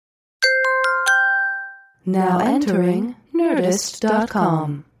Now entering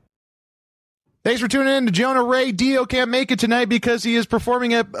Nerdist.com. Thanks for tuning in to Jonah Ray. Dio can't make it tonight because he is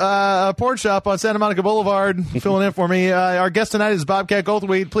performing at a porn shop on Santa Monica Boulevard, filling in for me. Our guest tonight is Bobcat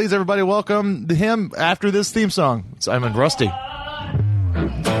Goldthwait. Please, everybody, welcome him after this theme song. Simon Rusty.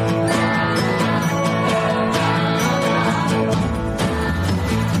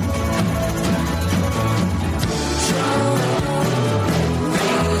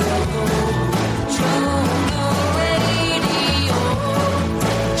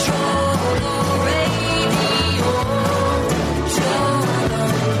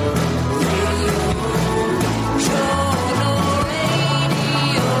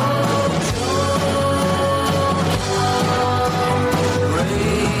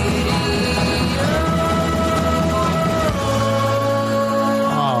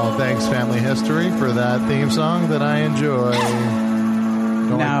 History for that theme song that I enjoy.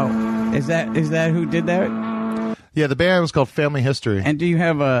 Now, is that who did that? Yeah, the band was called Family History. And do you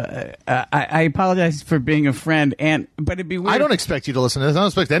have I apologize for being a friend, but it'd be weird. I don't expect you to listen to this. I don't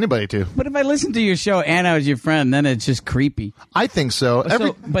expect anybody to. But if I listen to your show and I was your friend, then it's just creepy. I think so.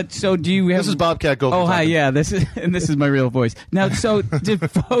 So do you have... This is Bobcat Goldthwait. Oh, hi, yeah. This is my real voice. Now, so did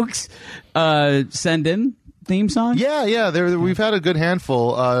folks send in theme songs? Yeah. We've had a good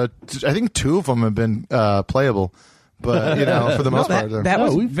handful. I think 2 of them have been playable, but for the most part, that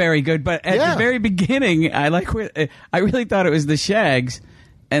was very good. But at the very beginning, I really thought it was the Shags,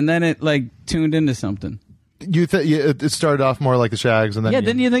 and then it tuned into something. It started off more like the Shags, and then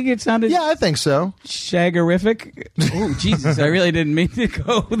didn't you think it sounded? Yeah, I think so. Shaggerific. Oh Jesus! I really didn't mean to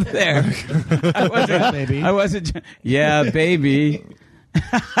go there. I wasn't. Yeah, baby.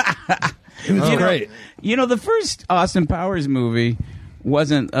 It was great. The first Austin Powers movie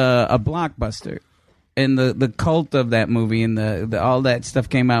wasn't a blockbuster, and the cult of that movie and the all that stuff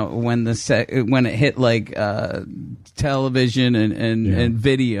came out when it hit television and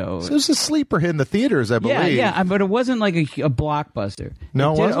video. So it was a sleeper hit in the theaters, I believe. Yeah, but it wasn't like a blockbuster.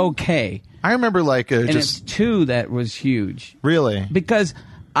 No, it did okay. I remember it's 2 that was huge. Really? Because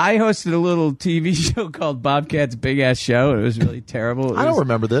I hosted a little TV show called Bobcat's Big Ass Show. It was really terrible. I don't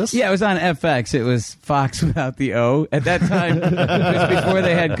remember this. Yeah, it was on FX. It was Fox without the O. At that time, it was before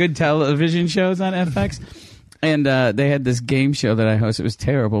they had good television shows on FX. And they had this game show that I hosted. It was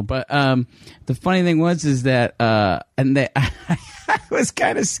terrible. But the funny thing was that I was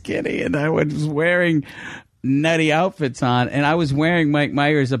kind of skinny, and I was wearing nutty outfits on, and I was wearing Mike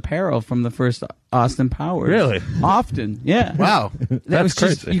Myers apparel from the first Austin Powers. Really? Often, yeah. Wow. That's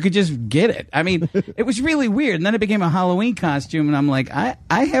crazy. You could just get it. I mean, it was really weird, and then it became a Halloween costume, and I'm like, I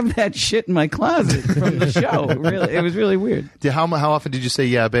have that shit in my closet from the show. It was really weird. How often did you say,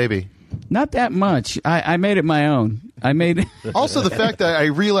 yeah, baby? Not that much. I made it my own. Also, the fact that I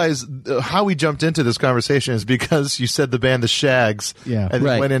realized how we jumped into this conversation is because you said the band The Shags. Yeah. And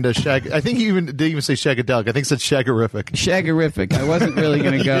then went into Shag. I think you didn't even say Shagadelic. I think it said Shaggerific. Shaggerific. I wasn't really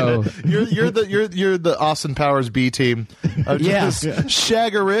going to go. You're the Austin Powers B team.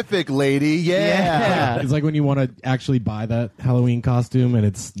 Shaggerific, lady. Yeah. It's like when you want to actually buy that Halloween costume and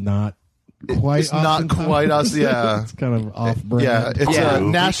it's not quite. It's not quite us. Yeah, it's kind of off-brand. Yeah, it's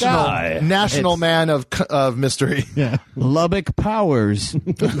a national man of mystery. Yeah, Lubbock Powers.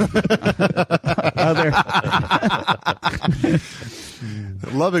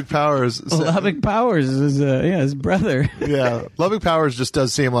 Lubbock Powers. Lubbock Powers is his brother. Yeah, Lubbock Powers just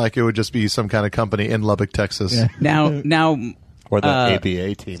does seem like it would just be some kind of company in Lubbock, Texas. Yeah. Now. Or the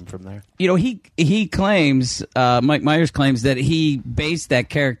ABA team from there. He claims, Mike Myers claims that he based that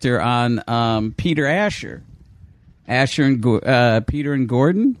character on Peter Asher. Asher and Peter and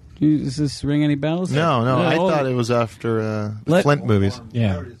Gordon? Does this ring any bells? No. I thought it was after the Flint movies.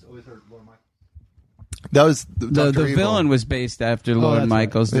 Yeah. That was the villain was based after Lorne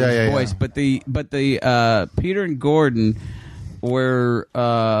Michaels' voice, but the Peter and Gordon were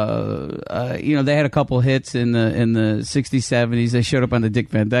they had a couple hits in the 60s, 70s. They showed up on the Dick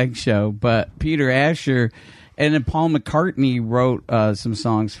Van Dyke Show, but Peter Asher and then Paul McCartney wrote some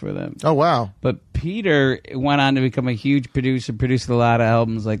songs for them. Oh wow. But Peter went on to become a huge producer, produced a lot of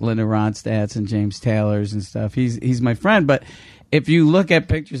albums like Linda Ronstadt's and James Taylor's and stuff. He's my friend, but if you look at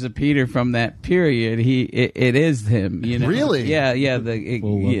pictures of Peter from that period, it is him. Really? Yeah.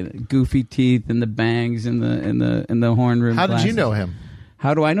 The goofy teeth and the bangs and the horn rimmed How did glasses. you know him?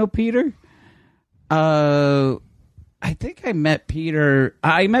 How do I know Peter? I think I met Peter.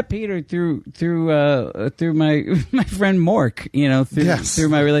 I met Peter through my friend Mork. Through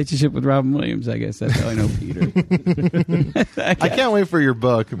my relationship with Robin Williams. I guess that's how I know Peter. I can't wait for your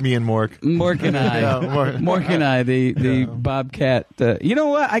book, Me and Mork. Mork and I. Mork and I, the Bobcat. You know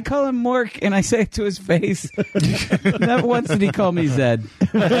what? I call him Mork, and I say it to his face. Never once did he call me Zed.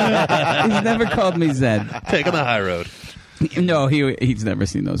 He's never called me Zed. Taking the high road. No, he's never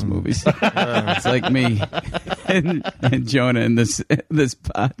seen those movies. It's like me and Jonah in this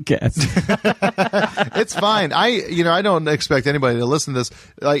podcast. It's fine. I don't expect anybody to listen to this.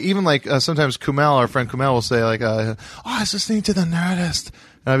 Like even sometimes Kumail, our friend Kumail, will say I was listening to the Nerdist,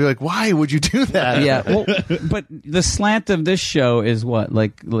 and I'd be like, why would you do that? Yeah, well, but the slant of this show is what?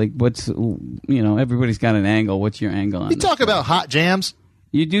 Like what's everybody's got an angle. What's your angle on? You talk about hot jams.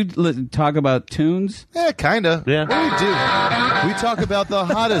 You do talk about tunes? Yeah, kind of. Yeah. What do we do? We talk about the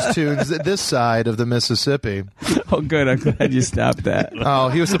hottest tunes this side of the Mississippi. Oh, good. I'm glad you stopped that. Oh,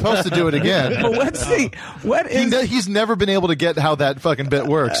 he was supposed to do it again. But He's never been able to get how that fucking bit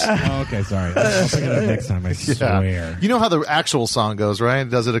works. Oh, okay, sorry. I'll pick it up next time, I swear. Yeah. You know how the actual song goes, right? It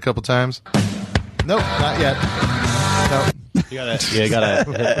does it a couple times? Nope, not yet. Nope. You gotta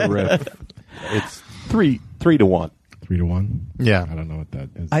hit the riff. It's 3-1. 3-1? Yeah. I don't know what that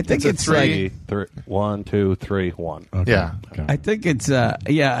is. I think it's like 1, 2, 3, 1. Okay. Yeah. Okay. I think it's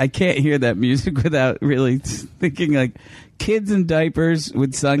I can't hear that music without really thinking like kids in diapers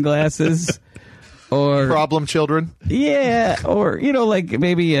with sunglasses or Problem children. yeah, or like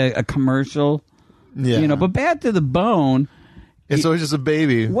maybe a commercial. Yeah. But Bad to the Bone. It's always just a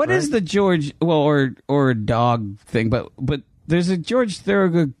baby. What is the George or a dog thing, but there's a George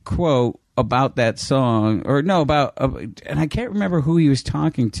Thorogood quote about that song, and I can't remember who he was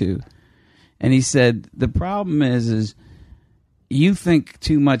talking to, and he said the problem is you think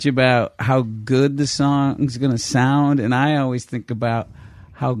too much about how good the song's going to sound, and I always think about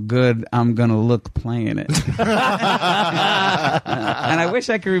how good I'm going to look playing it. And I wish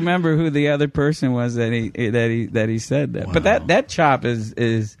I could remember who the other person was that he said that. Wow. But that chop is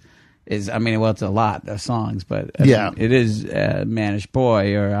it's a lot of songs, but yeah, it is Manish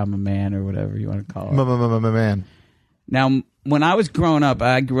Boy or I'm a Man or whatever you want to call it. Man. Now, when I was growing up,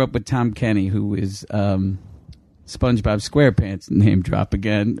 I grew up with Tom Kenny, who is SpongeBob SquarePants. Name drop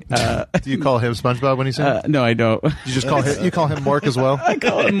again. Do you call him SpongeBob when you say it? No, I don't. You just call him Mork as well? I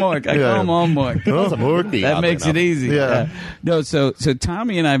call him Mork. I call him all Mork. That makes it easy. Yeah. No, so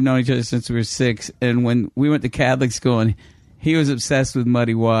Tommy and I have known each other since we were 6, and when we went to Catholic school, and he was obsessed with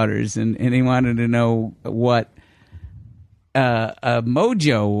Muddy Waters, and he wanted to know what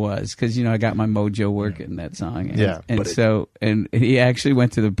mojo was, because I got my mojo working that song, and he actually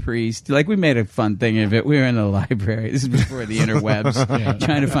went to the priest. Like, we made a fun thing of it. We were in the library. This is before the interwebs,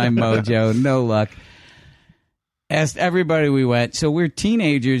 trying to find mojo. No luck. Asked everybody we went. So we're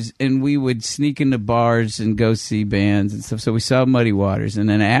teenagers, and we would sneak into bars and go see bands and stuff. So we saw Muddy Waters, and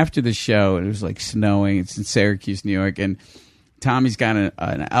then after the show, it was like snowing. It's in Syracuse, New York, and Tommy's got an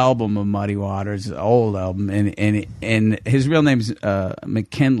album of Muddy Waters, an old album, and his real name's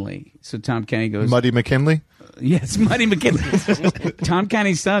McKinley. So Tom Kenny goes, Muddy McKinley? Yes, Muddy McKinley. Tom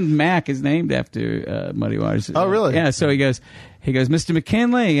Kenny's son Mac is named after Muddy Waters. Oh, really? Yeah. So he goes, Mr.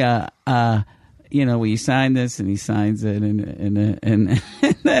 McKinley, will you sign this? And he signs it, and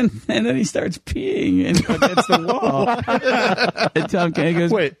then he starts peeing against the wall. And Tom Kenny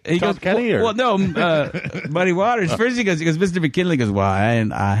goes, "Wait, Tom Kenny?" Well, no, Muddy Waters. First he goes, Mr. McKinley goes, "Well,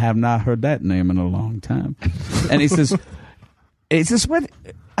 I have not heard that name in a long time." And he says,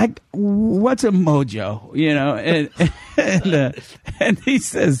 what's a mojo? And he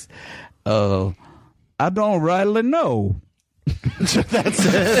says, "Oh, I don't rightly know." That's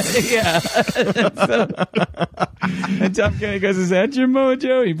it. Yeah. And Tom Kenny goes, "Is that your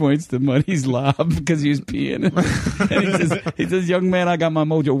mojo?" He points to Muddy's lob because he was peeing. And he says, "Young man, I got my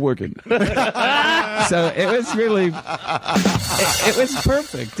mojo working." So it was really, it was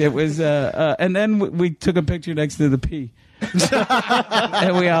perfect. It was, and then we took a picture next to the pee.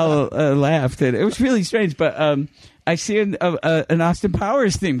 And we all laughed. And it was really strange, but I see an Austin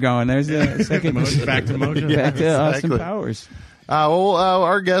Powers theme going. There's a second. Back to Mojo. Yeah, Back to Austin exactly. Powers.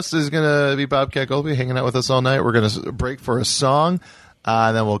 Our guest is going to be Bobcat Goldthwait, hanging out with us all night. We're going to break for a song,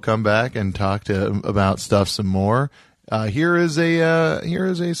 and then we'll come back and talk about stuff some more. Here is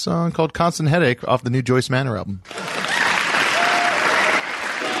a song called "Constant Headache" off the new Joyce Manor album.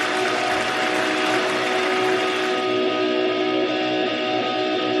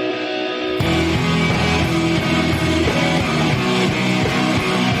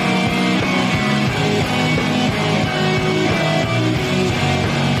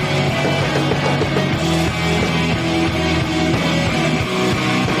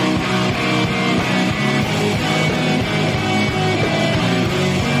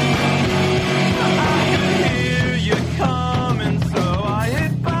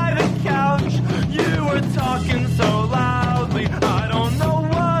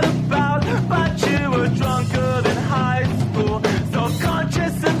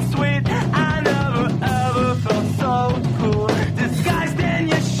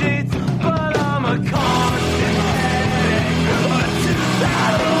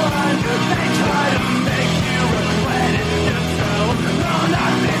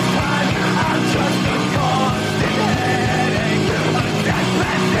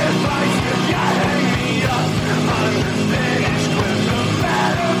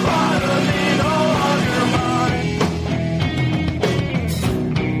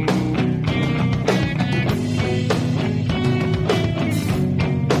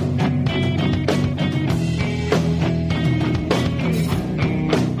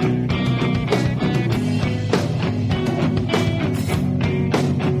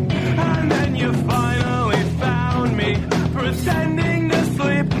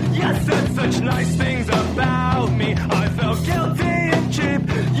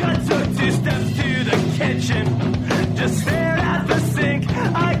 You took 2 steps to the kitchen, just stared at the sink.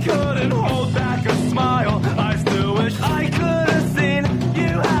 I couldn't hold back a smile. I still wish I could have seen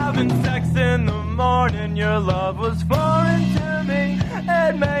you having sex in the morning. Your love was foreign to me.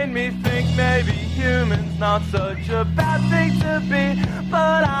 It made me think maybe humans not such a bad thing to be.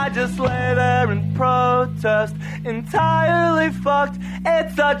 But I just lay there and protest, entirely fucked.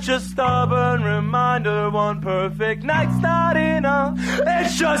 It's such a stubborn reminder, one perfect night's not enough.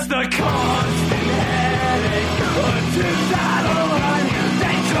 It's just a constant headache, a two-sided line.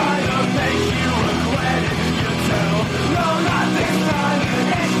 They try to make you regret it. You tell, no, not this time.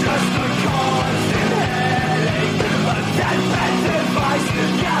 It's just a constant headache, a deathbed advice. You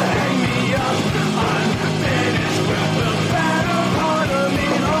hang me up, unfinished with the better part of me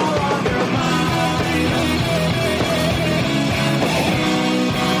no longer mine.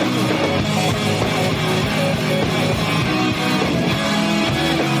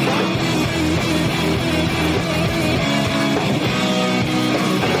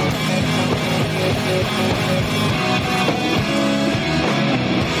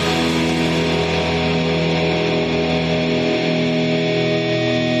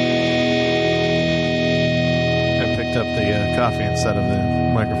 I picked up the coffee instead of the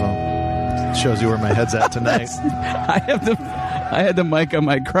microphone. Shows you where my head's at tonight. I had the mic on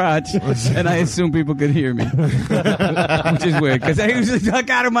my crotch, and I assumed people could hear me, which is weird because I usually talk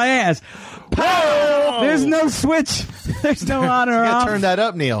out of my ass. There's no switch. There's no on or You off. gotta turn that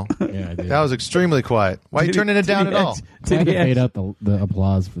up, Neil. Yeah, I did. That was extremely quiet. Why are you turning it down at all? I Did had he to fade have? out the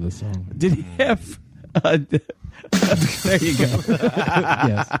applause for the song. Did he have? There you go.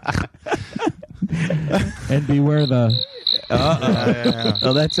 Yes. And beware the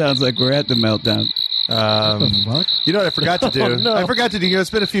Oh, that sounds like we're at the meltdown. fuck. You know what I forgot to do? no. I forgot to do. It's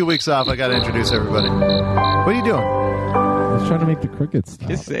been a few weeks off. I got to introduce everybody. What are you doing? I was trying to make the crickets stop.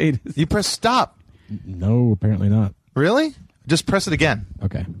 Just say it. You press stop. No, apparently not. Really? Just press it again.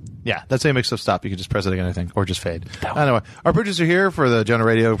 Okay. Yeah, that's how you make stuff stop. You can just press it again, I think, or just fade. Anyway, our producer here for the Jonah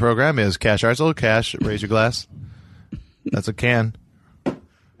Radio program is Cash Arzel. Cash, raise your glass. That's a can.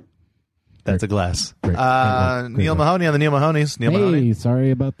 That's a glass. Great. Neil Mahoney on the Neil Mahonies. Neil Mahoney. Hey,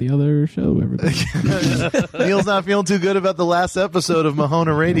 sorry about the other show, everybody. Neil's not feeling too good about the last episode of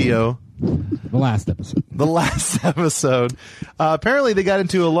Mahona Radio. The last episode. The last episode. Apparently, they got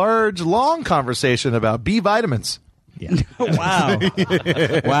into a long conversation about B vitamins. Yeah. Wow.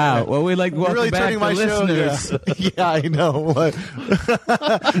 Wow. Well, we'd like to You're welcome really back turning my the show. listeners. Yeah, I know.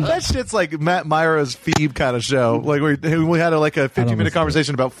 That shit's like Matt Myra's Phoebe kind of show. Like we had a 15-minute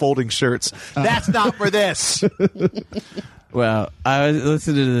conversation about folding shirts. That's not for this. Well, I was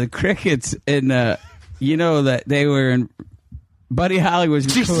listening to the Crickets, and you know that they were in. Buddy Holly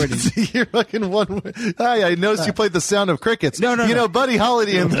was recording. You're fucking one. Hi, I noticed you played the sound of crickets. No. You know, Buddy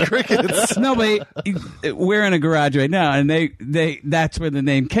Holly and the Crickets. No, but we're in a garage right now, and that's where the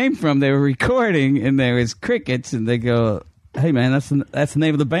name came from. They were recording, and there was Crickets, and they go, "Hey, man, that's the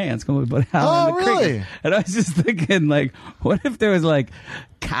name of the band. It's going to be Buddy Holly and the really? Crickets." And I was just thinking, what if there was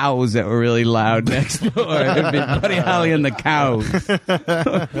cows that were really loud next door? It'd be Buddy Holly and the cows.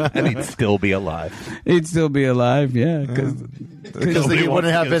 And he'd still be alive. He'd still be alive, yeah. Because Nobody they wants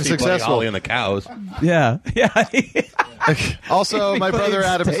wouldn't have to been see Buddy successful. Holly and the cows. Yeah. Also, my brother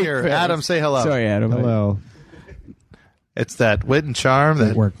Adam's State here. Fair. Adam, say hello. Sorry, Adam. Hello. It's that wit and charm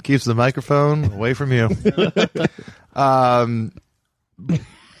that work. keeps the microphone away from you.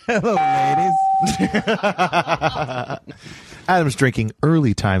 Hello, ladies. Adam's drinking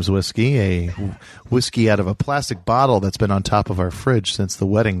Early Times whiskey, a whiskey out of a plastic bottle that's been on top of our fridge since the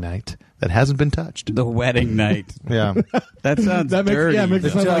wedding night that hasn't been touched. The wedding night. Yeah. That sounds That makes dirty. makes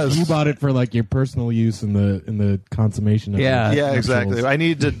it sound like does. you bought it for your personal use in the consummation of Yeah. Yeah, exactly. I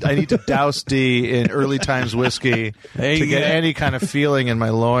need to douse D in Early Times whiskey There to you get go. any kind of feeling in my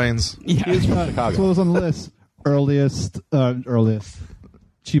loins. Here's what was on the list. Earliest,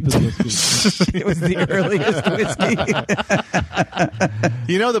 cheapest whiskey. It was the earliest whiskey.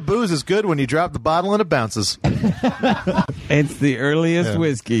 You know the booze is good when you drop the bottle and it bounces. It's the earliest Yeah.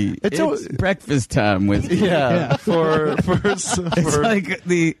 whiskey. It's It's a- breakfast time whiskey. Yeah. It's like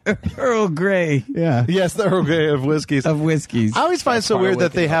the Earl Grey Yeah. yes, the Earl Grey of whiskeys. of whiskeys. I always find it so far weird away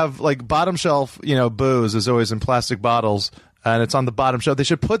that they from have bottom shelf, booze is always in plastic bottles. And it's on the bottom shelf. They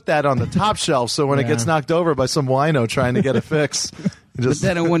should put that on the top shelf so when it gets knocked over by some wino trying to get a fix, But just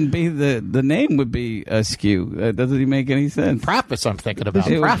then it wouldn't be the name would be askew. Doesn't even make any sense. profits. I'm thinking about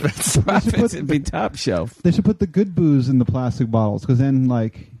It would- profits. Profits would be top shelf. They should put the good booze in the plastic bottles because then,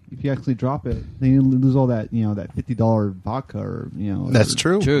 if you actually drop it, then you lose all that that $50 vodka or That's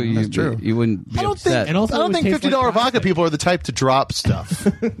true. True. That's true. You wouldn't be I don't upset. think. And also I don't it think tastes $50 like vodka plastic. people are the type to drop stuff.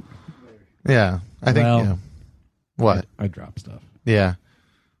 Yeah, I think. Well, yeah. What? I drop stuff. Yeah,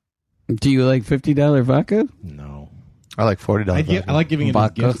 Do you like $50 vodka? No. I like $40. I like giving it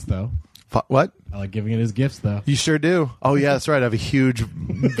Vodka. as gifts, though. What? I like giving it as gifts, though. You sure do. Oh yeah, that's right. I have a huge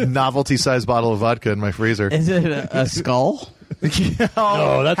novelty-sized bottle of vodka in my freezer. Is it a skull?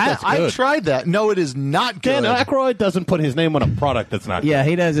 No, that's I've good. tried that. No, it is not good. Dan Aykroyd doesn't put his name on a product that's not Yeah, good.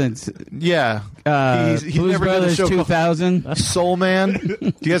 he doesn't. Yeah, he's Blues never done a Brothers show called 2000. Soul Man.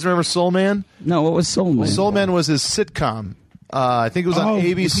 Do you guys remember Soul Man? No, what was Soul Man? Soul Man was his sitcom. I think it was on Oh, was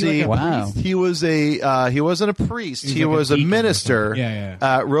he ABC. like a Wow. priest? He was he wasn't a priest. He like a was a deacon or minister. something.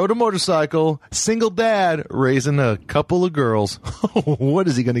 Yeah. Rode a motorcycle, single dad, raising a couple of girls. What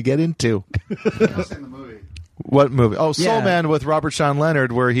is he going to get into? What movie? Oh, Soul Yeah. Man with Robert Sean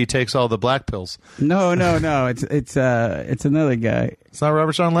Leonard, where he takes all the black pills. No. It's another guy. It's not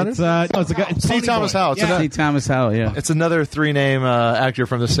Robert Sean Leonard. It's a guy. It's C. Tony Thomas Boy. Howell. It's Yeah. C. Thomas Howell. Yeah. It's another three-name actor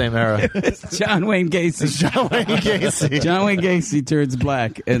from the same era. It's John Wayne Gacy. John Wayne Gacy. John Wayne Gacy turns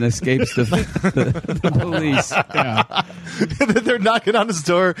black and escapes the police. Yeah. They're knocking on his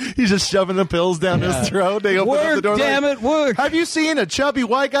door. He's just shoving the pills down his throat. They open up the Work, door. damn like, it, work. Have you seen a chubby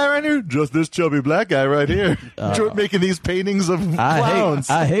white guy right here? Just this chubby black guy right here. Making these paintings of clowns.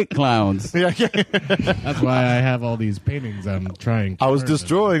 I hate clowns. Yeah. That's why I have all these paintings I'm trying to I was learn.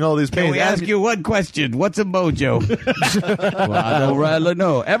 destroying all these Can paintings. we ask you one question? What's a mojo? Well, I don't really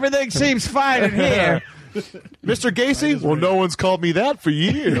know. Everything seems fine in here. Mr. Gacy? Well, no one's called me that for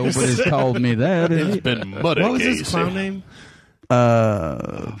years. Nobody's called me that. It's been muddy. What was his clown name?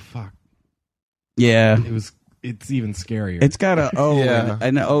 Fuck. Yeah. It's even scarier. It's got a O, Yeah.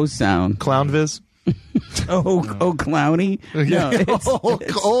 an O sound. Clown Viz? Oh, clowny. No, it's, Old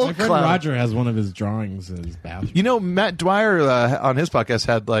My friend clown. Roger has one of his drawings in his bathroom. You know, Matt Dwyer on his podcast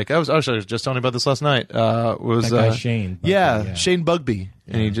had I was just telling you about this last night. Was That guy Shane Bugbee, yeah, Shane Bugbee,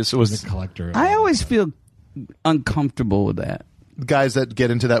 and he just was He's a collector. I always feel uncomfortable with that. guys that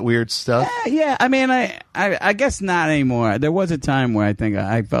get into that weird stuff. Yeah, I mean, I guess not anymore. There was a time where I think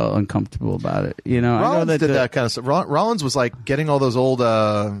I felt uncomfortable about it. You know, I know Rollins that did that kind of stuff. Rollins was like getting all those old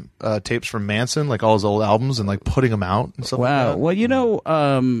tapes from Manson, like all his old albums, and like putting them out and stuff. Wow. Like that. Well, you know,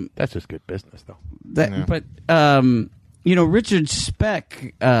 That's just good business, though. but you know, Richard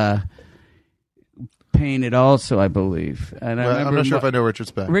Speck painted also, I believe, and I Well, remember I'm not sure if I know Richard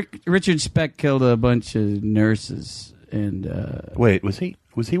Speck. Richard Speck killed a bunch of nurses, and Wait, was he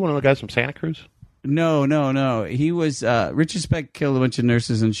one of the guys from Santa Cruz? no. He was Richard Speck killed a bunch of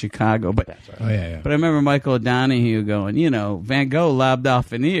nurses in Chicago, but. Oh yeah. But I remember Michael O'Donoghue going, you know, Van Gogh lobbed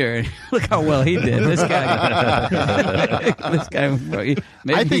off an ear. Look how well he did. This guy,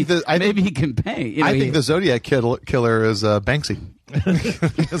 maybe he can paint. You know, I think the Zodiac killer is Banksy.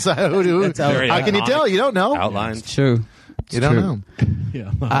 So That's how- Very how can you tell? You don't know. Outlines. It's true. You don't know.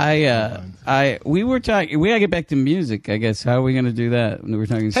 Yeah. We were talking. We gotta get back to music. I guess. How are we gonna do that? We were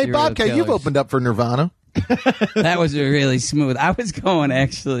talking. Hey, serial Bobcat, you've killers. opened up for Nirvana. That was really smooth. I was going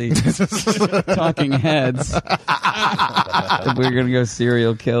actually Talking Heads. We were gonna go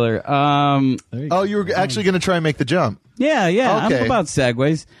serial killer. Oh, you were actually going to try and make the jump. Yeah. Okay. I'm about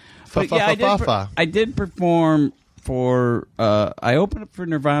segues. But yeah, I did perform for. I opened up for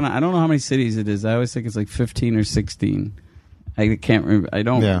Nirvana. I don't know how many cities it is. I always think it's like 15 or 16. I can't remember. I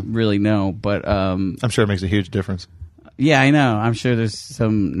don't really know, but I'm sure it makes a huge difference. yeah, I know. I'm sure there's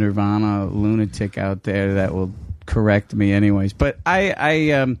some Nirvana lunatic out there that will correct me, anyways. But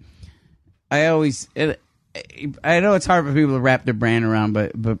I always. I know it's hard for people to wrap their brain around,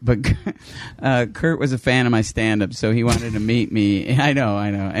 but Kurt was a fan of my stand-up, so he wanted to meet me. I know,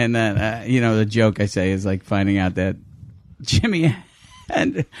 and that the joke I say is like finding out that Jimi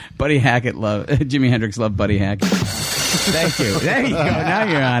Hendrix loved Buddy Hackett. Thank you. There you go. Now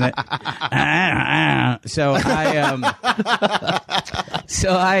you're on it.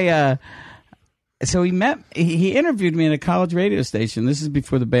 So he interviewed me at a college radio station. This is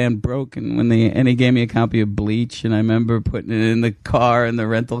before the band broke, and he gave me a copy of Bleach, and I remember putting it in the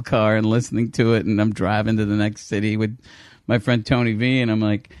rental car, and listening to it, and I'm driving to the next city with my friend Tony V, and I'm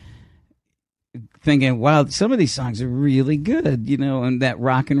like thinking, wow, some of these songs are really good, and that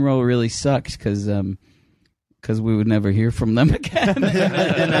rock and roll really sucks because we would never hear from them again.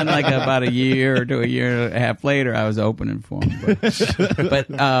 And then like about a year to a year and a half later, I was opening for them,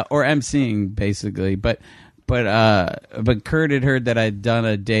 or emceeing basically. But Kurt had heard that I'd done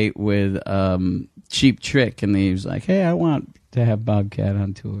a date with Cheap Trick, and he was like, "Hey, I want to have Bobcat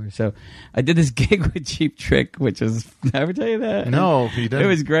on tour. So I did this gig with Cheap Trick, which is, did I ever tell you that? No, you didn't. It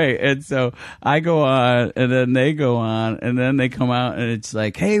was great. And so I go on, and then they go on, and then they come out, and it's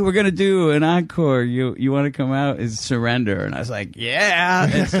like, hey, we're going to do an encore. You want to come out? Is Surrender. And I was like, yeah.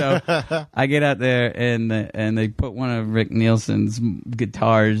 And so I get out there, and they put one of Rick Nielsen's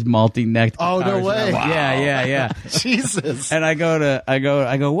guitars, multi-necked Oh, guitars. no way. Wow. Yeah. Jesus. And I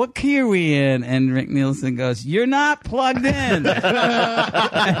go, what key are we in? And Rick Nielsen goes, you're not plugged in. And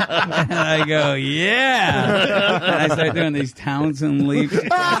I go, yeah. And I start doing these Townsend leaps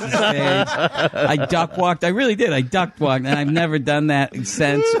across the stage. I duck walked. I really did. I duck walked, and I've never done that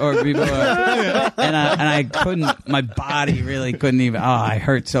since or before. And I couldn't. My body really couldn't even. Oh, I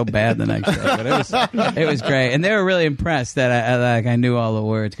hurt so bad the next day. But it was great, and they were really impressed that I knew all the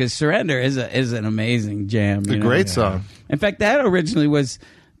words, because Surrender is an amazing jam. It's a great song. In fact, that originally was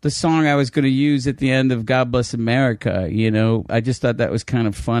the song I was going to use at the end of God Bless America. I just thought that was kind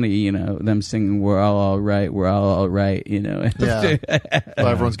of funny, them singing "We're all right, we're all right," Yeah. Well,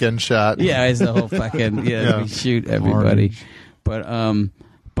 everyone's getting shot. Yeah, it's the whole fucking we shoot everybody.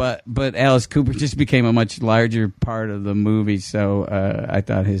 But Alice Cooper just became a much larger part of the movie, so I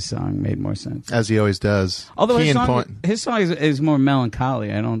thought his song made more sense. As he always does. Although Key his and song is more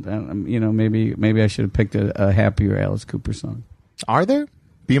melancholy. I don't, maybe I should have picked a happier Alice Cooper song. Are there?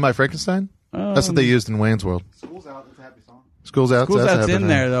 Be My Frankenstein? That's what they used in Wayne's World. School's Out. It's a happy song. School's Out. School's that's Out's happening. in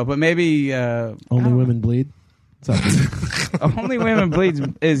there though, but maybe Only Women Bleed. What's up? Only Women Bleeds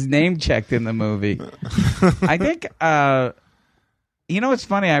is name checked in the movie. I think. It's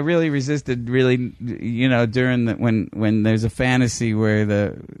funny. I really resisted. During when there's a fantasy where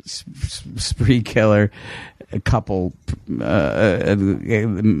the spree killer couple, the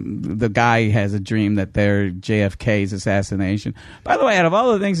guy has a dream that they're JFK's assassination. By the way, out of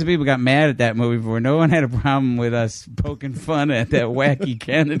all the things that people got mad at that movie for, no one had a problem with us poking fun at that wacky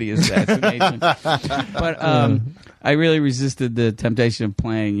Kennedy assassination. But I really resisted the temptation of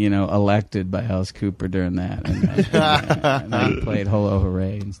playing, Elected by Alice Cooper during that, and I played Holo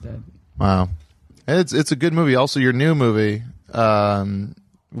Hooray instead. Wow. It's a good movie. Also, your new movie,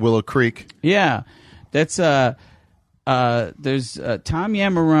 Willow Creek. Yeah, that's there's Tom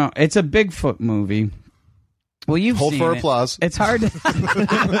Yamarone. It's a Bigfoot movie. Well, you've Hold seen for it. applause. It's hard to.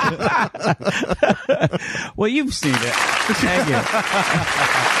 Well, you've seen it. Thank you.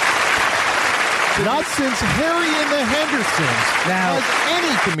 Not since Harry and the Hendersons has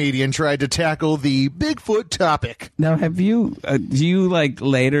any comedian tried to tackle the Bigfoot topic. Now, have you? Do you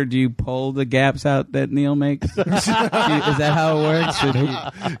later? Do you pull the gaps out that Neil makes? Is that how it works?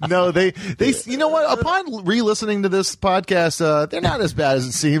 No, they. You know what? Upon re-listening to this podcast, they're not as bad as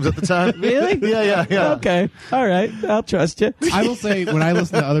it seems at the time. Really? Yeah. Okay. All right. I'll trust you. I will say, when I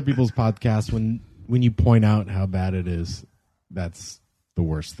listen to other people's podcasts, when you point out how bad it is, that's the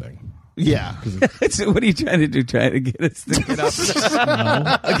worst thing. Yeah. So what are you trying to do? Trying to get us to get off?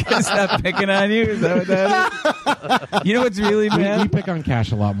 Stop picking on you? Is that what that is? You know what's really We bad? pick on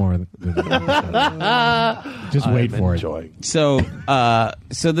Cash a lot more than just wait for it. So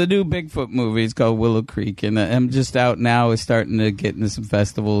the new Bigfoot movie is called Willow Creek, and I'm just out now. Is starting to get into some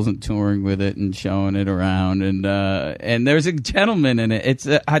festivals and touring with it and showing it around. And there's a gentleman in it. It's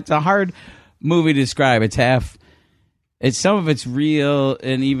a hard movie to describe. It's some of it's real,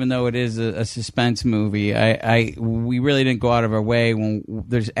 and even though it is a suspense movie, we really didn't go out of our way when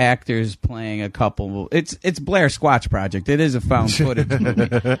there's actors playing a couple. It's Blair Squatch Project. It is a found footage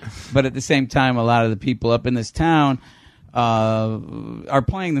movie, but at the same time, a lot of the people up in this town are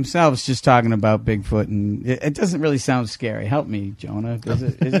playing themselves, just talking about Bigfoot, and it doesn't really sound scary. Help me, Jonah. Is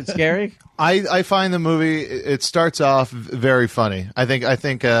it scary? I find the movie, it starts off very funny. I think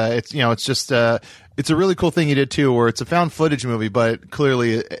it's it's just it's a really cool thing you did too, where it's a found footage movie, but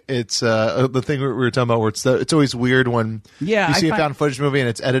clearly it's the thing we were talking about, where it's always weird when you see a found footage movie and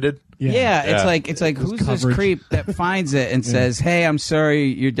it's edited. Yeah, it's like who's this creep that finds it and says, "Hey, I'm sorry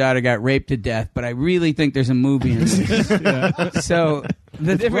your daughter got raped to death, but I really think there's a movie in this." So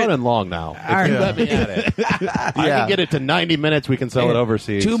the It's running long now. If you let me at it. I can get it to 90 minutes. We can sell it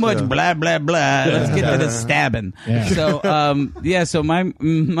overseas. Too much blah blah blah. Let's get to the stabbing. Yeah. So So my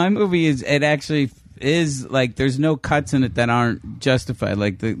movie is like there's no cuts in it that aren't justified.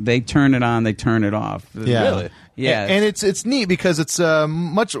 Like they turn it on, they turn it off. Yeah. Really? Yeah. And it's neat because it's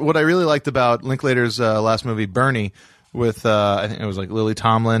much what I really liked about Linklater's last movie, Bernie, with I think it was like Lily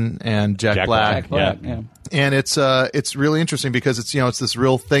Tomlin and Jack Black. Yeah. And it's really interesting because it's this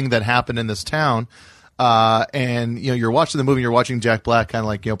real thing that happened in this town. And you're watching the movie, you're watching Jack Black kind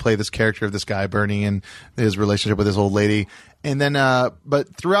of play this character of this guy Bernie and his relationship with this old lady, And then,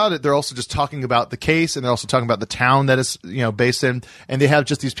 but throughout it, they're also just talking about the case, and they're also talking about the town that it's based in, and they have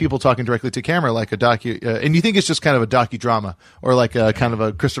just these people talking directly to camera, like a and you think it's just kind of a docudrama or like a kind of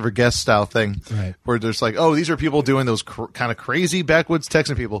a Christopher Guest style thing, Right. where there's like, oh, these are people doing those kind of crazy backwoods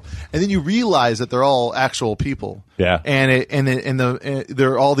Texan people, and then you realize that they're all actual people, and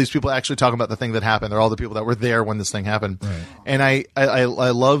there are all these people actually talking about the thing that happened. They're all the people that were there when this thing happened, Right. and I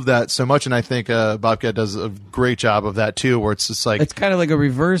love that so much, and I think Bobcat does a great job of that too, where it's just like It's kind of like a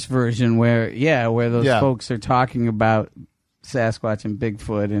reverse version where those folks are talking about Sasquatch and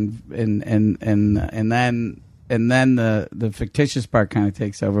Bigfoot, and then the fictitious part kind of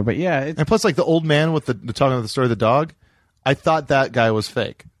takes over. But yeah, and plus like the old man with the talking about the story of the dog, I thought that guy was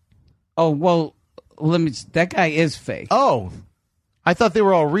fake. oh well, that guy is fake. Oh, I thought they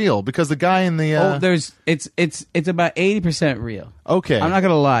were all real because the guy in the It's about 80% real. okay. I'm not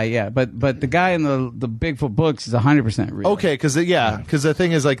gonna lie, but the guy in the Bigfoot books is 100% real. Okay, because the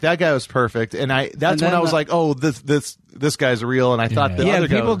thing is like that guy was perfect, and that's when I was like, oh, this guy's real, and I thought the other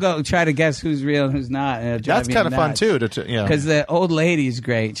people guy go try to guess who's real and who's not. And it'll drive that's me kind of fun nuts. too. Because the old lady's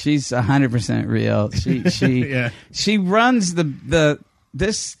great. She's 100% real. She Yeah. she runs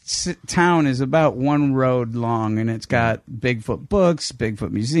this town is about one road long, and it's got Bigfoot books,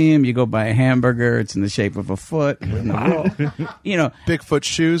 Bigfoot museum. You go buy a hamburger, it's in the shape of a foot. Bigfoot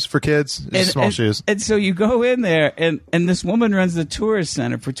shoes for kids, small shoes. And so you go in there, and this woman runs the tourist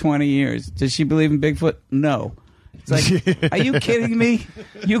center for 20 years. Does she believe in Bigfoot? No. It's like, are you kidding me?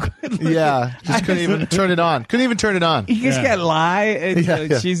 You Just couldn't even turn it on. Couldn't even turn it on. You just got to lie, and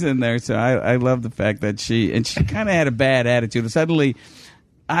Yeah. she's in there. So I love the fact that she kind of had a bad attitude. Suddenly,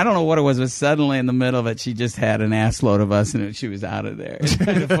 I don't know what it was, but suddenly in the middle of it, she just had an ass load of us, and she was out of there. It's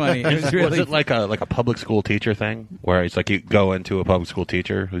kind of funny. It was really Was it like a public school teacher thing where it's like you go into a public school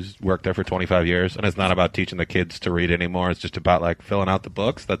teacher who's worked there for 25 years, and it's not about teaching the kids to read anymore. It's just about like filling out the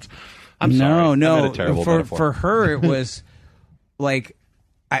books. I'm sorry. No. I made a terrible metaphor. For her, it was like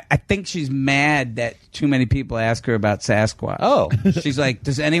I think she's mad that too many people ask her about Sasquatch. Oh. She's like,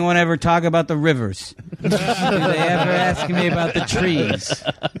 does anyone ever talk about the rivers? Do they ever ask me about the trees?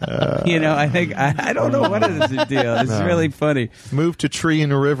 I think I don't know what is the deal. It's really funny. Move to Tree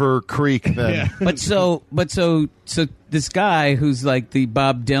and River Creek then. Yeah. But so this guy who's like the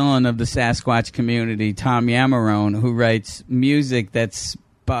Bob Dylan of the Sasquatch community, Tom Yamarone, who writes music that's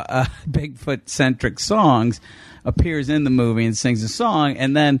Bigfoot centric songs, appears in the movie and sings a song,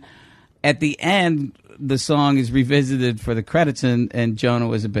 and then at the end the song is revisited for the credits, and Jonah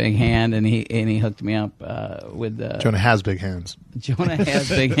was a big hand, and he hooked me up with Jonah has big hands. Jonah has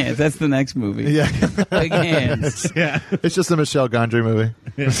big hands. That's the next movie. Yeah. Big hands. Yeah. It's just a Michel Gondry movie.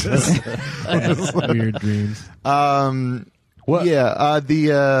 Weird dreams.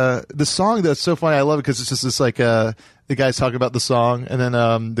 The song that's so funny, I love it because it's just this like the guy's talking about the song, and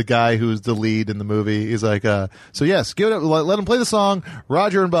then the guy who's the lead in the movie, he's like, so yes, give it up, let him play the song,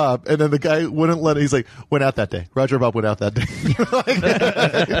 Roger and Bob, and then the guy wouldn't let it. He's like, went out that day. Roger and Bob went out that day.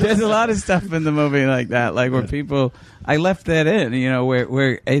 There's a lot of stuff in the movie like that, like where people. I left that in,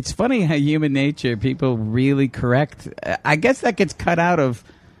 where it's funny how human nature, people really correct. I guess that gets cut out of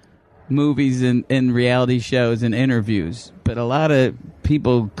movies and reality shows and interviews, but a lot of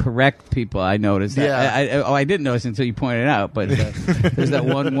people correct people. I noticed that. Yeah. I didn't notice until you pointed it out, but there's that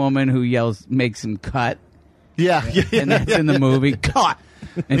one woman who yells, makes him cut, Yeah. and that's in the movie. Cut!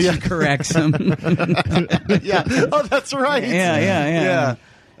 And she corrects him. Yeah. Oh, that's right. Yeah.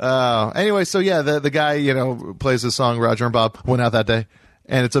 Anyway, so yeah, the guy, plays the song Roger and Bob went out that day.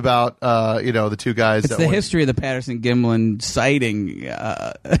 And it's about, the two guys. It's the history of the Patterson-Gimlin sighting.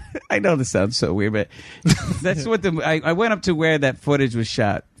 I know this sounds so weird, but that's what I went up to where that footage was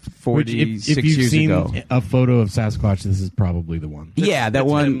shot 46 if you've years seen ago. a photo of Sasquatch, this is probably the one. Yeah, that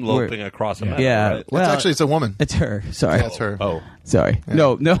It's one. him loping across a meadow, Yeah. right? Well, It's a woman. It's her. Sorry. That's her. Oh. Sorry.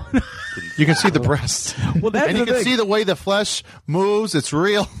 No. You can see the breast. Well, that's and you the can thing. see the way the flesh moves. It's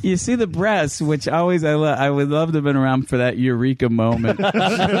real. You see the breasts, which always I would love to have been around for that eureka moment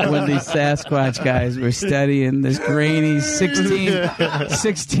when these Sasquatch guys were studying this grainy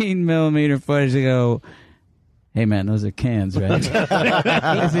 16 millimeter footage. They go, hey man, those are cans, right?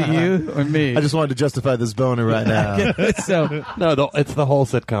 Is it you or me? I just wanted to justify this boner right now. So No, it's the whole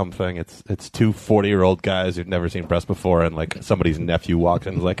sitcom thing. It's two 40-year-old guys who've never seen breasts before, and like somebody's nephew walks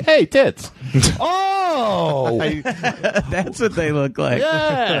in and is like, "Hey, tits!" Oh, that's what they look like.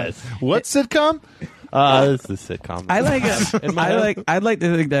 yes. What sitcom? This is a sitcom. I'd like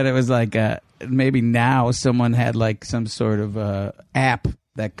to think that it was like maybe now someone had like some sort of app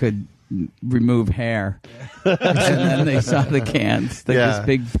that could remove hair, and then they saw the cans, like Yeah. this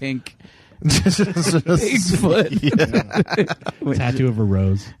big pink Bigfoot. Tattoo of a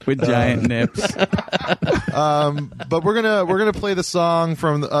rose. With giant nips. But we're gonna play the song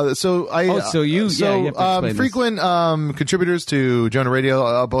from. You have to frequent contributors to Jonah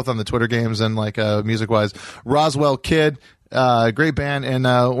Radio, both on the Twitter games and like music wise. Roswell Kid, great band, and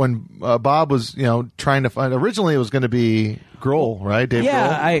when Bob was trying to find, originally it was going to be Grohl, right? Dave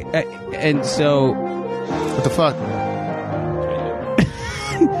Grohl. And so what the fuck?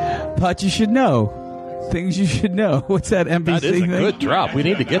 Pot, you should know. Things you should know. What's that NBC That is a thing? good drop. We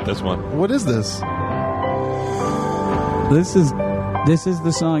need to get this one. What is this? This is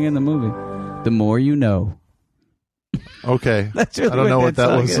the song in the movie. The More You Know. Okay. That's really I don't know what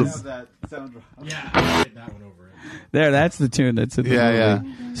that was. That one over it. There, that's the tune that's in the movie. Yeah.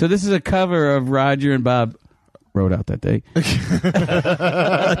 So this is a cover of Roger and Bob wrote out that day. Tommy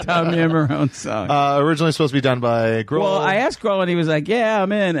Amarone song. Originally supposed to be done by Grohl. Well, I asked Grohl and he was like, "Yeah,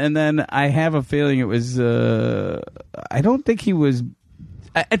 I'm in." And then I have a feeling it was. I don't think he was.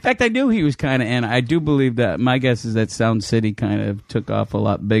 In fact, I knew he was kind of in. I do believe that. My guess is that Sound City kind of took off a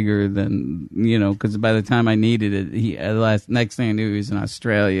lot bigger than because by the time I needed it, next thing I knew he was in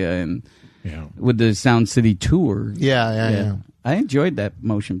Australia and with the Sound City tour. Yeah. I enjoyed that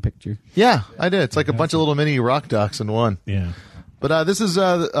motion picture. Yeah, I did. It's like a bunch of little mini rock ducks in one. Yeah. But this is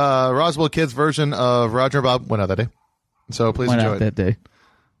Roswell Kid's version of Roger and Bob Went Out That Day. So please Went enjoy out it. that day.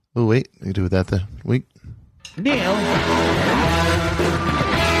 Oh, wait. You do that the week. Neil.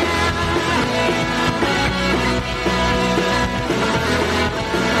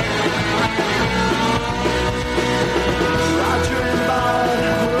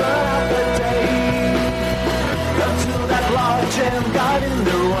 Got in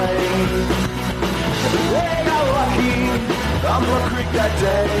their way. They got lucky on the creek that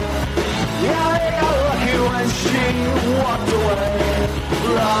day. Yeah, they got lucky when she walked away.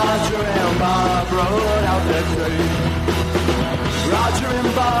 Roger and Bob rode out that day. Roger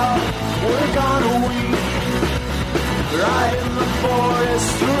and Bob were gone a week, right in the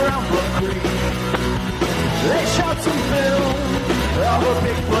forest around Brook Creek. They shot some film of a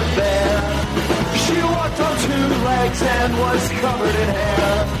Bigfoot bear. She walked on 2 legs and was covered in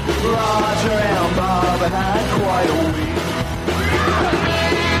hair. Roger and Bob had quite a week.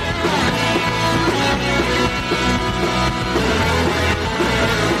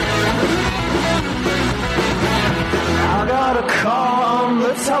 I got a call on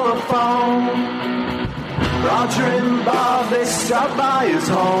the telephone. Roger and Bob, they stopped by his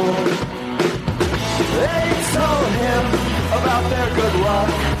home. They told him about their good luck.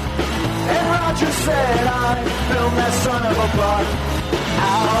 And Roger said, I filmed that son of a buck.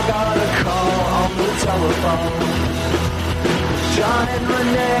 I got a call on the telephone. John and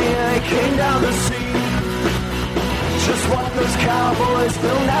Renee, they came down to see just what those cowboys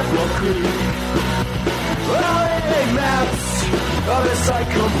filmed at Brook Creek. Well, they made maps of the site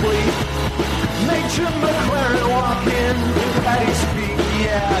complete. Made Jim McLaren walk in at his feet.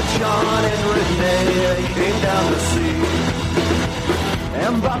 Yeah, John and Renee, they came down to see.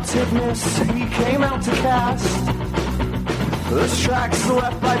 And Bob Tivness, he came out to cast those tracks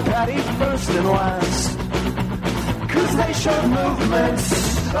left by Patty first and last. 'Cause they showed movements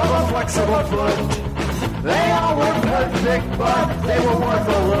of a flexible foot. They all were perfect, but they were worth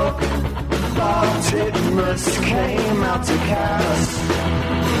a look. Bob Tivness came out to cast.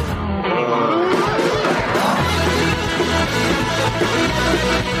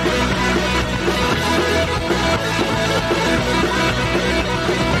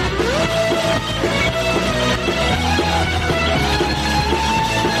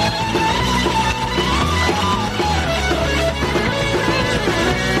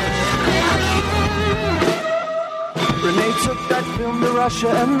 Renee took that film to Russia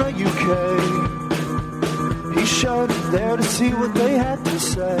and the UK. He showed it there to see what they had to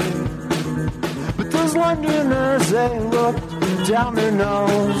say. But those Londoners, they looked down their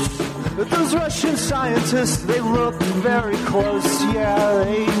nose. But those Russian scientists, they looked very close. Yeah,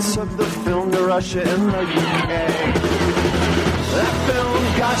 they took the film to Russia and the UK. That film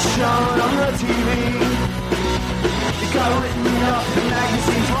got shown on the TV. It got written up in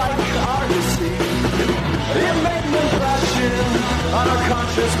magazines like Argosy. It made an impression on our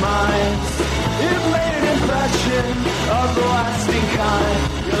conscious minds. It made an impression of the lasting kind.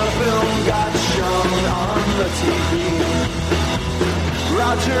 The film got shown on the TV.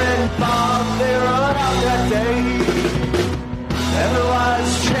 Roger and Bob, they rode out that day. And their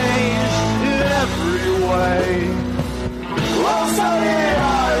lives changed in every way. Well, so did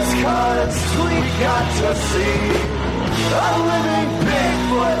ours, 'cause we got to see a living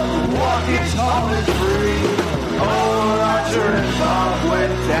Bigfoot walking tall and free. Oh, Roger and Bob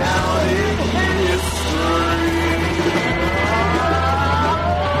went down in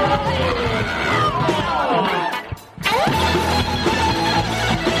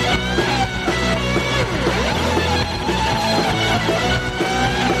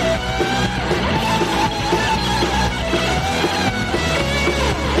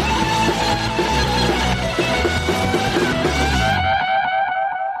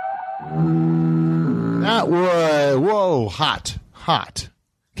Whoa, hot.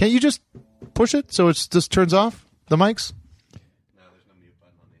 Can't you just push it so it just turns off the mics? No, there's no mute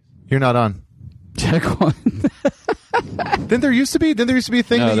button on these. You're not on. Check one. Didn't there used to be a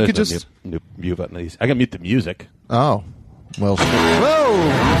thing that you could just... mute button on these. I can mute the music. Oh. Well,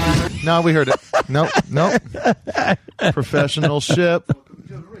 whoa! No, we heard it. Nope. Professional ship.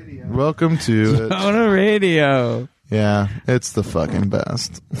 Welcome to it. On a radio. Yeah, it's the fucking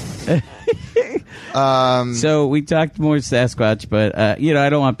best. So we talked more Sasquatch, but I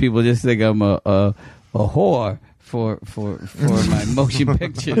don't want people just to think I'm a whore for my motion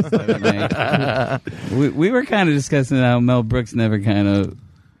pictures that I make. We were kind of discussing how Mel Brooks never kind of.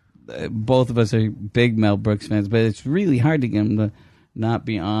 Both of us are big Mel Brooks fans, but it's really hard to get him to not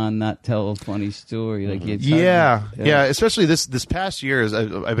be on, not tell a funny story. Like it's hard yeah. Especially this past year,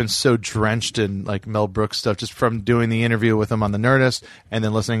 I've been so drenched in like Mel Brooks stuff, just from doing the interview with him on the Nerdist, and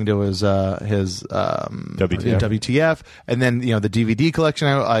then listening to his WTF, and then the DVD collection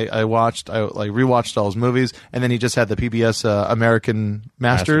I watched. I rewatched all his movies, and then he just had the PBS American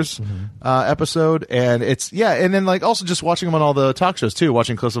Masters episode, and and then like also just watching him on all the talk shows too,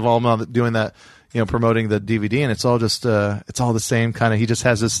 watching Close of All doing that. Promoting the DVD, and it's all just it's all the same kind of. He just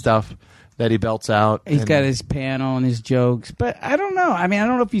has his stuff that he belts out. He's got his panel and his jokes, but I don't know. I mean, I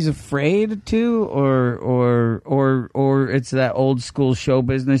don't know if he's afraid to, or it's that old school show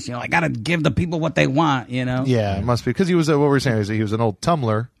business. I got to give the people what they want. Yeah, it must be because he was what we were saying is he was an old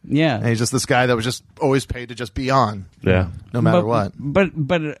Tumblr. Yeah, and he's just this guy that was just always paid to just be on. Yeah, no matter what. But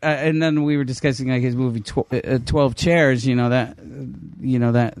and then we were discussing like his movie 12 Chairs. That.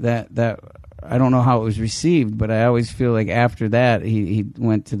 I don't know how it was received, but I always feel like after that he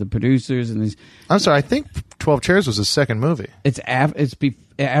went to the producers and I'm sorry, I think 12 Chairs was his second movie. It's after.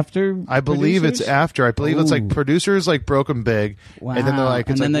 I believe producers? it's after. I believe it's like producers like broke him big, wow. and then they're like,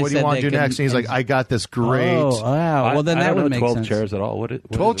 "It's like, what do you want to do next?" And he's like, "I got this great." Oh wow! Well, then that would make 12 sense. Chairs at all?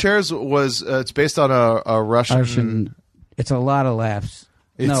 What 12 Chairs was it's based on a Russian. It's a lot of laughs.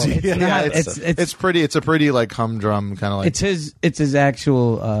 It's pretty. It's a pretty like humdrum kind of like. It's his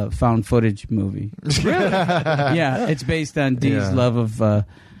actual found footage movie. Really? Yeah, it's based on Dee's love of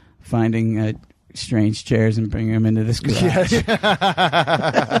finding strange chairs and bringing them into this garage. It's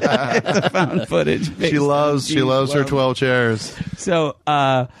a found footage. She loves her 12 Chairs. So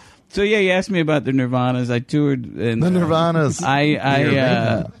yeah, you asked me about the Nirvanas. I toured in the Nirvanas.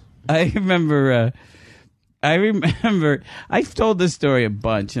 I remember. I've told this story a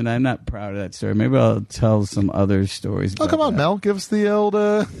bunch, and I'm not proud of that story. Maybe I'll tell some other stories. Oh, come on, Mel. Give us the old...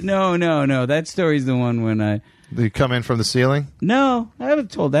 No. That story's the one when You come in from the ceiling? No, I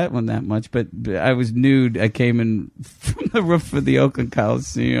haven't told that one that much, but I was nude. I came in from the roof of the Oakland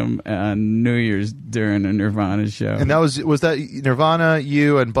Coliseum on New Year's during a Nirvana show. And that was that Nirvana,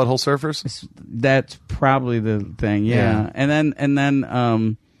 you, and Butthole Surfers? That's probably the thing, yeah. And then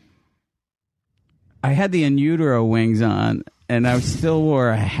I had the In Utero wings on, and I still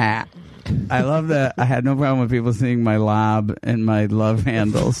wore a hat. I love that. I had no problem with people seeing my lob and my love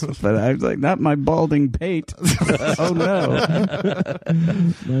handles, but I was like, not my balding pate. Oh no!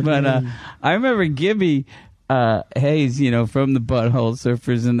 But I remember Gibby Hayes, from the Butthole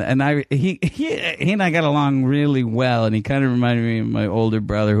Surfers, and he and I got along really well, and he kind of reminded me of my older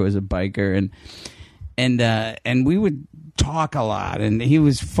brother who was a biker, and we would talk a lot, and he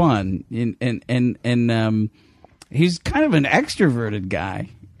was fun, and he's kind of an extroverted guy.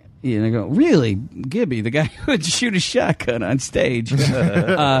 And I go, really, Gibby, the guy who would shoot a shotgun on stage from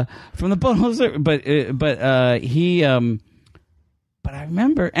the Butthole, but he, but I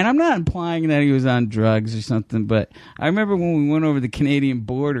remember, and I'm not implying that he was on drugs or something, but I remember when we went over the Canadian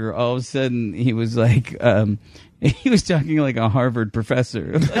border, all of a sudden he was like, he was talking like a Harvard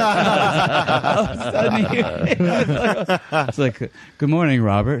professor. All of a sudden, it's like, good morning,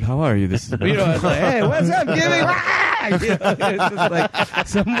 Robert. How are you? I was like, hey, what's up, Gibby? It was just like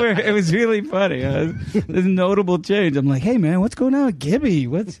somewhere. It was really funny. There's a notable change. I'm like, hey man, what's going on with Gibby?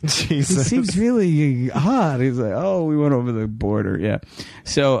 He seems really odd. He's like, oh, we went over the border. Yeah.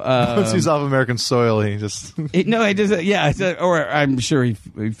 So once he's off American soil, he just I said, or I'm sure he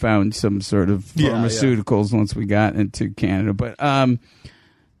found some sort of pharmaceuticals once we got into Canada.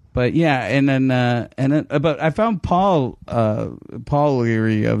 But yeah, and then but I found Paul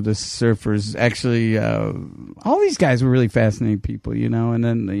Leary of the Surfers. Actually, all these guys were really fascinating people, and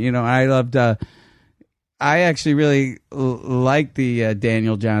then I loved. I actually really liked the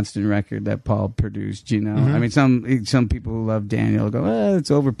Daniel Johnston record that Paul produced. Mm-hmm. I mean, some people who love Daniel go, it's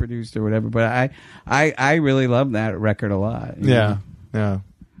overproduced or whatever, but I really love that record a lot. Yeah.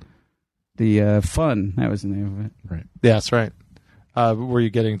 The Fun, that was the name of it. Right. Yeah, that's right. Were you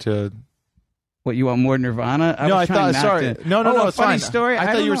getting to What, you want more Nirvana? No, I thought. was trying not Sorry, to- no, a it's funny fine. story. I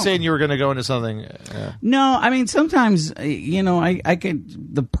thought don't you were know. saying you were going to go into something. No, I mean sometimes I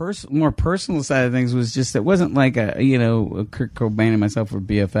could the more personal side of things was just it wasn't like a Kurt Cobain and myself were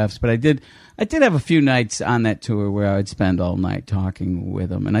BFFs, but I did have a few nights on that tour where I would spend all night talking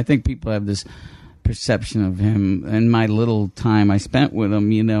with him, and I think people have this perception of him and my little time I spent with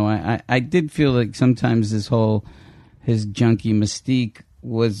him. I did feel like sometimes his junkie mystique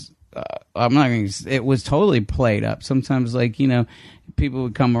was. I'm not going to. It was totally played up. Sometimes, people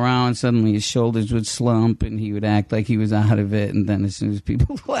would come around, suddenly his shoulders would slump, and he would act like he was out of it. And then, as soon as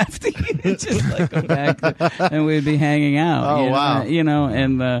people left, he would just go back, and we'd be hanging out. Oh, wow!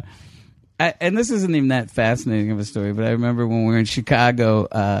 And this isn't even that fascinating of a story, but I remember when we were in Chicago,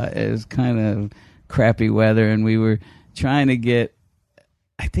 it was kind of crappy weather, and we were trying to get.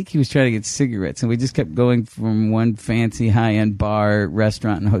 I think he was trying to get cigarettes, and we just kept going from one fancy high-end bar,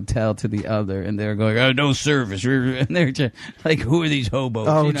 restaurant, and hotel to the other, and they were going, "Oh, no service," and they were just like, "Who are these hobos?"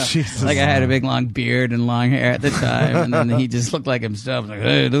 Oh, Jesus! Like I had a big long beard and long hair at the time, and then he just looked like himself. Like,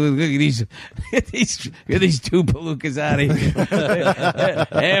 hey, look at these two palookas out of here,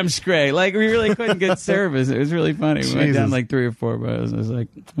 Amscray. Like we really couldn't get service. It was really funny. We went down like 3 or 4 bars. I was like,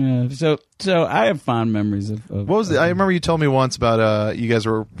 yeah. So I have fond memories of what was I remember you told me once about you guys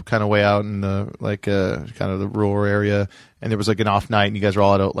were kind of way out in the kind of the rural area, and there was like an off night, and you guys were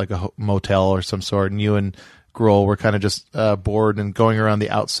all at a motel or some sort, and you and Grohl were kind of just bored and going around the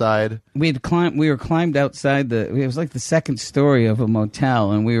outside. We were climbed outside it was like the second story of a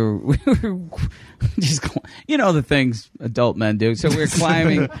motel, and we were just the things adult men do. So we were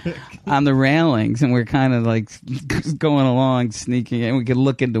climbing on the railings, and we're kind of like going along, sneaking, and we could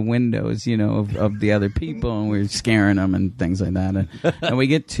look into windows, of the other people, and we were scaring them and things like that. And we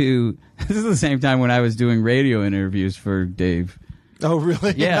get to this is the same time when I was doing radio interviews for Dave. Oh,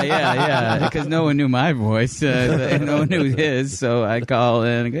 really? Yeah. Because no one knew my voice, and no one knew his. So I call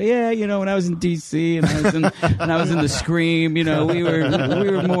in and go, when I was in D.C. and I was in the Scream, we were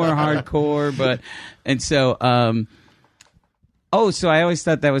more hardcore, so I always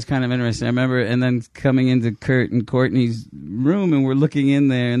thought that was kind of interesting. I remember, and then coming into Kurt and Courtney's room, and we're looking in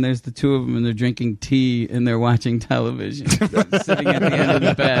there, and there's the two of them, and they're drinking tea, and they're watching television, sitting at the end of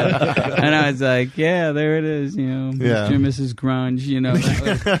the bed. And I was like, yeah, there it is, Mr. and Mrs. Grunge,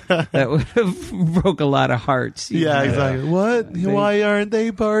 that would have broke a lot of hearts. Yeah, exactly. What? Why aren't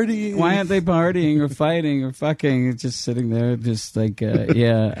they partying? Why aren't they partying or fighting or fucking? It's just sitting there, just like, a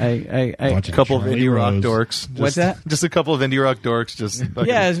couple of indie rock dorks. What's that? Just a couple of indie rock dorks, just fucking.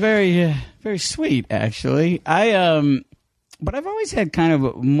 Yeah, it's very very sweet, actually. But I've always had kind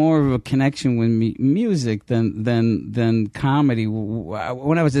of more of a connection with music than comedy.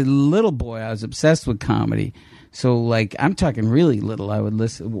 When I was a little boy, I was obsessed with comedy. So, like, I'm talking really little. I would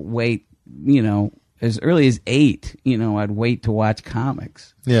wait, as early as 8. I'd wait to watch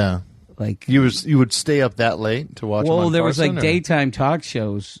comics. Yeah, like you would stay up that late to watch. Well, them on there was Carson, like daytime talk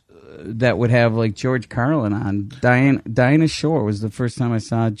shows that would have like George Carlin on. Dinah Shore was the first time I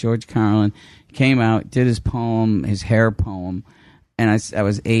saw George Carlin. He came out, did his hair poem, and I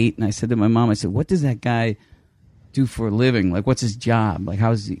was 8, and I said to my mom, I said, "What does that guy do for a living? Like, what's his job? Like,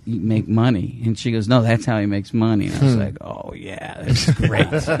 how does he make money?" And she goes, "No, that's how he makes money." And I was like, "Oh yeah, that's great."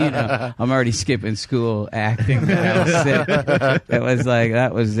 I'm already skipping school, acting. That was sick.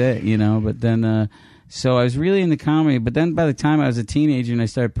 That was it. But then. So I was really into comedy, but then by the time I was a teenager and I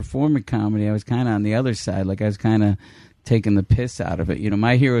started performing comedy, I was kind of on the other side. Like I was kind of taking the piss out of it.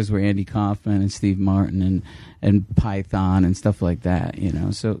 My heroes were Andy Kaufman and Steve Martin and Python and stuff like that.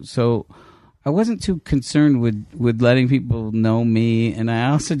 So I wasn't too concerned with letting people know me, and I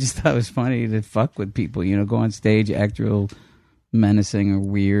also just thought it was funny to fuck with people. Go on stage, act real menacing or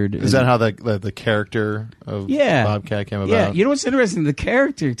weird. Is that how the character of Bobcat came about? Yeah, you know what's interesting? The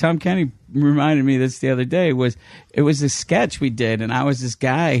character, Tom Kenny reminded me this the other day, it was a sketch we did, and I was this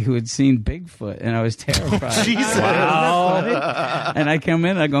guy who had seen Bigfoot, and I was terrified. Jesus. Wow. And I come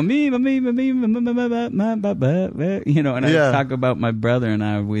in, and I go, and I talk about my brother and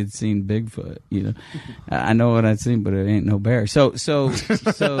I, we'd seen Bigfoot, I know what I'd seen, but it ain't no bear. So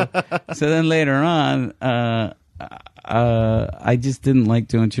then later on, I just didn't like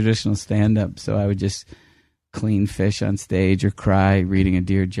doing traditional stand-up, so I would just clean fish on stage or cry reading a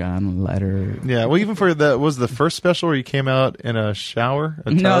Dear John letter. Yeah, well, even for was the first special where you came out in a shower?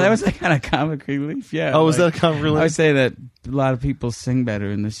 No, that was like kind of comic relief. Yeah. Oh, was that comic relief? I would say that a lot of people sing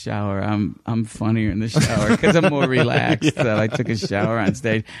better in the shower. I'm funnier in the shower because I'm more relaxed. So I took a shower on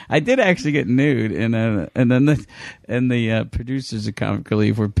stage. I did actually get nude, and then the producers of Comic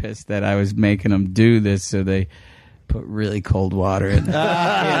Relief were pissed that I was making them do this, so they put really cold water in.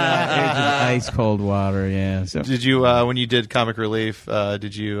 I Ice cold water, yeah. So Did you, when you did Comic Relief,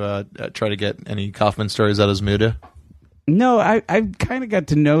 did you try to get any Kaufman stories out of Zmuda? no, I kind of got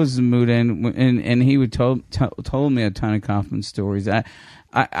to know Zmuda, and he would told me a ton of Kaufman stories.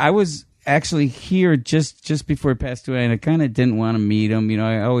 I was actually here just before he passed away, and I kind of didn't want to meet him. You know,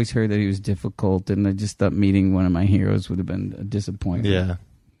 I always heard that he was difficult, and I just thought meeting one of my heroes would have been a disappointment. Yeah.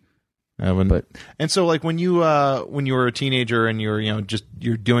 And so, like, when you were a teenager and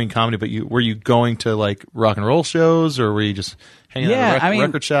you're doing comedy, but were you going to like rock and roll shows, or were you just hanging out at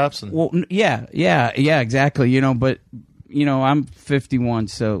record shops? And... Well, yeah, exactly. You know, but I'm 51,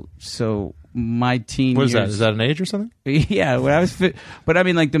 so my teen what is years, that? Is that an age or something? Yeah, when I was but I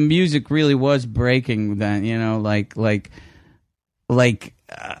mean, like, the music really was breaking then. You know, I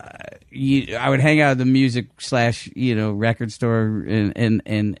would hang out at the music / record store, and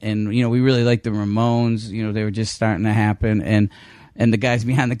we really liked the Ramones. You know, they were just starting to happen, and the guys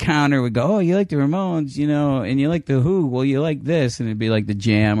behind the counter would go, "Oh, you like the Ramones, and you like the Who? Well, you like this," and it'd be like the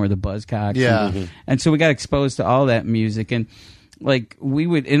Jam or the Buzzcocks. Yeah, and so we got exposed to all that music, and like we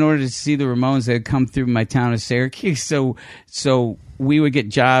would, in order to see the Ramones, they'd come through my town of Syracuse. So we would get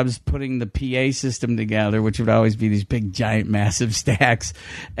jobs putting the PA system together, which would always be these big, giant, massive stacks,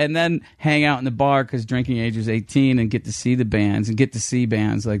 and then hang out in the bar because drinking age was 18, and get to see the bands and get to see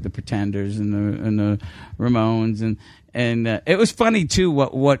bands like the Pretenders and the Ramones, and it was funny too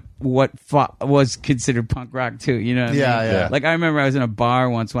what was considered punk rock too. You know what I mean? Yeah. Like, I remember I was in a bar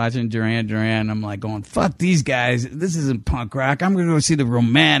once watching Duran Duran. I'm like going, "Fuck these guys! This isn't punk rock. I'm going to go see the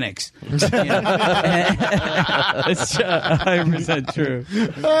Romantics." It's 100% true.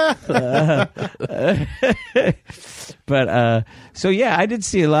 But so yeah, I did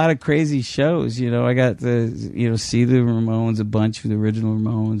see a lot of crazy shows. You know, I got to see the Ramones, a bunch of the original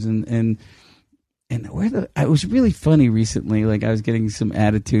Ramones, and it was really funny recently. Like, I was getting some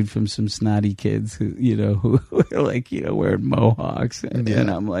attitude from some snotty kids who were like, wearing mohawks, and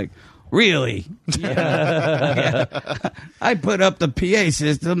I'm like, really? Yeah. I put up the PA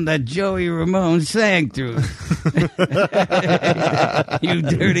system that Joey Ramone sang through. You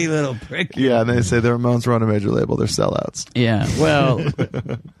dirty little prick. Yeah, and they say the Ramones were on a major label. They're sellouts. Yeah, well,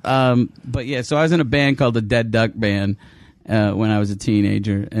 but yeah, so I was in a band called the Dead Duck Band when I was a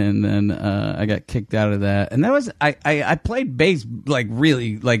teenager, and then I got kicked out of that. And that was I played bass like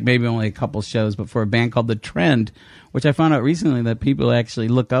really, like maybe only a couple shows, but for a band called The Trend, which I found out recently that people actually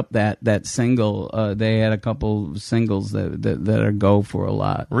look up that single. They had a couple singles that are go for a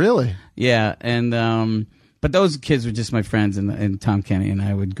lot. Really? Yeah, and but those kids were just my friends, and Tom Kenny and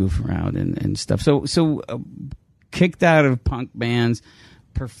I would goof around and stuff. So kicked out of punk bands,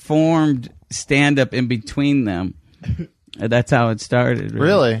 performed stand up in between them. That's how it started.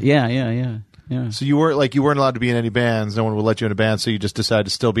 Really? Yeah. So you weren't allowed to be in any bands. No one would let you in a band. So you just decided to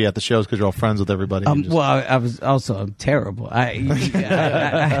still be at the shows because you're all friends with everybody. Well, I was also terrible. I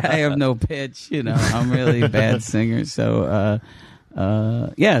have no pitch. I'm really a bad singer. So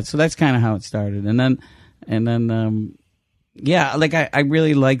yeah. So that's kind of how it started. And then yeah, like I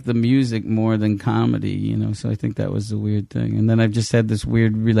really like the music more than comedy. So I think that was the weird thing. And then I've just had this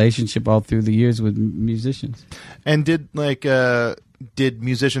weird relationship all through the years with musicians. And did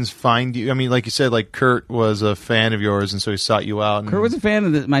musicians find you? I mean, like you said, like Kurt was a fan of yours, and so he sought you out. Kurt was a fan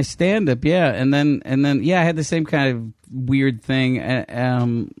of my stand-up, yeah. And then yeah, I had the same kind of weird thing.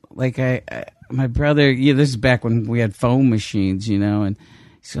 My brother, this is back when we had phone machines, and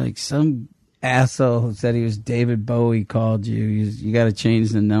he's like, some asshole who said he was David Bowie called you. You got to change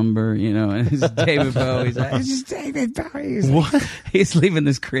the number, and it's David Bowie. He's like, it's just David Bowie. What? He's leaving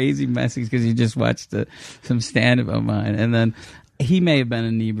this crazy message because he just watched some stand-up of mine. And then he may have been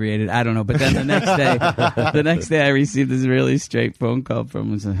inebriated. I don't know. But then the next day I received this really straight phone call from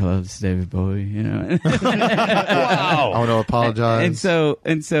him and said, "Hello, it's David Bowie," Wow. I want to apologize.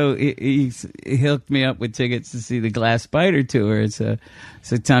 And so he hooked me up with tickets to see the Glass Spider tour. So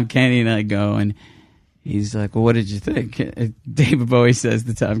Tom Kenny and I go, and he's like, "Well, what did you think?" David Bowie says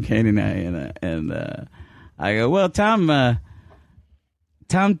to Tom Kenny and I, and I go, "Well, Tom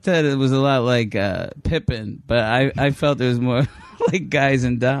said it was a lot like Pippin, but I felt it was more like Guys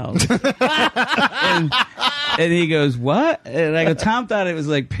and Dolls." and he goes, "What?" And I go, "Tom thought it was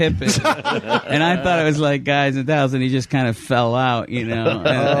like Pippin, and I thought it was like Guys and Dolls," and he just kind of fell out,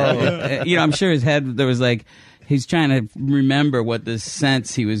 I'm sure his head, there was like, he's trying to remember what the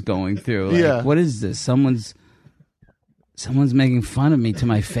sense he was going through. Like, yeah. What is this? Someone's making fun of me to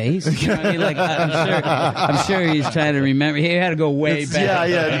my face. You know what I mean? Like, I'm sure he's trying to remember. He had to go way back.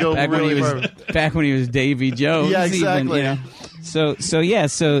 Yeah, to go back really when he was far. back when he was Davy Jones. Yeah, exactly. Even, So,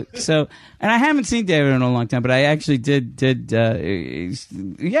 and I haven't seen David in a long time, but I actually did.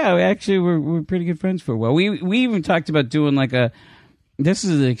 Actually, we're pretty good friends for a while. We even talked about doing like a. This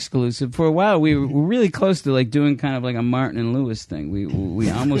is an exclusive. For a while, we were really close to like doing kind of like a Martin and Lewis thing. We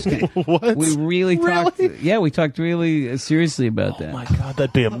almost What? we really talked. Yeah, we talked really seriously about that. Oh my god,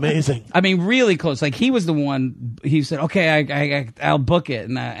 that'd be amazing. I mean, really close. Like he was the one. He said, "Okay, I'll book it,"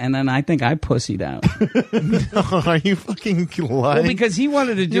 and then I think I pussied out. Are you fucking lying? Well, because he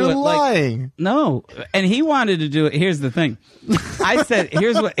wanted to do You're it. lying. Like, no, and he wanted to do it. Here's the thing. I said,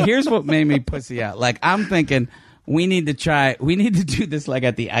 "Here's what made me pussy out." Like I'm thinking. We need to do this like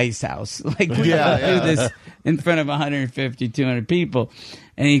at the Ice House. Like we gotta do this in front of 150, 200 people.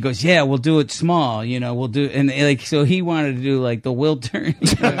 And he goes, yeah, we'll do it small, we'll do, and like, so he wanted to do like the Wiltern,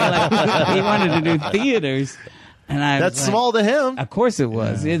 like, he wanted to do theaters. And That's was like, small to him. Of course it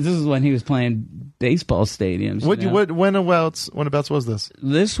was. This is when he was playing baseball stadiums. Whenabouts was this?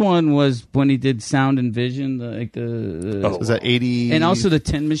 This one was when he did Sound and Vision, Was that 80? and also the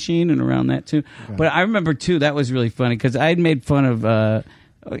Tin Machine and around that too. Okay. But I remember too that was really funny because I'd made fun of.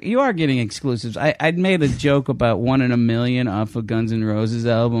 You are getting exclusives. I'd made a joke about 1 in a Million off of Guns N' Roses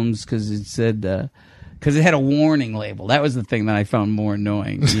albums because it said. Because it had a warning label. That was the thing that I found more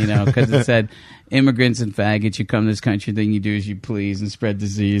annoying, because it said, immigrants and faggots, you come to this country, thing you do as you please and spread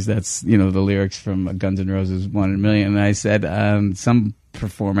disease. That's, the lyrics from Guns N' Roses 1 in a Million. And I said, some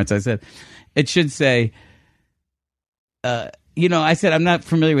performance, I said, it should say, I said, I'm not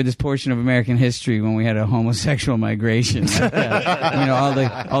familiar with this portion of American history when we had a homosexual migration.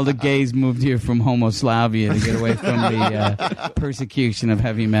 Like, all the gays moved here from Homoslavia to get away from the persecution of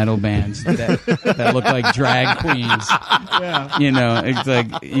heavy metal bands that look like drag queens. Yeah. It's like,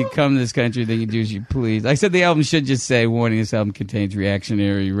 you come to this country, then you do as you please. I said the album should just say, warning, this album contains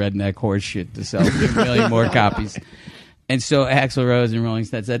reactionary redneck horseshit to sell 2 million more copies. And so Axl Rose and Rolling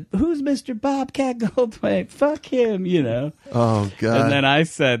Stone said, who's Mr. Bobcat Goldthwait? Fuck him, Oh, God. And then I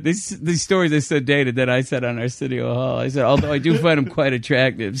said, these stories are so dated that I said on Arsenio Hall, I said, although I do find him quite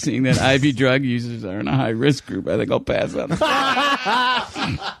attractive, seeing that IV drug users are in a high-risk group, I think I'll pass on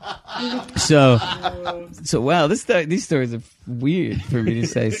So wow, these stories are weird for me to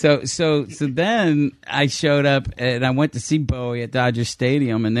say. So then I showed up and I went to see Bowie at Dodger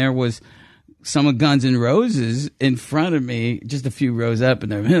Stadium, and there was some of Guns N' Roses in front of me, just a few rows up,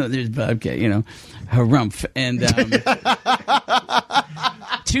 and there's Bobcat, harumph. And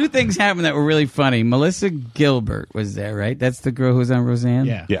two things happened that were really funny. Melissa Gilbert was there, right? That's the girl who's on Roseanne?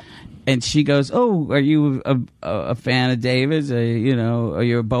 Yeah. And she goes, oh, are you a fan of David's? Are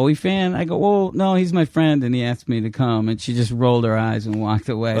you a Bowie fan? I go, well, no, he's my friend, and he asked me to come. And she just rolled her eyes and walked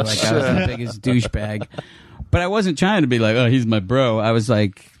away like I was the biggest douchebag. But I wasn't trying to be like, oh, he's my bro. I was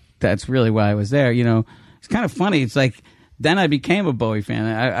like, that's really why I was there. It's kind of funny. It's like, then I became a Bowie fan.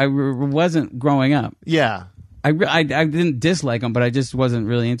 I wasn't growing up. Yeah. I didn't dislike him, but I just wasn't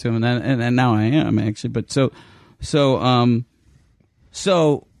really into him. And now I am, actually. But so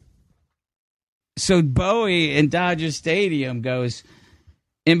Bowie in Dodger Stadium goes,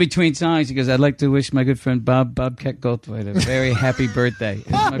 in between songs, he goes, I'd like to wish my good friend Bobcat Goldthwait a very happy birthday. It's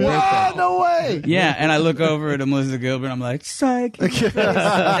my birthday. No way. Yeah, and I look over at Melissa Gilbert, and I'm like, psych. and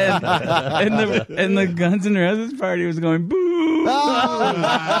the Guns N' Roses party was going, boo.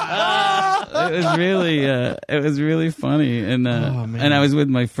 It was really funny. And and I was with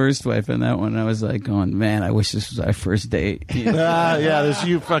my first wife on that one. And I was like going, man, I wish this was our first date. Yeah, this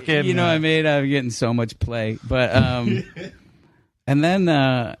you fucking. I made out of getting so much play. But and then,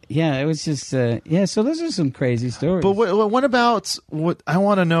 it was just, so those are some crazy stories. But what about, what I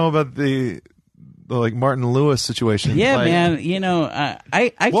want to know about the like Martin Lewis situation? Yeah, like, man,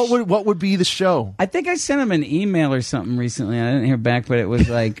 what would be the show? I think I sent him an email or something recently. I didn't hear back, but it was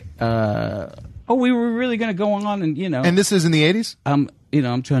like, we were really going to go on and, And this is in the 80s? I'm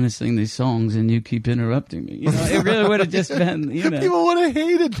trying to sing these songs and you keep interrupting me. It really would have just been, People would have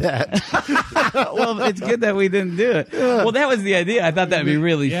hated that. Well, it's good that we didn't do it. Yeah. Well, that was the idea. I thought that'd be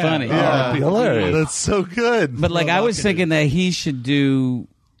really funny. Yeah, it'd be hilarious. That's so good. But I was thinking that he should do,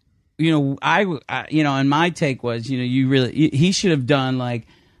 and my take was, he should have done like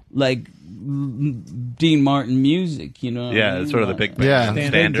Dean Martin music, Yeah, it's sort of the big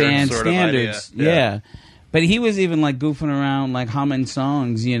band standards. Yeah. But he was even goofing around, humming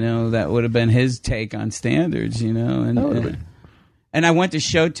songs, that would have been his take on standards, and I went to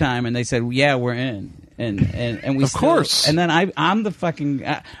Showtime and they said, yeah, we're in. And we of course. And then I'm the fucking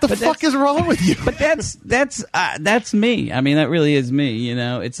the fuck is wrong with you? But that's me. I mean, that really is me.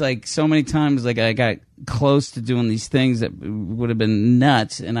 It's like so many times I got close to doing these things that would have been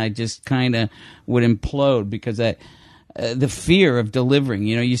nuts, and I just kind of would implode because the fear of delivering.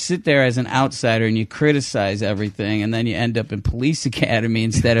 You know, you sit there as an outsider and you criticize everything, and then you end up in police academy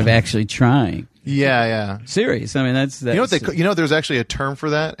instead of actually trying. Yeah. Serious. I mean, that's You know what there's actually a term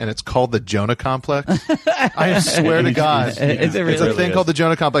for that, and it's called the Jonah complex. I swear to God, Is it it's a really? thing called the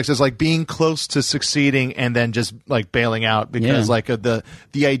Jonah complex. It's like being close to succeeding and then just like bailing out because Yeah. like the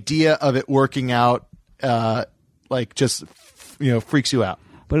idea of it working out, like just freaks you out.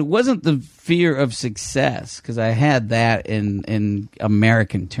 But it wasn't the fear of success, because I had that in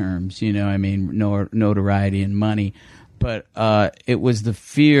American terms, you know, I mean, notoriety and money. But it was the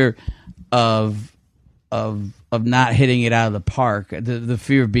fear of not hitting it out of the park, the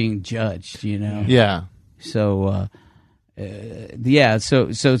fear of being judged, you know. Yeah. So so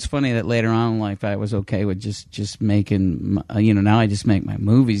it's funny that later on in life I was okay with just making, now I just make my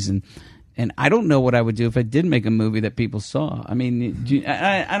movies, and I don't know what I would do if I did make a movie that people saw. I mean,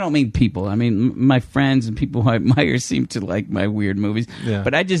 I don't mean people. I mean, my friends and people who I admire seem to like my weird movies. Yeah.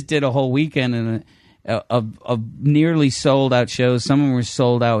 But I just did a whole weekend of nearly sold out shows. Some of them were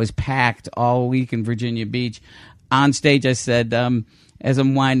sold out. It was packed all week in Virginia Beach. On stage, I said, as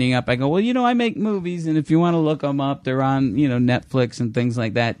I'm winding up, I go, well, I make movies, and if you want to look them up, they're on, Netflix and things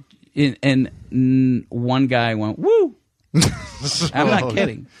like that. And one guy went, woo! I'm not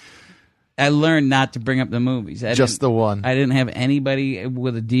kidding. I learned not to bring up the movies. Just the one. I didn't have anybody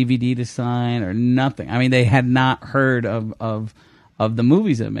with a DVD to sign or nothing. I mean, they had not heard of the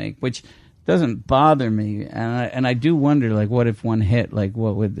movies I make, which doesn't bother me. And I do wonder, like, what if one hit? Like,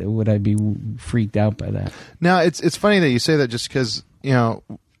 what would I be freaked out by that? Now it's funny that you say that, just because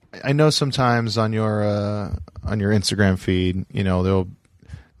I know sometimes on your Instagram feed,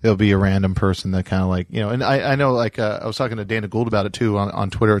 there'll be a random person that kind of like, and I know, like, I was talking to Dana Gould about it too on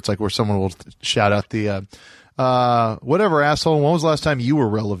Twitter. It's like where someone will shout out the, whatever asshole, when was the last time you were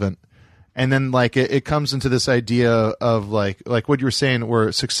relevant? And then like it comes into this idea of like what you were saying,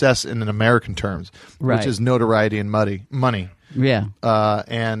 where success in American terms, Right. which is notoriety and money. Yeah.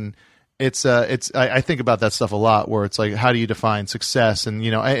 And it's I think about that stuff a lot, where it's like, how do you define success? And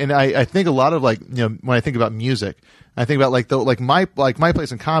I think a lot of, like, when I think about music, I think about my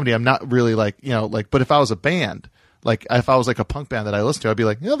place in comedy. I'm not really but if I was a band, like if I was like a punk band that I listen to, I'd be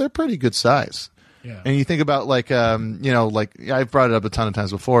like, they're pretty good size. Yeah. And you think about I've brought it up a ton of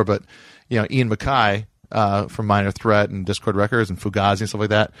times before, but Ian MacKaye from Minor Threat and Discord Records and Fugazi and stuff like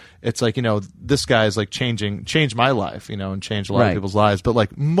that. It's like, this guy's like changed my life, and changed a lot Right. of people's lives. But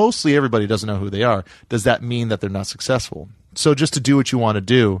like mostly everybody doesn't know who they are. Does that mean that they're not successful? So just to do what you want to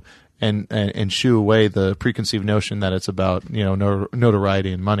do and shoo away the preconceived notion that it's about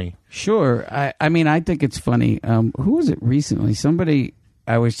notoriety and money. Sure. I mean, I think it's funny. Who was it recently? Somebody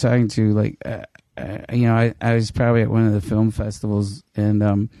I was talking to, like, I was probably at one of the film festivals, and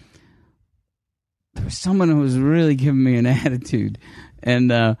there was someone who was really giving me an attitude.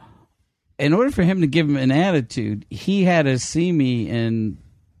 And in order for him to give him an attitude, he had to see me in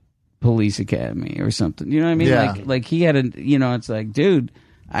Police Academy or something. You know what I mean? Yeah. Like he had a, it's like, dude,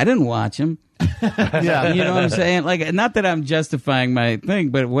 I didn't watch him. Yeah. You know what I'm saying? Like, not that I'm justifying my thing,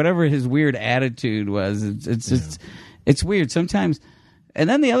 but whatever his weird attitude was, it's weird sometimes. And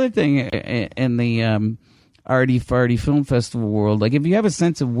then the other thing in the Arty Farty Film Festival world, like, if you have a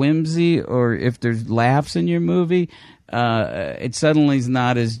sense of whimsy or if there's laughs in your movie, it suddenly is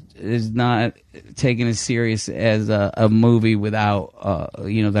not taken as serious as a movie without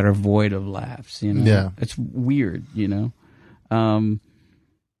that are void of laughs. Yeah. It's weird.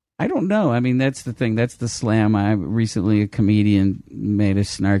 I don't know. I mean, that's the thing. That's the slam. Recently, a comedian made a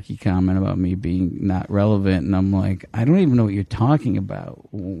snarky comment about me being not relevant, and I'm like, I don't even know what you're talking about.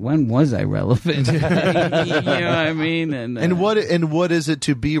 When was I relevant? You know what I mean? And what is it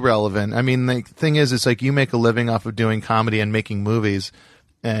to be relevant? I mean, the thing is, it's like you make a living off of doing comedy and making movies,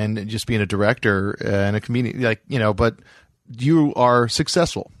 and just being a director and a comedian, but you are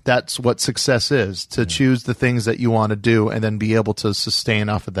successful. That's what success is, to choose the things that you want to do and then be able to sustain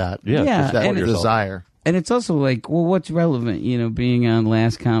off of that. Yeah, that and desire. And it's also like, well, what's relevant? Being on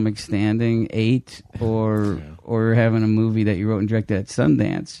Last Comic Standing 8 or having a movie that you wrote and directed at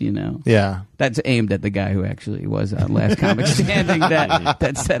Sundance, Yeah. That's aimed at the guy who actually was on Last Comic Standing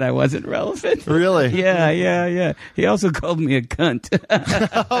that said I wasn't relevant. Really? Yeah. He also called me a cunt.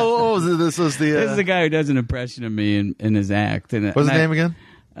 This was the... This is the guy who does an impression of me in his act. And, what's his name again?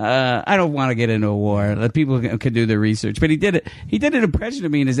 I don't want to get into a war. Let people can do their research. But he did it. He did an impression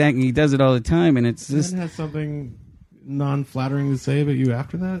of me in his act, and he does it all the time. And it's just... has something non-flattering to say about you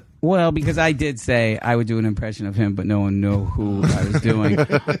after that? Well, because I did say I would do an impression of him, but no one knew who I was doing.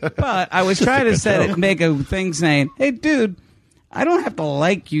 But I was trying to make a thing saying, hey, dude, I don't have to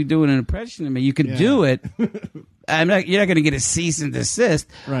like you doing an impression of me. You can do it. You're not going to get a cease and desist.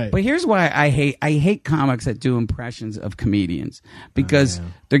 Right. But here's why I hate comics that do impressions of comedians because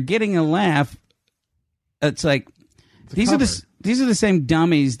they're getting a laugh. It's like these are the same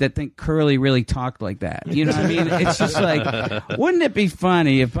dummies that think Curly really talked like that. You know what I mean? It's just like, wouldn't it be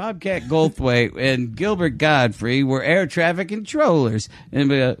funny if Bobcat Goldthwait and Gilbert Godfrey were air traffic controllers?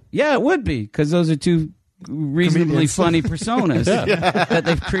 And yeah, it would be because those are two reasonably funny personas that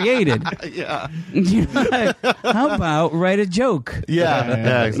they've created. Yeah. You know, how about write a joke?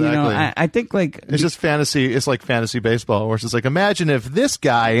 Yeah, exactly. You know, I think like it's just fantasy. It's like fantasy baseball, where it's just like, imagine if this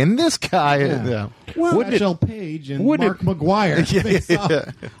guy and this guy. Yeah. Well, Rachel Page and Mark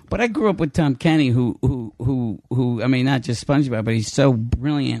McGuire. But I grew up with Tom Kenny, who I mean, not just SpongeBob, but he's so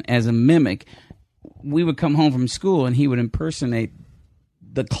brilliant as a mimic. We would come home from school and he would impersonate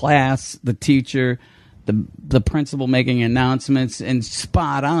the class, the teacher, the principal making announcements, and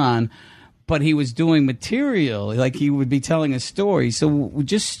spot on. But he was doing material, like he would be telling a story. So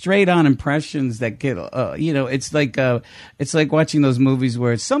just straight on impressions that get, it's like watching those movies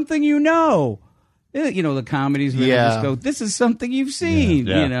where it's something you know. You know, the comedies where they just go, this is something you've seen,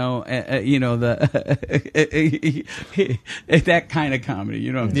 Yeah. That kind of comedy,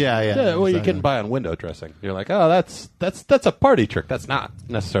 you know. Yeah, well, you can buy on window dressing. You're like, oh, that's a party trick. That's not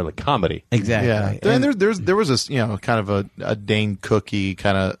necessarily comedy. Exactly. Yeah. And there was this, kind of a Dane Cookie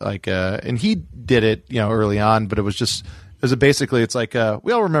kind of like, and he did it, early on, but it was basically, it's like,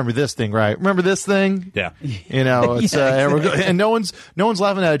 we all remember this thing, right? Remember this thing? Yeah. It's, and no one's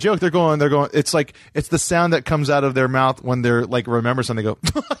laughing at a joke. They're going, it's like, it's the sound that comes out of their mouth when they're like, remember something, they go,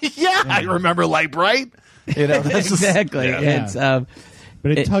 yeah, I remember Light Bright. Exactly. It's, but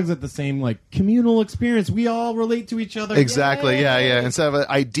it tugs at the same like communal experience. We all relate to each other. Exactly. Yeah. Instead of an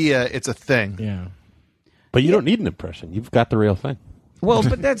idea, it's a thing. Yeah. But you don't need an impression. You've got the real thing. Well,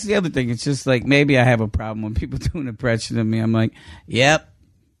 but that's the other thing. It's just like maybe I have a problem when people do an impression of me. I'm like, yep,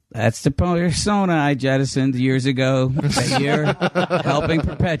 that's the persona I jettisoned years ago that you're helping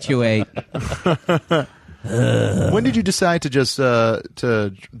perpetuate. When did you decide to just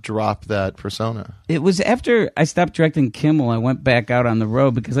to drop that persona? It was after I stopped directing Kimmel. I went back out on the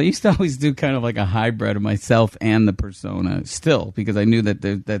road because I used to always do kind of like a hybrid of myself and the persona still because I knew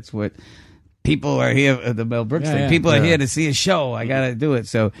that that's what people are here. The Mel Brooks thing. People are here to see a show. I got to do it.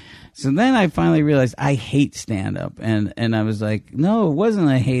 So then I finally realized I hate stand-up. And I was like, no, it wasn't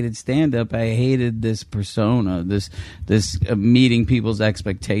I hated stand-up. I hated this persona, this meeting people's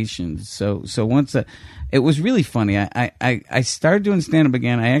expectations. So once it was really funny. I started doing stand-up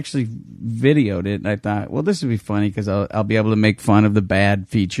again. I actually videoed it. And I thought, well, this would be funny because I'll be able to make fun of the bad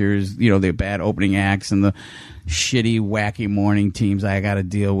features, the bad opening acts and the shitty, wacky morning teams I got to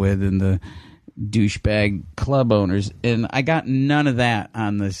deal with and the douchebag club owners, and I got none of that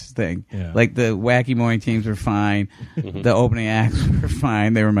on this thing. Yeah. Like the wacky morning teams were fine, the opening acts were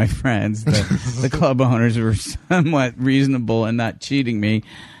fine, they were my friends. The club owners were somewhat reasonable and not cheating me,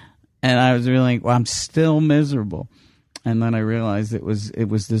 and I was really like, well, I'm still miserable. And then I realized it was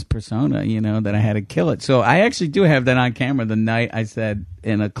this persona, that I had to kill it. So I actually do have that on camera. The night I said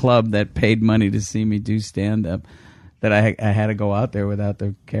in a club that paid money to see me do stand up, that I had to go out there without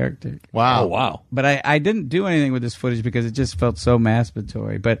the character. Wow. Oh, wow. But I didn't do anything with this footage because it just felt so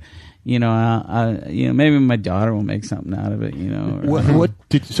masturbatory. But, maybe my daughter will make something out of it,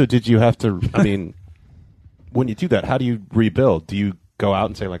 Did you have to, when you do that, how do you rebuild? Do you go out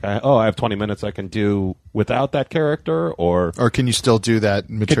and say like, I have 20 minutes I can do without that character, or can you still do that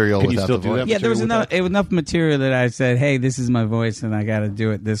material can you without still the do voice? that Yeah, there was enough material that I said, hey, this is my voice and I got to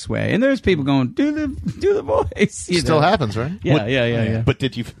do it this way. And there's people going, do the voice. It still happens, right? Yeah. But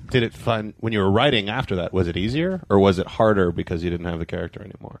did it find when you were writing after that, was it easier or was it harder because you didn't have the character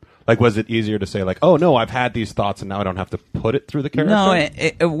anymore? Like, was it easier to say like, oh no, I've had these thoughts and now I don't have to put it through the character? No,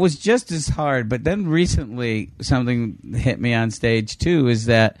 it was just as hard. But then recently something hit me on stage too, is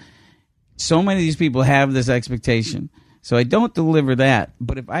that so many of these people have this expectation. So I don't deliver that.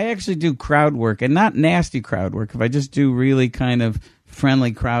 But if I actually do crowd work, and not nasty crowd work, if I just do really kind of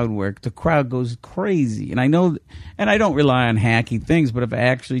friendly crowd work, the crowd goes crazy. And I know, and I don't rely on hacky things, but if I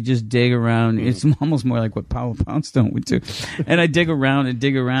actually just dig around, it's almost more like what Paula Poundstone would do. And I dig around,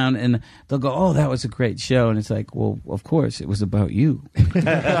 and they'll go, oh, that was a great show. And it's like, well, of course, it was about you.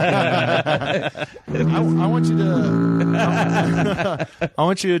 I want you to. I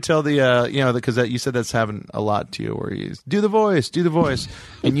want you to tell the because you said that's happened a lot to you, where you do the voice,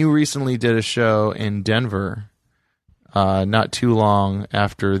 and you recently did a show in Denver. not too long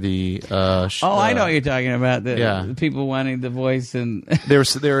after the. I know what you're talking about. The people wanting the voice, and they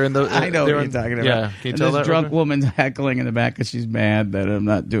were in the. I know what you're talking about. Yeah, can you tell this that? drunk woman's heckling in the back because she's mad that I'm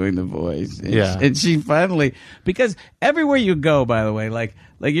not doing the voice. And she finally, because everywhere you go, by the way, like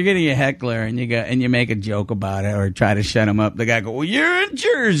you're getting a heckler and you make a joke about it or try to shut him up. The guy go, well, you're in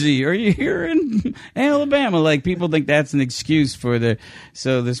Jersey or you're in Alabama. Like people think that's an excuse for the.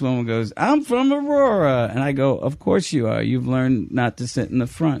 So this woman goes, I'm from Aurora, and I go, of course you are. You've learned not to sit in the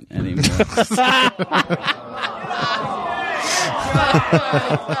front anymore.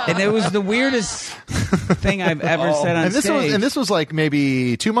 And it was the weirdest thing I've ever said on stage. This was like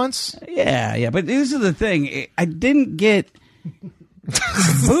maybe 2 months. Yeah. But this is the thing. I didn't get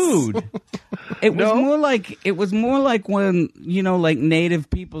booed. It was more like when like native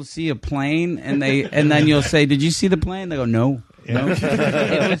people see a plane and then you'll say, "Did you see the plane?" They go, "No." No.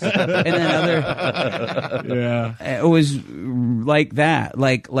 It was like that.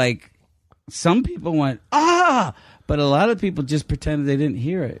 Like some people went, "Ah!" But a lot of people just pretended they didn't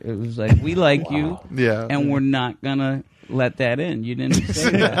hear it. It was like, we like you, and we're not gonna let that in. You didn't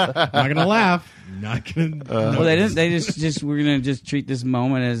say that. Not gonna laugh. Not gonna. Well, they didn't. They just we're gonna just treat this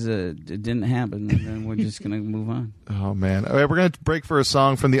moment as it didn't happen, and then we're just gonna move on. Oh man! All right, we're gonna break for a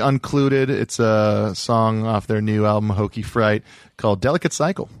song from the Uncluded. It's a song off their new album Hokey Fright called "Delicate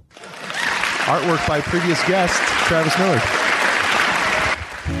Cycle." Artwork by previous guest Travis Millard.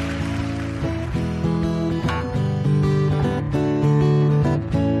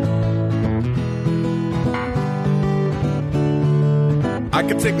 I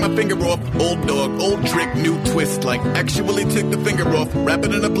could take my finger off, old dog, old trick, new twist. Like, actually take the finger off, wrap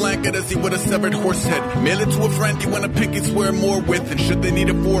it in a blanket as he would a severed horse head. Mail it to a friend you want a pinky swear more with. And should they need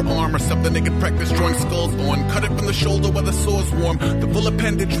a forearm or something they could practice drawing skulls on, cut it from the shoulder while the sore's warm. The full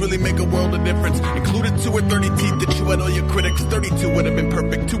appendage really make a world of difference. Included 2 or 30 teeth that chew out all your critics. 32 would have been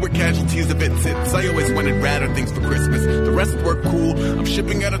perfect, 2 were casualties of its hits. I always wanted radder things for Christmas. The rest were cool. I'm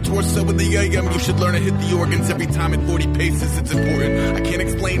shipping out a torso with the AM. You should learn to hit the organs every time at 40 paces. It's important. I can't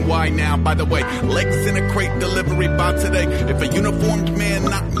explain why now. By the way, legs in a crate, delivery by today. If a uniformed man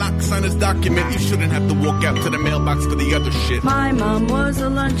knocks on his document, you shouldn't have to walk out to the mailbox for the other shit. My mom was a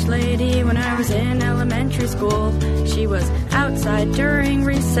lunch lady when I was in elementary school. She was outside during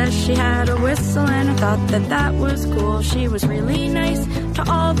recess. She had a whistle and I thought that was cool. She was really nice to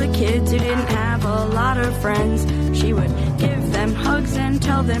all the kids who didn't have a lot of friends. She would give them hugs and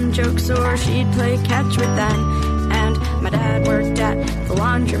tell them jokes, or she'd play catch with them. And my dad worked at the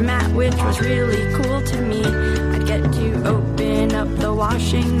laundromat, which was really cool to me. I'd get to open up the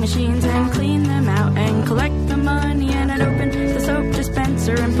washing machines and clean them out and collect the money, and I'd open the soap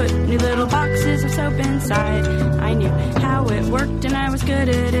dispenser and put new little boxes of soap inside. I knew how it worked and I was good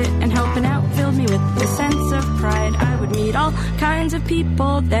at it, and helping out filled me with a sense of pride. I would meet all kinds of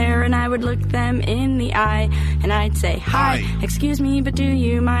people there and I would look them in the eye and I'd say, "Hi, excuse me, but do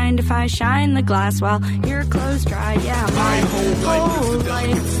you mind if I shine the glass while your clothes dry?" Yeah, my whole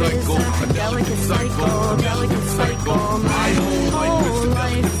life is a delicate cycle, delicate cycle. My whole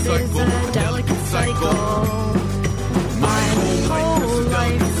life is a delicate cycle. My whole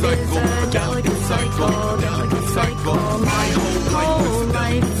life is a delicate cycle, delicate cycle. My whole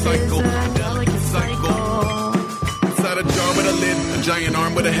life is a delicate cycle. Inside a jar with a lid, a giant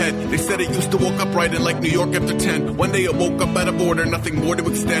arm with a head. They said it used to walk upright in like New York after 10. One day it woke up out of order, nothing more to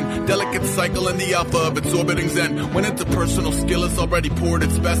extend. Delicate cycle and the alpha of its orbiting zen. When interpersonal skill is already poured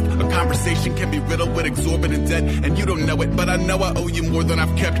its best, a conversation can be riddled with exorbitant debt. And you don't know it, but I know I owe you more than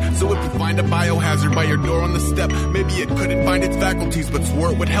I've kept. So if you find a biohazard by your door on the step, maybe it couldn't find its faculties, but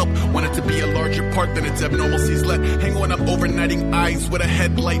swore it would help. Want it to be a larger part than its abnormalcies let. Hang on up overnighting eyes with a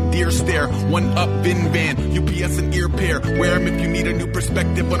headlight, deer stare. One up, Vin Van, UPS and ear pair. Wear 'em if you need a new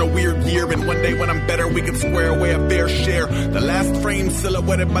perspective on a weird year. And one day when I'm better, we can square away a fair share. The last frame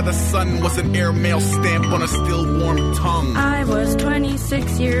silhouetted by the sun was an airmail stamp on a still warm tongue. I was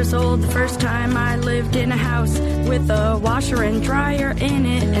 26 years old the first time I lived in a house with a washer and dryer in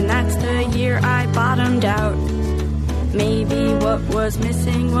it, and that's the year I bottomed out. Maybe what was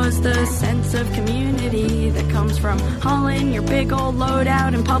missing was the sense of community that comes from hauling your big old load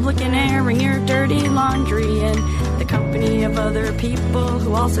out in public and airing your dirty laundry in the company of other people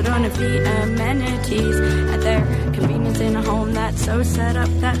who also don't have the amenities at their convenience in a home that's so set up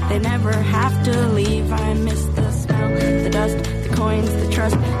that they never have to leave. I miss the smell the dust, the coins, the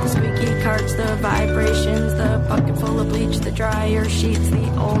trust, the squeaky carts, the vibrations, the bucket full of bleach, the dryer sheets,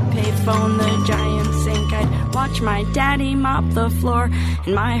 the old payphone, the giant sink. I'd watch my daddy mop the floor,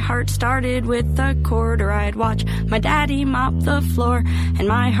 and my heart started with a quarter. I'd watch my daddy mop the floor, and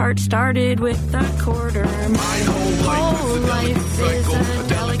my heart started with a quarter. My whole life is a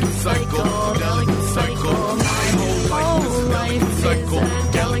delicate cycle, delicate cycle. My whole life is a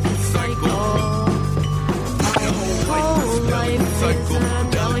delicate cycle. My whole life is a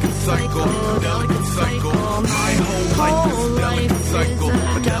delicate cycle, delicate cycle. My whole life is a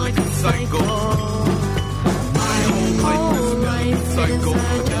delicate cycle. My whole life is a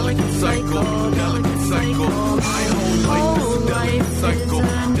delicate cycle, delicate cycle. My whole life is a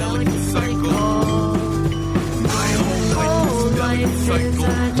delicate cycle. My whole life is a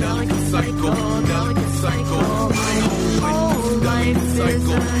delicate cycle, delicate cycle. My whole life is a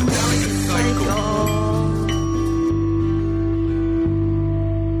delicate cycle.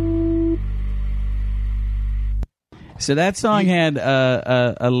 So that song had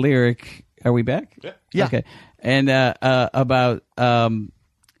a lyric. Are we back? Yeah. Okay. And about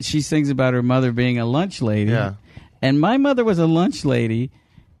she sings about her mother being a lunch lady. Yeah. And my mother was a lunch lady,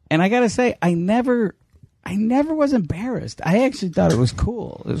 and I got to say, I never was embarrassed. I actually thought it was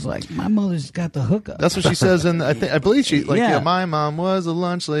cool. It was like, my mother's got the hookup. That's what she says, and I believe she Yeah. my mom was a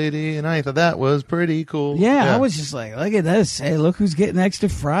lunch lady, and I thought that was pretty cool. Yeah, I was just like, look at this. Hey, look who's getting extra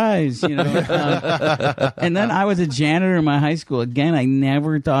fries, you know. And then I was a janitor in my high school. Again, I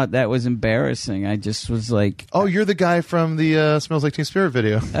never thought that was embarrassing. I just was like, Oh, you're the guy from the Smells Like Teen Spirit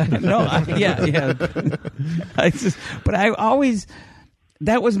video. yeah. But I always,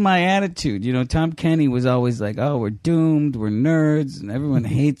 that was my attitude. You know, Tom Kenny was always like, oh, we're doomed, we're nerds, and everyone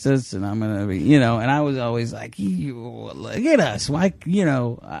hates us, and I'm going to be, you know, and I was always like, look at us. Why, you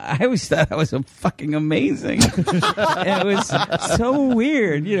know, I always thought I was so fucking amazing. And it was so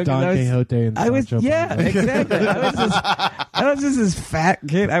weird, you know. Don Quixote and Sancho Panza. Exactly. I was just this fat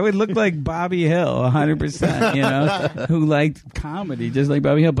kid. I would look like Bobby Hill, 100%, you know, who liked comedy, just like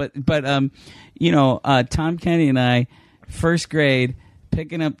Bobby Hill. But you know, Tom Kenny and I, first grade,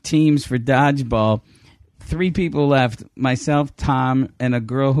 picking up teams for dodgeball. 3 people left: myself, Tom, and a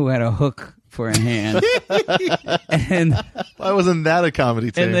girl who had a hook for a hand. And Why wasn't that a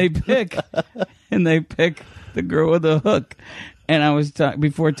comedy team? and they pick the girl with the hook. And I was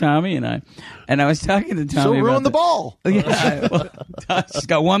before Tommy and I was talking to Tommy. so about ruin the ball. Yeah, she's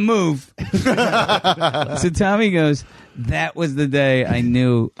got one move. So Tommy goes, that was the day I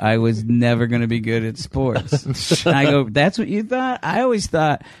knew I was never going to be good at sports. And I go, that's what you thought? I always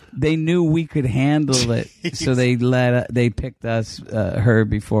thought they knew we could handle it, so they picked us, her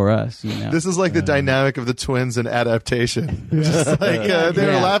before us. You know, This is like the dynamic of the twins in Adaptation. Just like they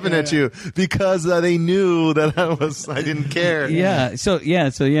were laughing at you because they knew that I didn't care. Yeah. So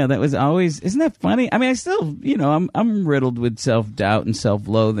that was always. Isn't that funny? I mean, I still, you know, I'm riddled with self-doubt and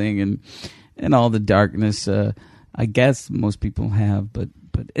self-loathing and all the darkness. I guess most people have, but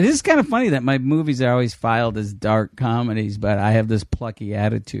it is kind of funny that my movies are always filed as dark comedies, but I have this plucky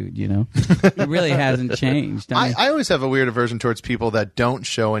attitude, you know. It really hasn't changed. I mean, I always have a weird aversion towards people that don't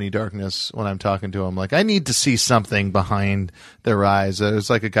show any darkness when I'm talking to them. Like, I need to see something behind their eyes. There's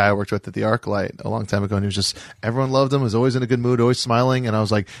like a guy I worked with at the ArcLight a long time ago, and he was just, everyone loved him, was always in a good mood, always smiling, and I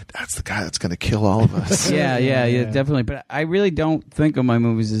was like, that's the guy that's going to kill all of us. yeah, definitely. But I really don't think of my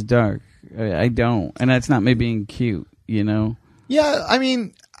movies as dark. I don't. And that's not me being cute, you know. Yeah, I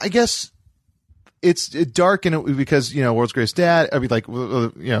mean, I guess it's dark in it because, you know, World's Greatest Dad. I mean, like,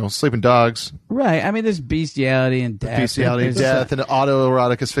 you know, Sleeping Dogs. Right. I mean, there's bestiality and death. Bestiality and death and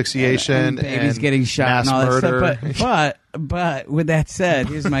autoerotic asphyxiation and babies and getting shot mass and all murder. that stuff. But with that said,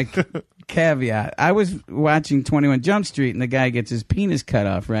 here's my caveat. I was watching 21 Jump Street, and the guy gets his penis cut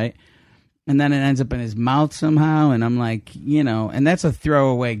off, right? And then it ends up in his mouth somehow, and I'm like, you know, and that's a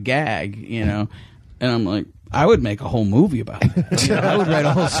throwaway gag, you know. And I'm like, I would make a whole movie about it. You know, I would write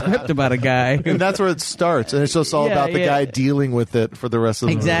a whole script about a guy. And that's where it starts. And it's just all about the guy dealing with it for the rest of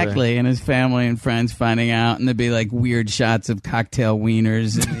the movie. Exactly. And his family and friends finding out, and there'd be like weird shots of cocktail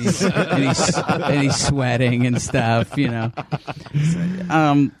wieners, and he's sweating and stuff, you know.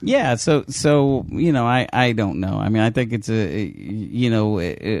 So you know, I don't know. I mean, I think it's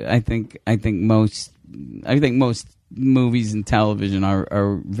I think most movies and television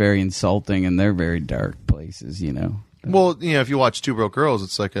are very insulting, and they're very dark places, you know. Well, you know, if you watch Two Broke Girls,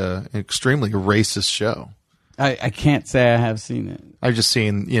 it's like an extremely racist show. I can't say I have seen it. I've just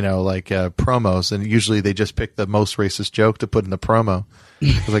seen, you know, like promos, and usually they just pick the most racist joke to put in the promo,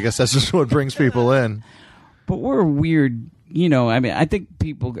 because I guess that's just what brings people in. But we're a weird I mean, I think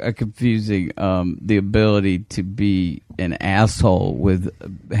people are confusing the ability to be an asshole with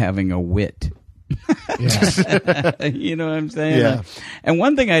having a wit. You know what I'm saying? Yeah. And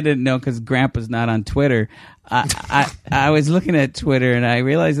one thing I didn't know, because Grandpa's not on Twitter, I was looking at Twitter and I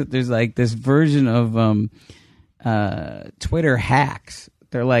realized that there's like this version of Twitter hacks.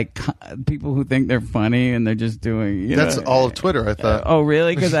 They're like people who think they're funny and they're just doing. That's all of Twitter, I thought. Oh,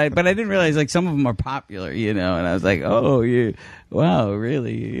 really? But I didn't realize like some of them are popular, and I was like, oh, wow,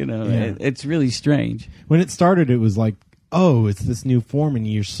 really? It's really strange. When it started, it was like, oh, it's this new form, and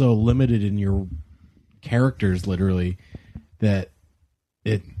you're so limited in your characters, literally, that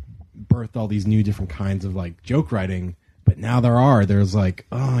it birthed all these new different kinds of like joke writing. But now there's like,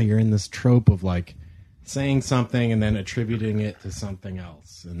 oh, you're in this trope of like saying something and then attributing it to something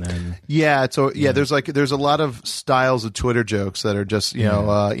else, and then there's a lot of styles of Twitter jokes that are just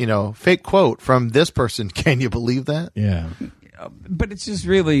fake quote from this person. Can you believe that? Yeah, but it's just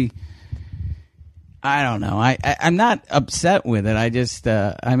really, I don't know. I'm not upset with it. I just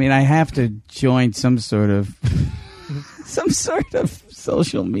I have to join some sort of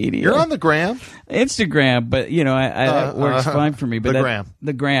social media. You're on the gram, Instagram, but it works fine for me. But the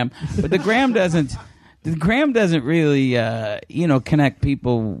gram, but the gram doesn't. The gram doesn't really, connect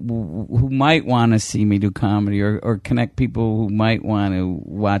people who might want to see me do comedy or connect people who might want to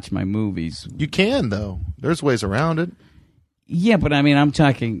watch my movies. You can, though. There's ways around it. Yeah, but I mean, I'm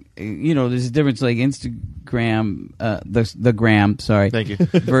talking, there's a difference like Instagram, the gram, sorry. Thank you.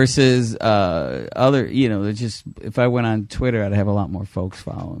 Versus other, it's just, if I went on Twitter, I'd have a lot more folks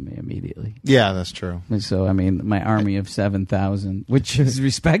following me immediately. Yeah, that's true. And so, I mean, my army of 7,000, which is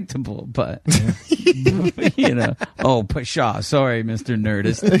respectable, but, oh, pshaw, sorry, Mr.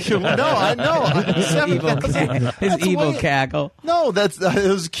 Nerdist. No, I know. His evil cackle. No,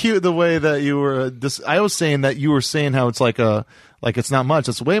 it was cute the way that you were, I was saying that you were saying how it's like it's not much.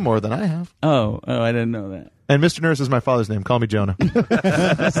 It's way more than I have. Oh, I didn't know that. And Mr. Nurse is my father's name. Call me Jonah.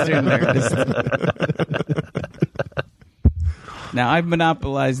 Mr. Nurse. Now, I've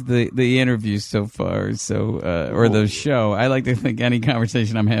monopolized the interviews so far, or the show. I like to think any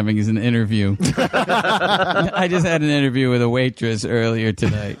conversation I'm having is an interview. I just had an interview with a waitress earlier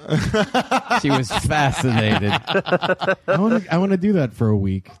tonight. She was fascinated. I want to do that for a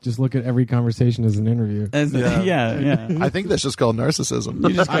week. Just look at every conversation as an interview. Yeah. I think that's just called narcissism.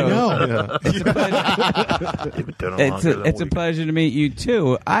 You just go, I know. Yeah. It's a pleasure to meet you,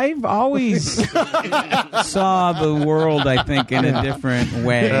 too. I've always saw the world, I think, in a different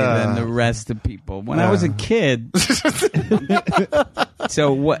way than the rest of people. When I was a kid,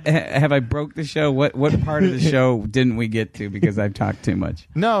 so what? Have I broke the show? What part of the show didn't we get to because I've talked too much?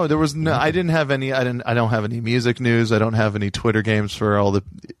 No, there was no. I didn't have any. I don't have any music news. I don't have any Twitter games for all the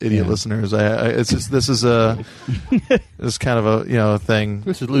idiot listeners. It's just this is kind of a thing.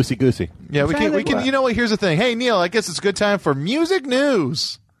 This is loosey goosey. Yeah, we can. You know what? Here's the thing. Hey, Neil, I guess it's a good time for music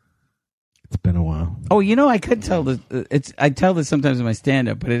news. It's been a while. Oh, I could tell this. I tell this sometimes in my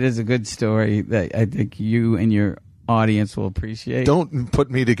stand-up, but it is a good story that I think you and your audience will appreciate. Don't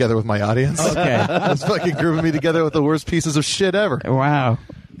put me together with my audience. Okay. That's fucking grouping me together with the worst pieces of shit ever. Wow.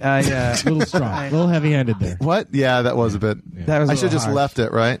 A little strong. A little heavy-handed there. What? Yeah, that was a bit. Yeah. That was I should have just left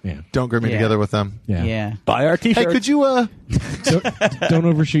it, right? Yeah. Don't group me together with them. Yeah. Buy our t-shirts. Hey, could you... Don't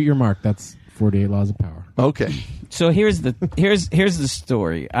overshoot your mark. That's 48 Laws of Power. Okay. So here's the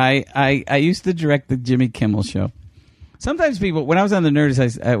story. I used to direct the Jimmy Kimmel show. Sometimes people, when I was on the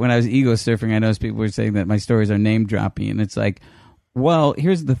Nerdist, when I was ego surfing, I noticed people were saying that my stories are name dropping, and it's like, well,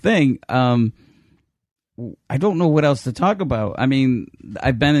 here's the thing. I don't know what else to talk about. I mean,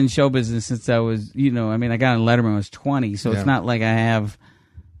 I've been in show business since I was, I got on Letterman when I was 20, so it's not like I have.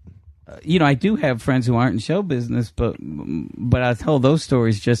 I do have friends who aren't in show business, but I'll tell those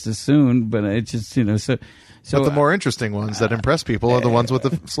stories just as soon. But it's just, so but the more interesting ones that impress people are the ones with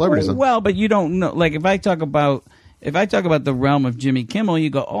the celebrities. Well, but you don't know. Like if I talk about the realm of Jimmy Kimmel,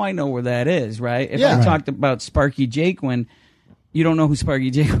 you go, oh, I know where that is, right? If I talked about Sparky Jaquin, you don't know who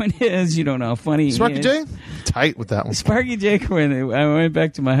Sparky Jaquin is. You don't know how funny Sparky he is. J? Tight with that one. Sparky Jaquin, I went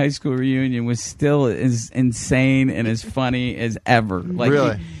back to my high school reunion, was still as insane and as funny as ever. Like,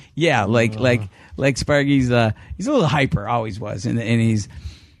 really? Like Sparky's, he's a little hyper, always was, and he's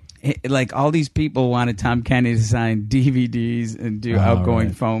like all these people wanted Tom Kenny to sign DVDs and do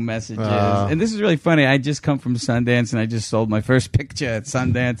outgoing phone messages, and this is really funny. I just come from Sundance, and I just sold my first picture at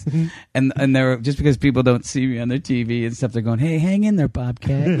Sundance, and they were just because people don't see me on their TV and stuff, they're going, "Hey, hang in there,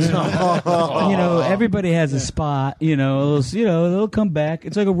 Bobcat. Everybody has a spot. They'll come back.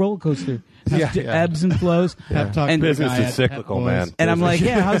 It's like a roller coaster." ebbs and flows. Pep talk And- to the Business guy is at cyclical, Pep man. Boys. And I'm like,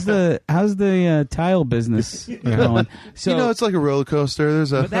 yeah, how's the tile business going? So it's like a roller coaster.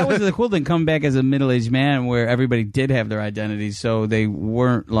 There's a but that was the cool thing, coming back as a middle-aged man where everybody did have their identities, so they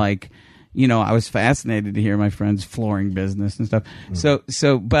weren't like, I was fascinated to hear my friends' flooring business and stuff.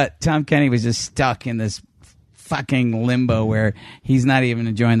 But Tom Kenny was just stuck in this fucking limbo where he's not even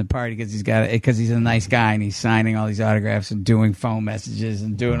enjoying the party because he's a nice guy and he's signing all these autographs and doing phone messages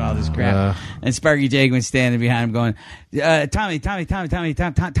and doing all this crap. And Sparky Jakeman's standing behind him going,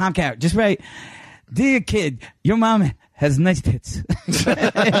 Tomcat, just right. Dear kid, your mom has nice tits.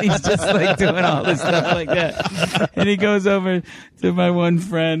 And he's just like doing all this stuff like that. And he goes over to my one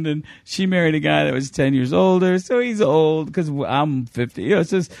friend, and she married a guy that was 10 years older, so he's old because I'm 50.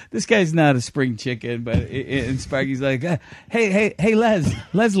 So this guy's not a spring chicken, but and Sparky's like, hey,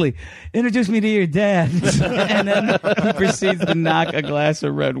 Leslie, introduce me to your dad. And then he proceeds to knock a glass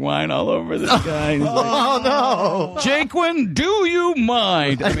of red wine all over this guy. And he's like, no. Jaquin, do you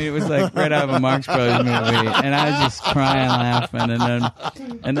mind? I mean, it was like right out of a Marx Brothers movie, and I was just crying, laughing,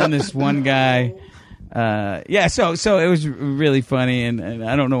 and then this one guy, so it was really funny, and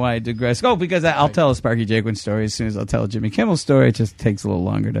I don't know why I digress. Because I'll tell a Sparky Jaquin story as soon as I'll tell a Jimmy Kimmel story. It just takes a little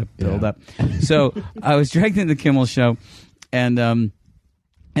longer to build up. So I was directing the Kimmel show, and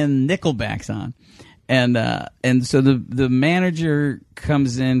Nickelback's on. And so the manager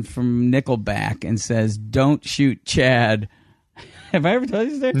comes in from Nickelback and says, "Don't shoot Chad." Have I ever told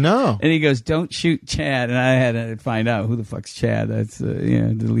you this? No. And he goes, "Don't shoot Chad." And I had to find out who the fuck's Chad. That's the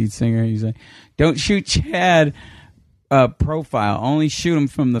lead singer. He's like, "Don't shoot Chad profile. Only shoot him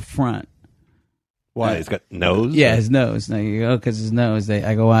from the front." Why? He's got nose? Yeah, his nose. Now you go, because his nose.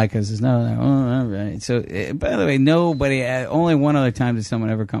 I go, why? Because his nose. I go, oh, all right. So, by the way, nobody, only one other time did someone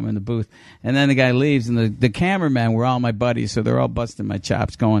ever come in the booth. And then the guy leaves, and the cameramen were all my buddies, so they're all busting my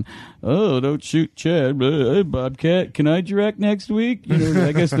chops going, "Oh, don't shoot Chad. Hey, Bobcat, can I direct next week?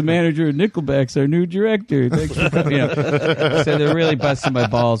 I guess the manager of Nickelback's our new director. Thanks for coming." So they're really busting my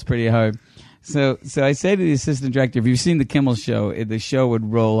balls pretty hard. So I say to the assistant director, if you've seen the Kimmel show, the show would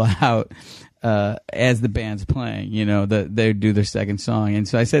roll out as the band's playing, they do their second song. And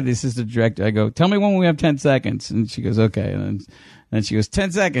so I said to the assistant director, I go, "Tell me when we have 10 seconds. And she goes, "Okay." And then she goes,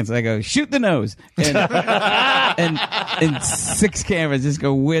 10 seconds. I go, "Shoot the nose." And, and 6 cameras just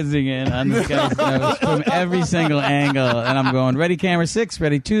go whizzing in on this guy's nose from every single angle. And I'm going, "Ready, camera 6,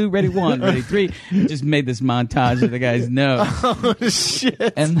 ready 2, ready 1, ready 3. Just made this montage of the guy's nose. Oh,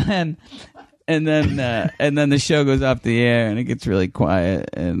 shit. And then the show goes off the air, and it gets really quiet,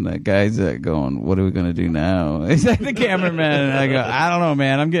 and the guy's going, "What are we going to do now?" He's like the cameraman, and I go, "I don't know,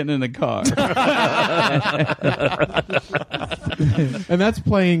 man. I'm getting in the car." And that's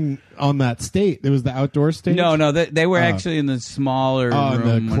playing on that state. It was the outdoor stage? No, they were actually in the smaller room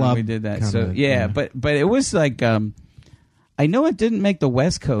in the club when we did that. kinda, So yeah, but it was like I know it didn't make the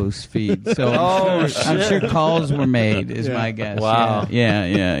West Coast feed, so I'm sure calls were made. Is my guess. Wow.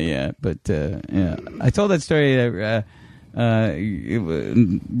 Yeah. But I told that story to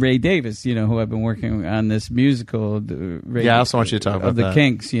Ray Davis, who I've been working on this musical. I also want you to talk about of the that.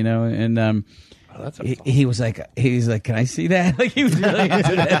 Kinks, and. He was like, "Can I see that?" Like he was really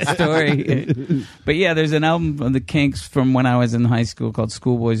into that story. But yeah, there's an album of the Kinks from when I was in high school called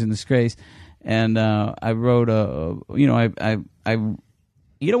 "Schoolboys in Disgrace," and I wrote when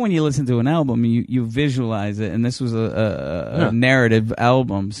you listen to an album, you visualize it, and this was a narrative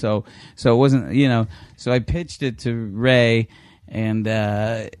album, so it wasn't, so I pitched it to Ray. And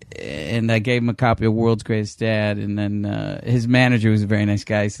I gave him a copy of World's Greatest Dad, and then his manager, was a very nice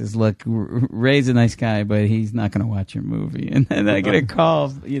guy, says, "Look, Ray's a nice guy, but he's not going to watch your movie." And then I get a call,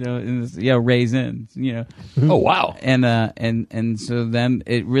 Ray's in, Oh, wow. And so then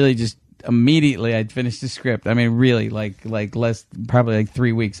it really just immediately I'd finished the script. I mean, really, probably like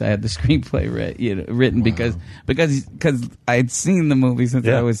 3 weeks I had the screenplay written because I had seen the movie since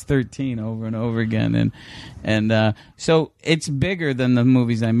I was 13 over and over again, and so it's bigger than the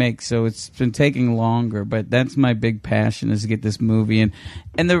movies I make. So it's been taking longer, but that's my big passion, is to get this movie and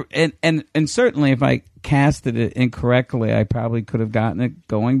certainly if I casted it incorrectly, I probably could have gotten it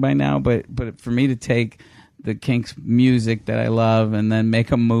going by now. But for me to take the Kinks music that I love and then make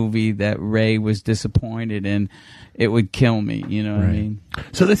a movie that Ray was disappointed in, it would kill me. You know what I mean?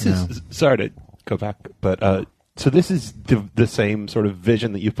 So this is, sorry to go back, but so this is the same sort of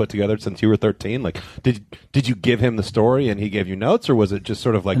vision that you put together since you were 13. Like, did you give him the story and he gave you notes, or was it just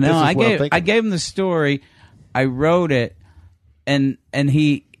sort of like, no? This is what I'm thinking? I gave him the story. I wrote it, and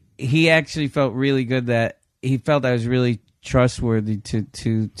he actually felt really good that he felt I was really trustworthy to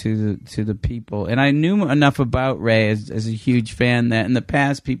the people. And I knew enough about Ray as a huge fan that in the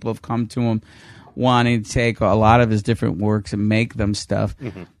past people have come to him wanting to take a lot of his different works and make them stuff,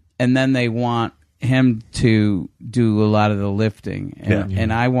 and then they want him to do a lot of the lifting.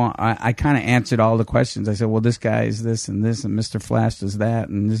 And I kind of answered all the questions. I said, well, this guy is this and this, and Mr. Flash does that,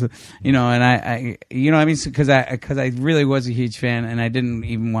 and this, and I because I really was a huge fan, and I didn't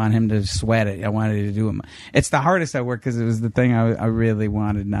even want him to sweat it. I wanted to do it. It's the hardest I work because it was the thing I really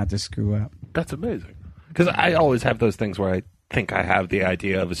wanted not to screw up. That's amazing. Because I always have those things where I think I have the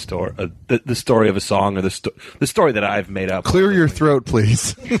idea of a story, the story of a song, or the story that I've made up. Clear your throat,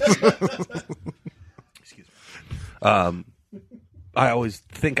 please. Excuse me. I always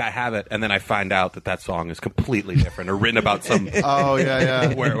think I have it, and then I find out that song is completely different or written about some. Oh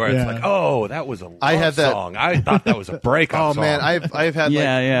yeah. Where it's like, oh, that was a love I had that song. I thought that was a breakup song. Oh man, I've had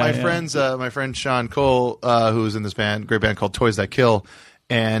my friend Sean Cole, who was in this band, great band called Toys That Kill.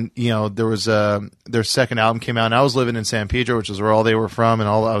 And there was their second album came out, and I was living in San Pedro, which is where all they were from, and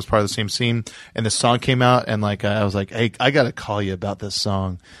I was part of the same scene. And the song came out, and I was like, "Hey, I got to call you about this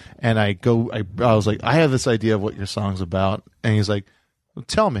song." And I was like, "I have this idea of what your song's about," and he's like, well,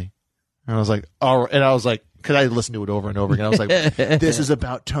 "Tell me." And I was like, "Oh," and I was like, because I listened to it over and over again. I was like, this is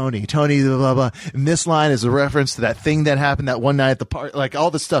about Tony, blah, blah, blah. And this line is a reference to that thing that happened that one night at the party, like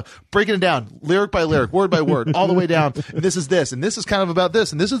all this stuff, breaking it down, lyric by lyric, word by word, all the way down. And this is this, and this is kind of about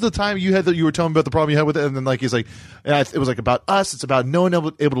this. And this is the time you were telling me about the problem you had with it. And then he's like, it was like about us. It's about no one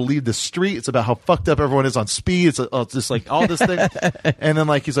able to leave the street. It's about how fucked up everyone is on speed. It's just like all this thing. And then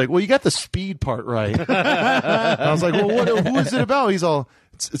he's like, well, you got the speed part right. And I was like, well, who is it about? He's all,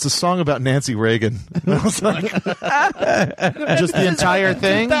 it's a song about Nancy Reagan. And I was like, just the entire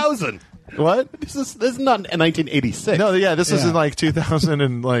thing. 2000. What? This is not in 1986. No, yeah, this was in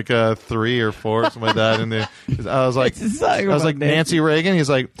 2003 or 4, something like that. And I was like, Nancy Reagan. He's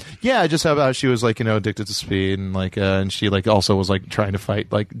like, yeah, just how about she was addicted to speed and and she also was trying to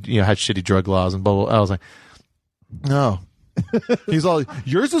fight had shitty drug laws and blah blah. I was like, no. He's all,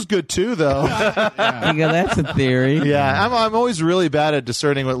 yours is good too, though. You go, that's a theory. Yeah, I'm always really bad at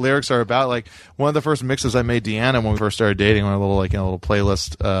discerning what lyrics are about. Like one of the first mixes I made Deanna when we first started dating, on a little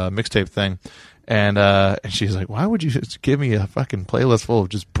playlist mixtape thing, and she's like, "Why would you just give me a fucking playlist full of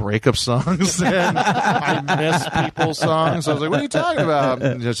just breakup songs and I miss people songs?" I was like, "What are you talking about?"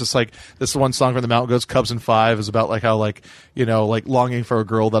 And it's just this one song from the Mountain Goats, Cubs and Five, is about how longing for a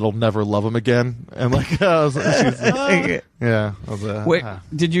girl that'll never love him again, and I was yeah. Wait,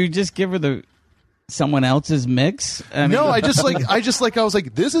 did you just give her someone else's mix? No, I was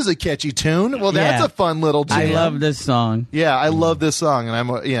like, this is a catchy tune. Well, that's a fun little tune. I love this song. Yeah, I love this song, and I'm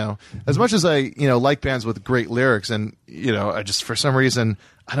as much as I like bands with great lyrics, and I just for some reason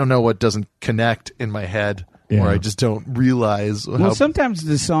I don't know what doesn't connect in my head. Or I just don't realize. Well, sometimes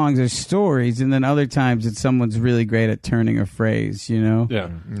the songs are stories, and then other times it's someone's really great at turning a phrase. Yeah.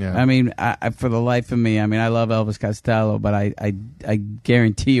 I mean, I for the life of me, I love Elvis Costello, but I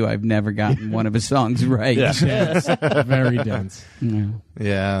guarantee you, I've never gotten one of his songs right. Yeah. Very dense.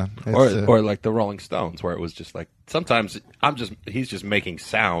 Yeah. Or like the Rolling Stones, where it was just sometimes he's just making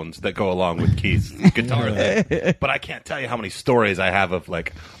sounds that go along with Keith's guitar thing. But I can't tell you how many stories I have of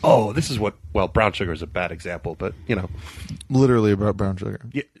this is what. Well, Brown Sugar is a bad example, but literally about brown sugar.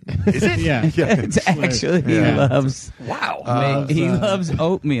 Yeah. Is it? Yeah. It's actually he loves. Wow. He loves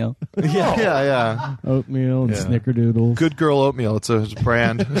oatmeal. Yeah. Oatmeal and snickerdoodles. Good Girl Oatmeal. It's a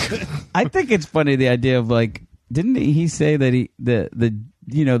brand. I think it's funny the idea of didn't he say that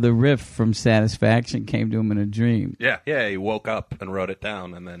the riff from Satisfaction came to him in a dream? Yeah. He woke up and wrote it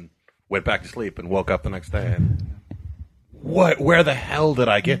down, and then went back to sleep and woke up the next day. And where the hell did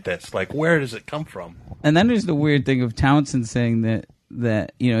I get this? Where does it come from? And then there's the weird thing of Townsend saying that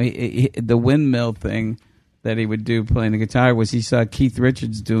the windmill thing that he would do playing the guitar was he saw Keith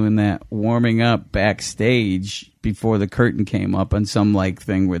Richards doing that warming up backstage before the curtain came up on some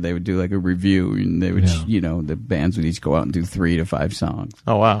thing where they would do a review, and they would the bands would each go out and do 3 to 5 songs.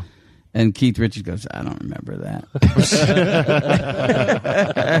 Oh wow. And Keith Richards goes, I don't remember that.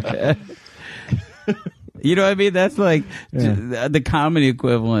 You know what I mean? That's the comedy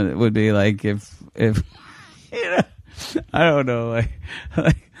equivalent would be if I don't know,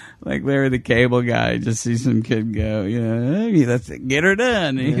 like Larry the Cable Guy just sees some kid go, hey, let's get her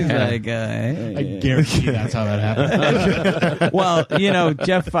done. And he's like, hey. I guarantee that's how that happened. Well,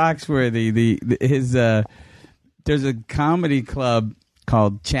 Jeff Foxworthy, there's a comedy club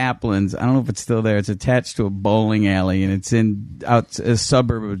called Chaplin's. I don't know if it's still there. It's attached to a bowling alley, and it's in a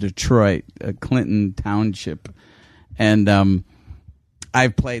suburb of Detroit, Clinton Township, and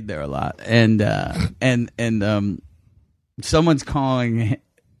I've played there a lot. And someone's calling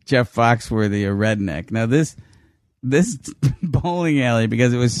Jeff Foxworthy a redneck. Now this bowling alley,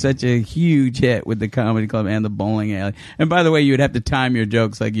 because it was such a huge hit with the comedy club and the bowling alley. And by the way, you would have to time your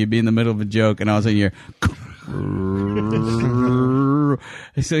jokes, like you'd be in the middle of a joke and all of a sudden you're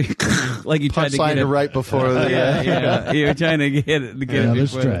so like you tried to get it right before the you were trying to get it Another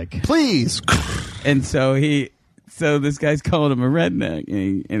before. strike. Please. And so this guy's calling him a redneck,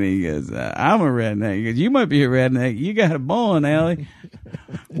 and he goes, I'm a redneck. He goes, you might be a redneck. You got a bowling alley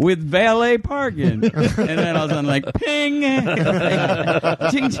with valet parking. And then all of a sudden, like, ping,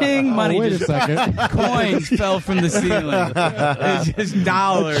 ching, ching, money. Wait a second. Coins fell from the ceiling. It's just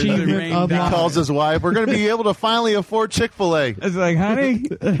dollars that Achievement rained unlocked. down. He calls his wife. We're going to be able to finally afford Chick-fil-A. It's like, honey,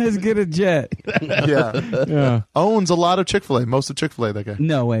 let's get a jet. Yeah. Owns a lot of Chick-fil-A. Most of Chick-fil-A, that guy.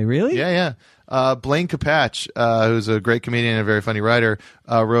 No way, really? Yeah. Blaine Capatch, who's a great comedian and a very funny writer,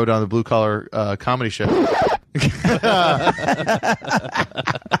 wrote on the Blue Collar Comedy Show.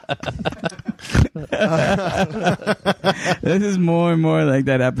 This is more and more like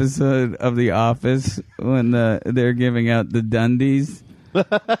that episode of The Office when they're giving out the Dundies.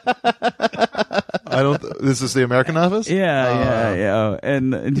 This is the American Office? Yeah.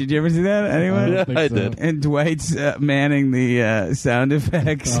 And did you ever see that? Anyone? I don't think I so. did. And Dwight's manning the sound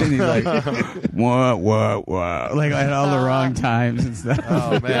effects, and he's like, "What? Like at all the wrong times and stuff.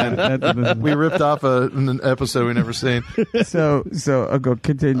 Oh, man. We ripped off an episode we never seen. So I'll go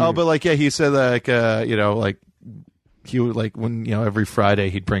continue. Oh, but like, yeah, he said like, like he would like when, every Friday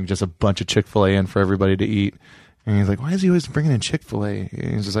he'd bring just a bunch of Chick-fil-A in for everybody to eat. And he's like, why is he always bringing in Chick-fil-A?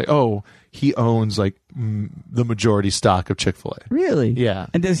 And he's just like, oh, he owns like the majority stock of Chick-fil-A. Really? Yeah.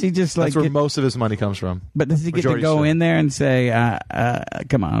 And does he just like? That's where most of his money comes from. But does he get to Majority go stock. in there and say,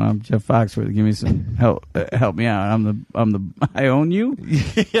 "Come on, I'm Jeff Foxworthy. Give me some help. Help me out. I own you."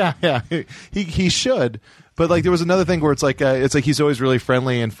 Yeah. He should. But like there was another thing where it's like he's always really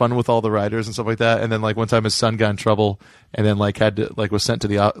friendly and fun with all the writers and stuff like that. And then like one time his son got in trouble and then like had to like was sent to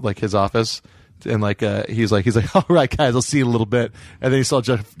the like his office. And like he's like all right guys, I'll see you in a little bit. And then he saw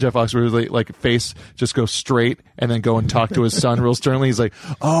Jeff Foxworthy like face just go straight and then go and talk to his son real sternly. He's like,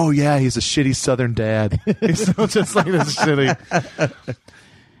 oh yeah, he's a shitty Southern dad. He's still just like this shitty.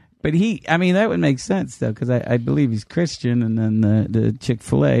 But that would make sense though, because I believe he's Christian, and then the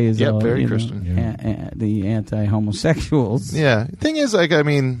Chick-fil-A is all very Christian. The anti-homosexuals. Yeah. Thing is, like, I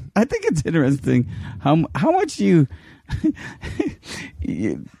mean, I think it's interesting how much you.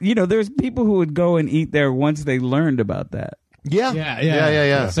 There's people who would go and eat there once they learned about that.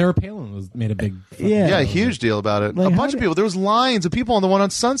 Yeah. Sarah Palin made a big Yeah, huge deal about it. Like, a bunch of people. There was lines of people on the one on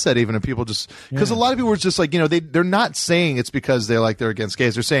Sunset, even, and people just because a lot of people were just like, they're not saying it's because they're against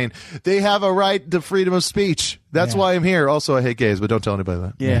gays. They're saying they have a right to freedom of speech. That's why I'm here. Also, I hate gays, but don't tell anybody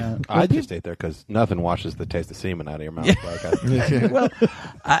that. Yeah. I just ate there because nothing washes the taste of semen out of your mouth. Well,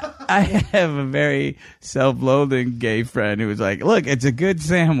 I have a very self-loathing gay friend who was like, "Look, it's a good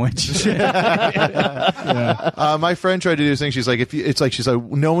sandwich." My friend tried to do this thing. She's like, she's like,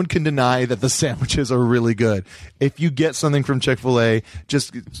 no one can deny that the sandwiches are really good. If you get something from Chick-fil-A,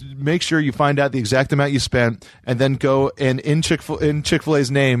 just make sure you find out the exact amount you spent, and then go and in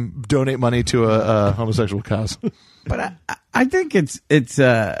Chick-fil-A's name, donate money to a homosexual cause. But I think it's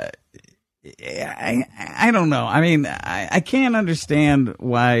I don't know. I mean, I can't understand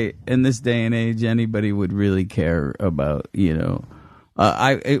why in this day and age anybody would really care about, when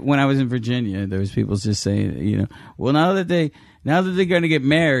I was in Virginia, there was people just saying, well, now that they're going to get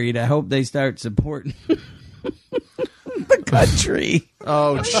married, I hope they start supporting the country.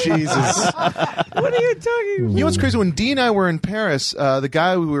 Oh, Jesus. What are you talking about? You know what's crazy? When Dee and I were in Paris, the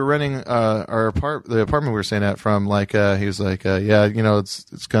guy we were renting the apartment we were staying at from, like, he was like,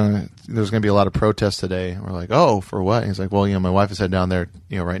 there's gonna be a lot of protests today. And we're like, oh, for what? And he's like, well, my wife is heading down there,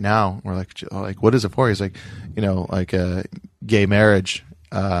 right now. And we're like, what is it for? He's like, gay marriage.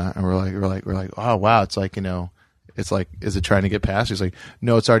 And we're like, oh wow, it's like, it's like, is it trying to get passed? He's like,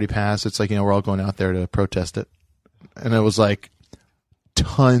 no, it's already passed. It's like, we're all going out there to protest it. And it was like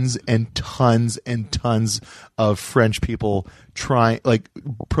tons and tons and tons of French people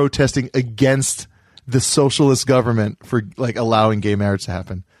protesting against the socialist government for allowing gay marriage to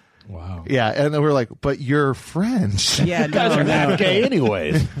happen. Wow. Yeah, and then we're like, but you're French. Yeah, You guys are not gay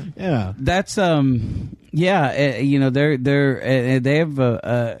anyways. Yeah. That's they have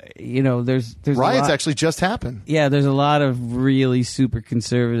there's Riots actually just happened. Yeah, there's a lot of really super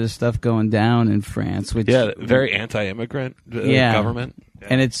conservative stuff going down in France, which very anti-immigrant government.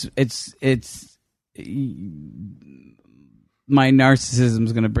 And it's my narcissism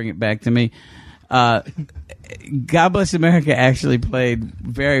is going to bring it back to me. God Bless America actually played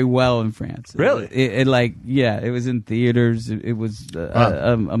very well in France. Really? It it was in theaters. It was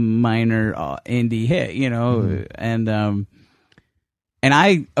a minor indie hit, you know, and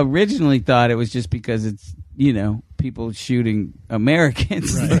I originally thought it was just because it's, you know, people shooting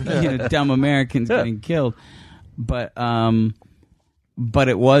Americans, you know, dumb Americans getting killed, but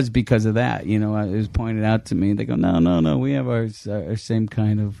it was because of that, you know. It was pointed out to me. They go, no, we have our same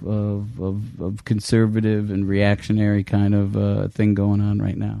kind of conservative and reactionary kind of thing going on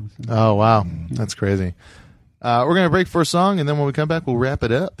right now. So. Oh, wow. That's crazy. We're going to break for a song, and then when we come back, we'll wrap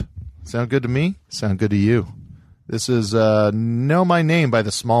it up. Sound good to me? Sound good to you? This is Know My Name by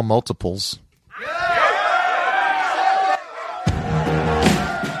the Small Multiples.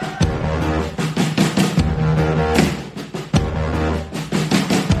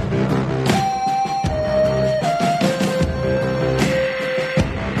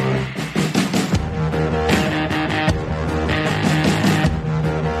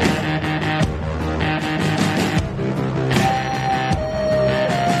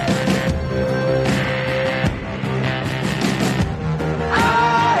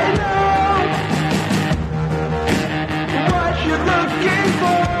 I know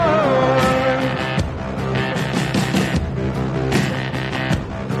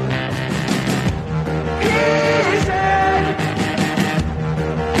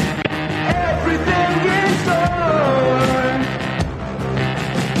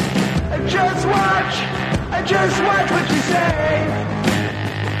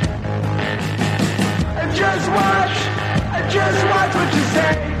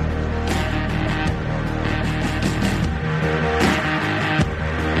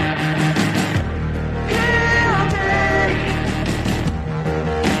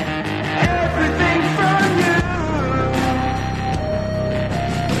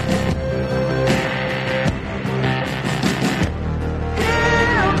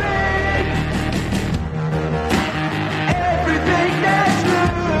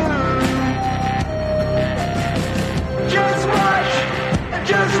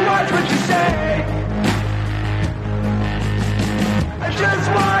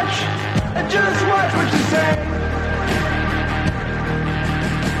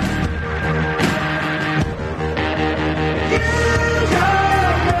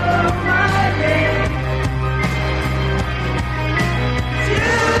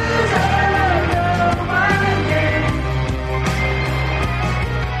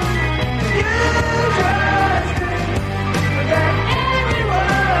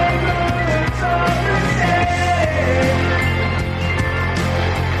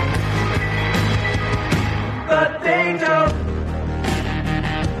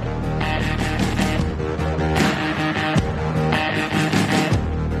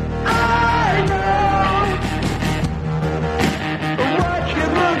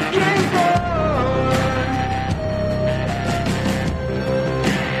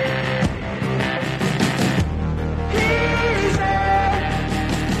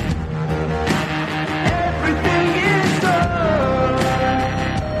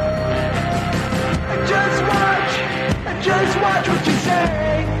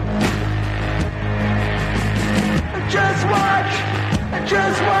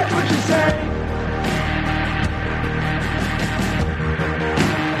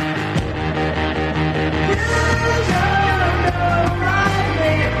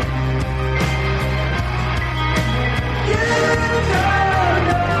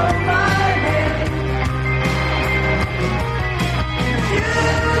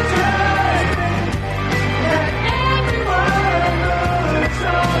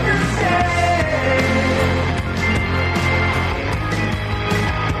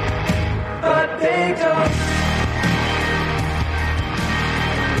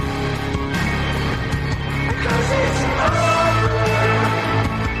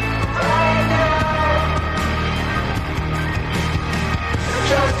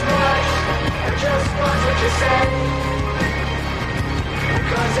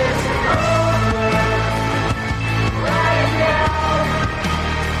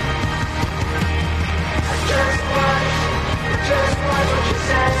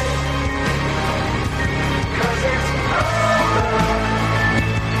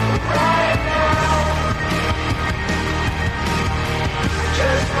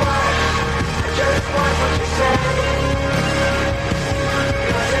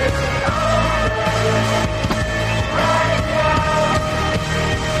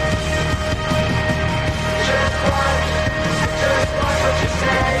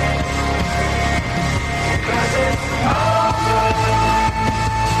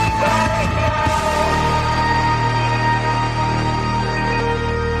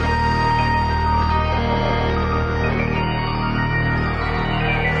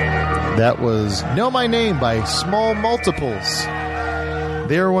That was Know My Name by Small Multiples.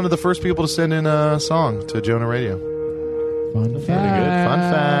 They are one of the first people to send in a song to Jonah Radio. Fun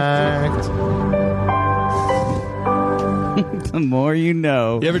fact. Fun fact. The more you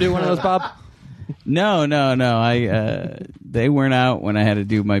know. You ever do one of those, Bob? No. They weren't out when I had to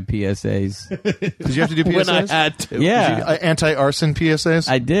do my PSAs. Did you have to do PSAs? When I had to. Yeah, Anti-arson PSAs?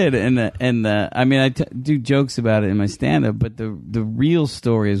 I did, and I mean, I do jokes about it in my stand-up, but the real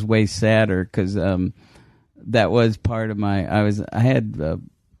story is way sadder because that was part of my. I had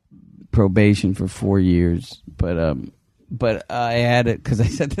probation for 4 years, but I had it because I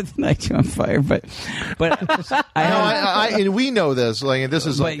set the Tonight Show on fire. But and we know this. Like this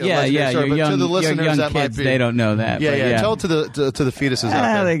is like yeah. Story, but Young, to the listeners young that kids, might be. they don't know that. Yeah. Tell it to the fetuses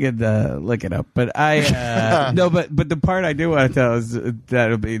out there. They could look it up. But I no, but the part I do want to tell is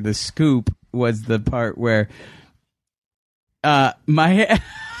that'll be the scoop. Was the part where I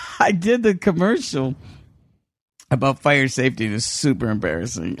did the commercial about fire safety. It was super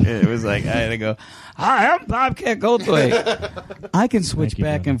embarrassing. It was like I had to go, "Hi, I'm Bobcat Goldthwait. I can switch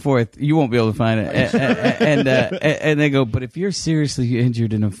back and forth. You won't be able to find it." And they go, "But if you're seriously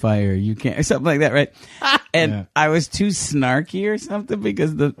injured in a fire, you can't," or something like that, right? And I was too snarky or something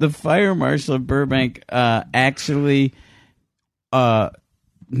because the fire marshal of Burbank actually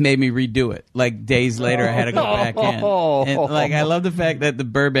made me redo it. Like days later, I had to go back in. And like, I love the fact that the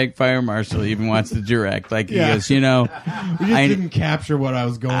Burbank fire marshal even wants to direct. Like he goes, we just didn't capture what I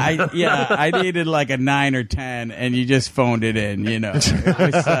was going. I needed like a 9 or 10, and you just phoned it in. It was,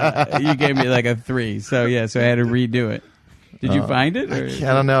 you gave me like a 3. So I had to redo it. Did you find it? Or?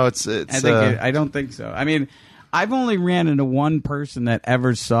 I don't know. It's. I don't think so. I mean, I've only ran into one person that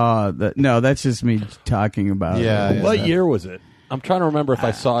ever saw that. No, that's just me talking about it. What year was it? I'm trying to remember if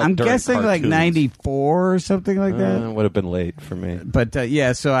I saw it. I'm during guessing cartoons. like 94 or something like that. It would have been late for me. But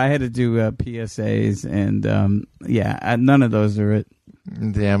so I had to do PSAs, and none of those are it.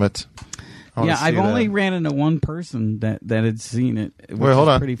 Damn it! I've only ran into one person that had seen it. Which Wait, hold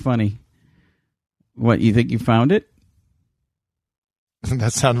on. Pretty funny. What, you think you found it?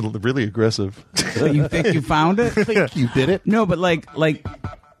 That sounded really aggressive. You think you found it? I think you did it. No, but like.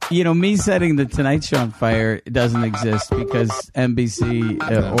 Me setting the Tonight Show on fire doesn't exist because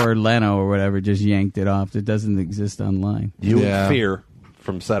NBC or Leno or whatever just yanked it off. It doesn't exist online. Fear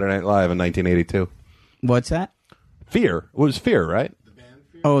from Saturday Night Live in 1982. What's that? Fear. It was Fear, right?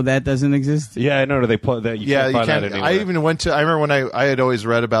 Oh, that doesn't exist? Yeah, I know. They play that. You can't find that anywhere. I even went to. I remember when I had always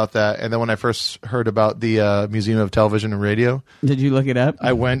read about that, and then when I first heard about the Museum of Television and Radio, did you look it up?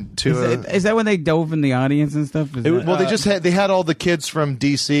 I went to. Is that when they dove in the audience and stuff? They had all the kids from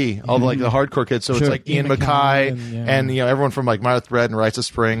DC, all the hardcore kids. So it's like Ian MacKaye and everyone from like Martha Red and Rites of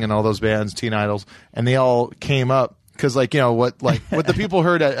Spring and all those bands, Teen Idols, and they all came up because what the people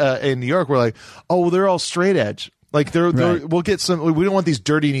heard in New York were like, oh, well, they're all straight edge. Like we'll get some. We don't want these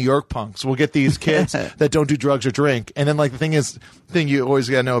dirty New York punks. We'll get these kids that don't do drugs or drink. And then like the thing you always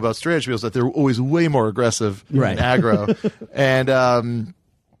got to know about straight edge people is that they're always way more aggressive and aggro.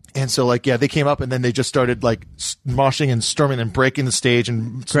 And so they came up and then they just started like moshing and storming and breaking the stage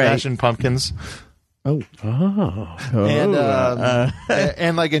and smashing pumpkins. And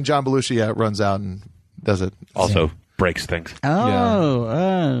like and John Belushi runs out and does it also. Breaks things.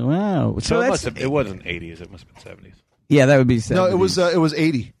 Wow. So it wasn't 80s. It must have been 70s. Yeah, that would be 70s. No, it was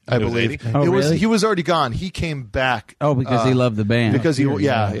 80, I believe. 80? Oh, really? He was already gone. He came back. Oh, because he loved the band. Because No,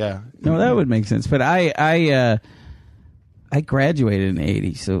 that would make sense. But I graduated in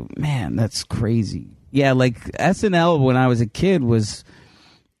 80, so man, that's crazy. Yeah, like SNL when I was a kid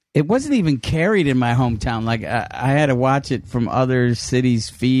it wasn't even carried in my hometown. Like I had to watch it from other cities'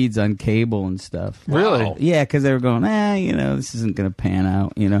 feeds on cable and stuff. Really? Wow. Yeah, because they were going, this isn't going to pan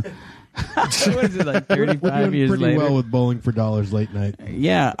out. What is it, like 35 years pretty later? well with Bowling for Dollars late night.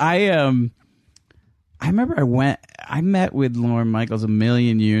 Yeah, I remember I met with Lorne Michaels a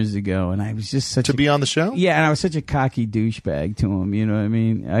million years ago, and I was just such to be on the show. Yeah, and I was such a cocky douchebag to him. You know what I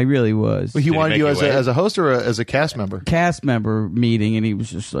mean? I really was. Well, he wanted you as a host or as a cast member. Cast member meeting, and he was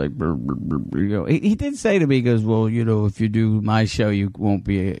just like, he did say to me, he goes, well, if you do my show, you won't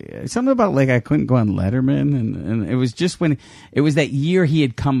be something about like I couldn't go on Letterman, and it was just when it was that year he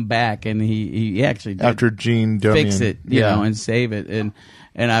had come back, and he actually did after Gene Domian fix it, you know, and save it, and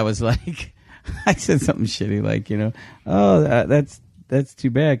I was like. I said something shitty like, that's too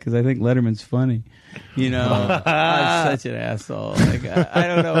bad because I think Letterman's funny. I was such an asshole. Like I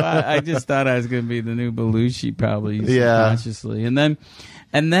don't know. I just thought I was going to be the new Belushi probably subconsciously. And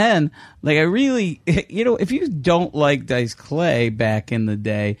then like I really, if you don't like Dice Clay back in the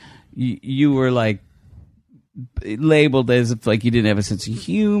day, you were like labeled as if like you didn't have a sense of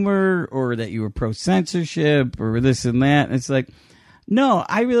humor or that you were pro censorship or this and that. And it's like, no,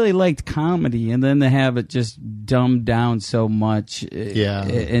 I really liked comedy, and then to have it just dumbed down so much,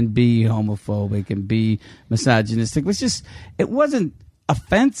 and be homophobic and be misogynistic it wasn't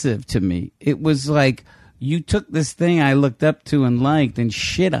offensive to me. It was like you took this thing I looked up to and liked and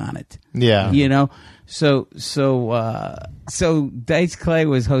shit on it. Yeah, you know. So Dice Clay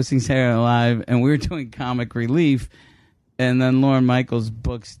was hosting Saturday Night Live, and we were doing comic relief. And then Lorne Michaels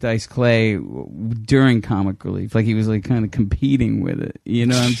books Dice Clay during comic relief, like he was like kind of competing with it. You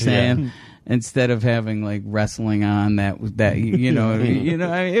know what I'm saying? Yeah. Instead of having like wrestling on that you know, I mean,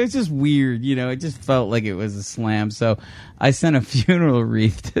 it was just weird. You know, it just felt like it was a slam. So I sent a funeral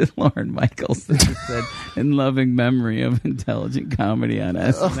wreath to Lorne Michaels that just said, "In loving memory of intelligent comedy on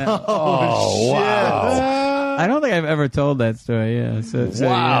SNL." Oh, wow. I don't think I've ever told that story. Yeah.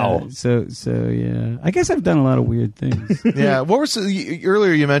 Wow. Yeah. So yeah. I guess I've done a lot of weird things. Yeah. What was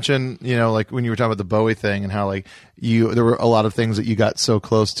earlier? You mentioned, you know, like when you were talking about the Bowie thing and how like there were a lot of things that you got so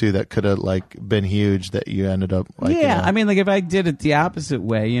close to that could have like been huge that you ended up like. Yeah. You know, I mean, like if I did it the opposite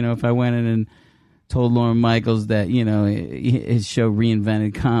way, you know, if I went in and told Lorne Michaels that, you know, his show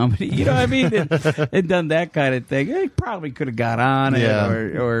reinvented comedy, you know what I mean? And done that kind of thing. He probably could have got on it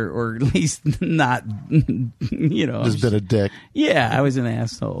or at least not, you know. Just been a dick. Yeah, I was an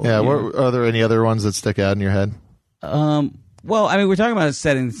asshole. Yeah, are there any other ones that stick out in your head? Well, I mean, we're talking about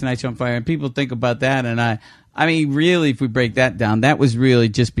setting the Tonight Show on fire, and people think about that, and I mean, really, if we break that down, that was really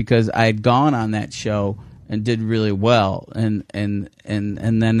just because I had gone on that show and did really well, and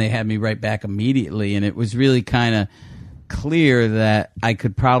then they had me right back immediately, and it was really kind of clear that I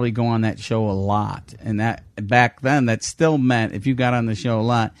could probably go on that show a lot, and that back then that still meant if you got on the show a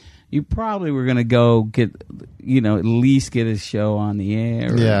lot, you probably were going to go get, you know, at least get a show on the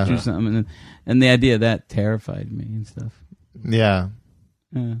air or do something, and the idea of that terrified me and stuff. Yeah.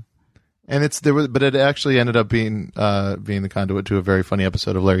 And but it actually ended up being the conduit to a very funny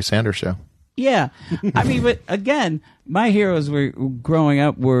episode of Larry Sanders Show. Yeah, I mean, but again, my heroes were growing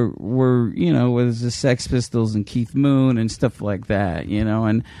up were you know, was the Sex Pistols and Keith Moon and stuff like that, you know.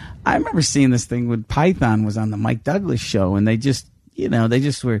 And I remember seeing this thing with Python was on the Mike Douglas show, and they just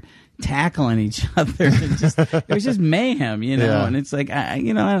were tackling each other. And it was just mayhem, you know. Yeah. And it's like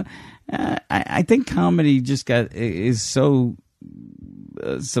I think comedy just is so.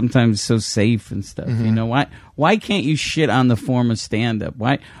 Sometimes so safe and stuff. You know, why can't you shit on the form of stand-up?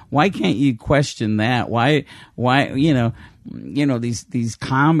 Why can't you question that? Why you know these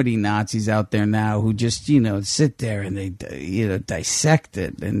comedy Nazis out there now who just, you know, sit there and they, you know, dissect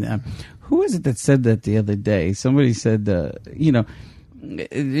it. And who is it that said that the other day? Somebody said, you know,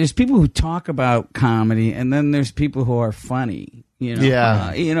 there's people who talk about comedy, and then there's people who are funny. You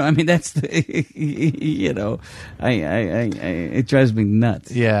know, you know, I mean, that's you know, it drives me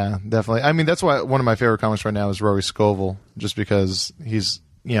nuts. Yeah, definitely. I mean, that's why one of my favorite comics right now is Rory Scovel, just because he's,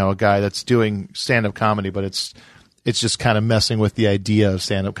 you know, a guy that's doing stand-up comedy, but it's just kind of messing with the idea of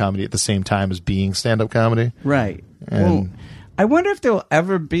stand-up comedy at the same time as being stand-up comedy. Right. And well, I wonder if there'll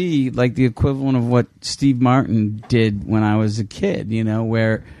ever be like the equivalent of what Steve Martin did when I was a kid, you know,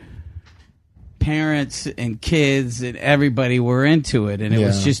 where parents and kids and everybody were into it, and it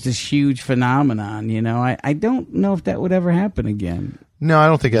was just this huge phenomenon, you know. I don't know if that would ever happen again. No, I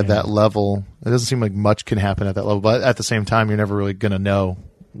don't think at that level. It doesn't seem like much can happen at that level, but at the same time, you're never really going to know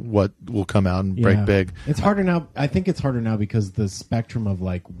what will come out and break big. It's harder now. I think it's harder now because the spectrum of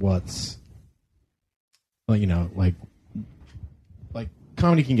like what's, you know, like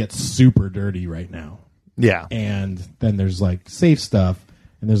comedy can get super dirty right now. Yeah. And then there's like safe stuff.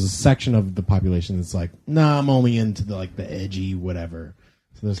 And there's a section of the population that's like, nah, I'm only into the edgy whatever.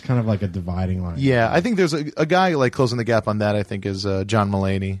 So there's kind of like a dividing line. Yeah, I think there's a guy like closing the gap on that. I think is John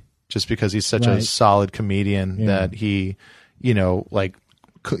Mulaney, just because he's such a solid comedian that he, you know, like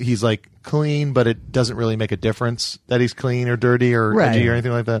he's like clean, but it doesn't really make a difference that he's clean or dirty or edgy or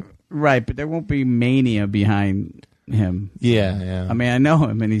anything like that. Right, but there won't be mania behind him. Yeah. I mean, I know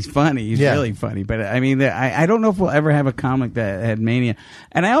him and he's funny. He's really funny. But I mean, I don't know if we'll ever have a comic that had mania.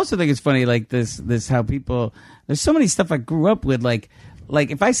 And I also think it's funny, like this how people. There's so many stuff I grew up with, like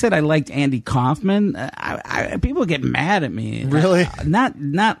if I said I liked Andy Kaufman, people get mad at me. Really? Not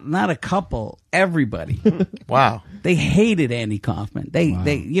a couple. Everybody. Wow. They hated Andy Kaufman. They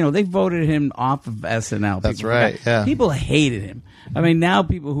you know, they voted him off of SNL. That's right. Yeah. People hated him. I mean, now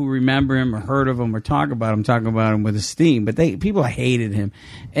people who remember him or heard of him or talk about him with esteem. But people hated him,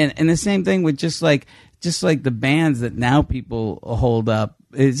 and the same thing with just like the bands that now people hold up.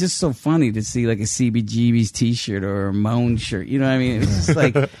 it's just so funny to see like a CBGB's T-shirt or a Moan shirt. You know what I mean?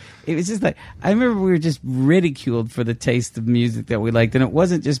 It was just like I remember we were just ridiculed for the taste of music that we liked, and it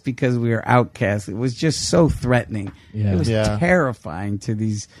wasn't just because we were outcasts. It was just so threatening. Yeah. It was terrifying to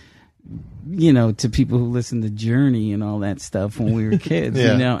these, to people who listened to Journey and all that stuff when we were kids.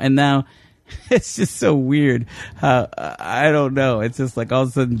 And now. It's just so weird how I don't know. It's just like all of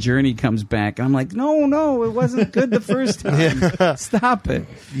a sudden Journey comes back, and I'm like, no, it wasn't good the first time. Stop it.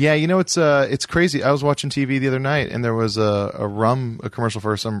 Yeah, it's crazy. I was watching TV the other night, and there was a commercial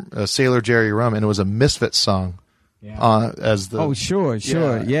for some Sailor Jerry rum, and it was a Misfits song. Yeah. Sure.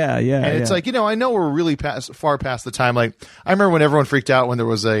 Yeah. And it's like, I know we're really far past the time. Like, I remember when everyone freaked out when there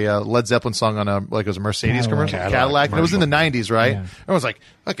was a Led Zeppelin song on it was a Mercedes commercial, Cadillac. And it was in the 90s, right? Yeah. Everyone was like,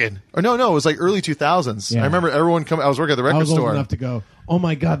 okay. Or no, it was like early 2000s. Yeah. I remember everyone I was working at the record I was store. old enough to go, oh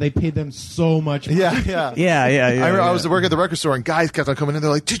my God, they paid them so much money. Yeah. I was working at the record store, and guys kept on coming in.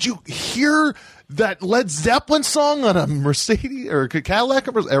 They're like, did you hear that Led Zeppelin song on a Mercedes or Cadillac?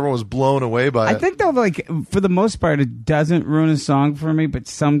 Everyone was blown away by it. I think though, like for the most part, it doesn't ruin a song for me, but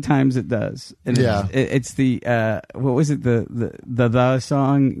sometimes it does. And it's the what was it, the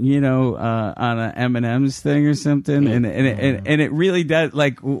song, on an Eminem's thing or something, and it really does.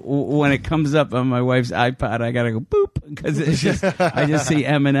 Like when it comes up on my wife's iPod, I gotta go boop because it's just I just see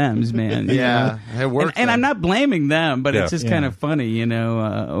Eminem's, man. It works. And I'm not blaming them, but it's just kind of funny,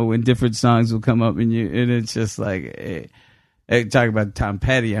 when different songs will come up and it's just like talk about Tom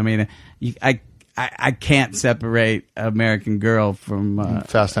Petty. I mean, I can't separate American Girl from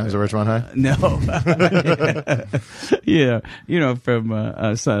Fast Times at Ridgemont High. No,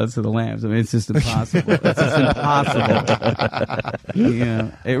 from Silence of the Lambs. I mean, it's just impossible. It's just impossible.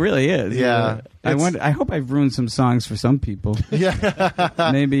 It really is. Yeah. I hope I've ruined some songs for some people. Yeah.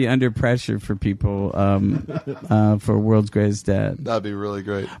 Maybe Under Pressure for people for World's Greatest Dad. That'd be really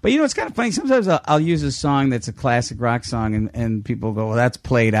great. But it's kind of funny. Sometimes I'll use a song that's a classic rock song, and people go, "Well, that's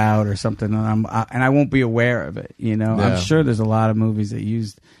played out" or something, and I won't be aware of it. I'm sure there's a lot of movies that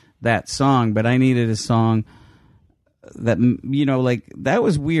used that song, but I needed a song that like that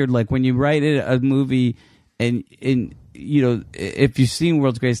was weird. Like when you write a movie and if you've seen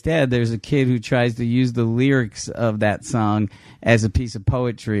World's Greatest Dad, there's a kid who tries to use the lyrics of that song as a piece of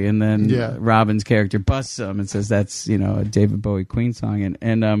poetry, and then Robin's character busts him and says that's a David Bowie Queen song,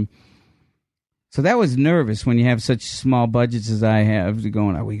 and so that was nervous when you have such small budgets as I have.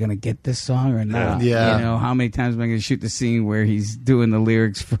 Going, are we going to get this song or not? Yeah. How many times am I going to shoot the scene where he's doing the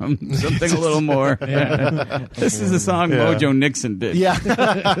lyrics from something a little more? This is a song Mojo Nixon did. Yeah.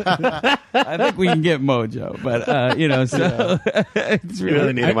 I think we can get Mojo, but so it's You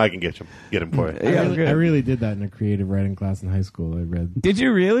really need him. I can get him for you. I really did that in a creative writing class in high school. I read. Did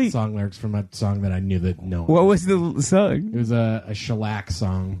you really? Song lyrics from a song that I knew that no. What was the song? It was a shellac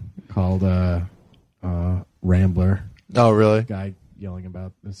song called Rambler. Oh, really? Guy yelling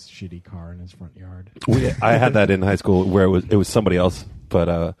about this shitty car in his front yard. I had that in high school where it was somebody else,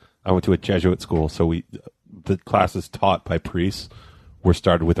 but I went to a Jesuit school, so the classes taught by priests were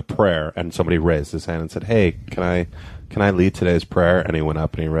started with a prayer, and somebody raised his hand and said, "Hey, can I lead today's prayer?" And he went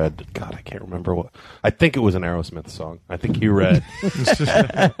up and he read, God, I can't remember what. I think it was an Aerosmith song. I think he read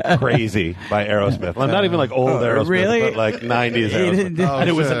 "Crazy" by Aerosmith. I'm not even like old Aerosmith, really? but like 90s Aerosmith. And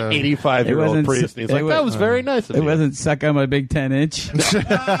it was an 85-year-old priest. And he's like, "That was very nice of you." It wasn't "Suck on My Big 10-inch."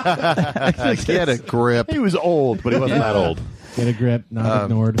 Get a grip. He was old, but he wasn't that old. Get a grip, not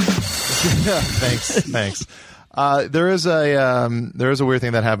ignored. Thanks. There is a weird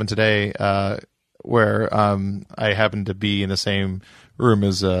thing that happened today where I happened to be in the same room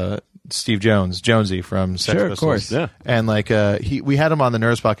as Steve Jonesy from Sex Pistols. Of course, yeah. And like we had him on the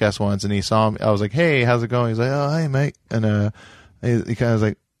Nerds podcast once, and he saw him. I was like, "Hey, how's it going?" He's like, "Oh, hey, mate." And he kind of was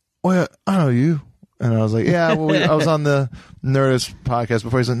like, "Well, I know you." And I was like, "Yeah, well, I was on the Nerdist podcast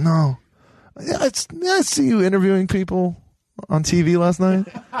before." He said, "No, I see you interviewing people on TV last night."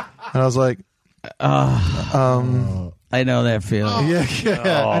 And I was like, I know that feeling.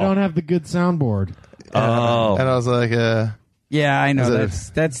 Yeah. I don't have the good soundboard. Oh. And I was like, yeah, I know. Is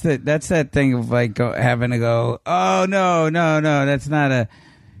That's that thing of like having to go, "Oh no, it's not a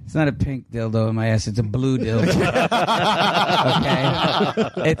pink dildo in my ass, it's a blue dildo."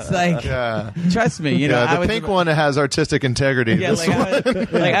 Okay? It's like, trust me, the pink one has artistic integrity. Yeah,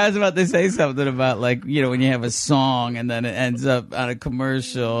 I was about to say something about like, when you have a song and then it ends up on a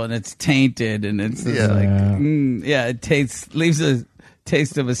commercial and it's tainted and it's just it leaves a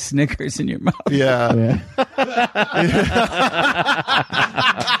taste of a Snickers in your mouth. Yeah.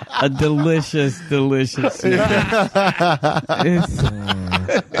 A delicious Snickers.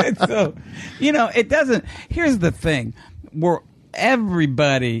 It's so, it doesn't. Here's the thing: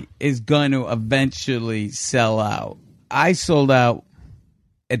 everybody is going to eventually sell out. I sold out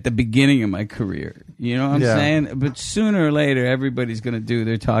at the beginning of my career. You know what I'm saying? But sooner or later, everybody's going to do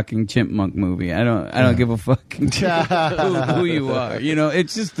their talking chipmunk movie. I don't give a fuck who you are. You know,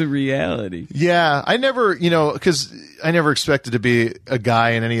 it's just the reality. Yeah, I never, because I never expected to be a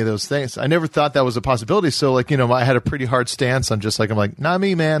guy in any of those things. I never thought that was a possibility. So, like, I had a pretty hard stance on just like, I'm like, not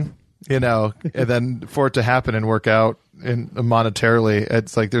me, man. And then for it to happen and work out monetarily,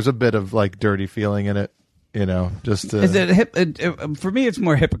 it's like there's a bit of like dirty feeling in it. Just is it for me? It's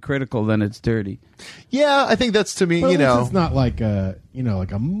more hypocritical than it's dirty. Yeah, I think that's to me. But it's not like a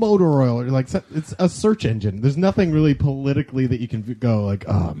like a motor oil or like it's a search engine. There's nothing really politically that you can go like,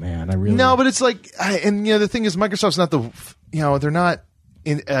 oh man, I really no. But it's like, the thing is, Microsoft's not they're not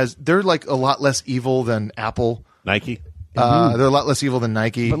they're like a lot less evil than Apple, Nike. They're a lot less evil than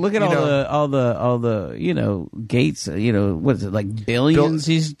Nike. But look at all the Gates. What is it, like billions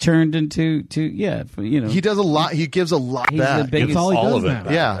he's turned into? He does a lot. He gives a lot back. That's all he does now.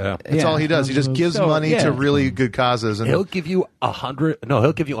 Yeah, that's all he does. He just gives money to really good causes. And he'll give you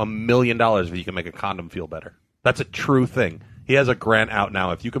he'll give you $1 million if you can make a condom feel better. That's a true thing. He has a grant out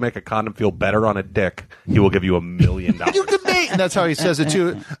now. If you can make a condom feel better on a dick, he will give you $1 million. You can make, and that's how he says it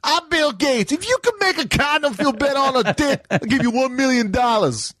too. I'm Bill Gates. If you can make a condom feel better on a dick, I'll give you $1 million.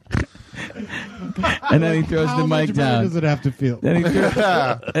 And then he throws the mic down. How does it have to feel? Then he throws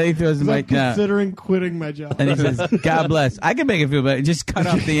the mic down. Considering quitting my job. And he says, "God bless. I can make it feel better. Just cut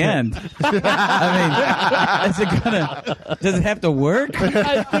off the end." I mean, does it have to work?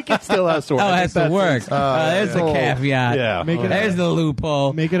 I think it still has to work. Oh, it has to work. There's the caveat. Yeah. There's the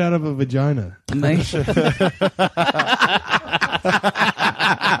loophole. Make it out of a vagina. I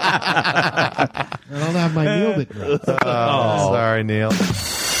don't have my Neil that drops. Sorry, Neil.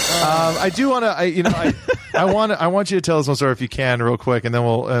 I do want to. I want you to tell us one story if you can, real quick, and then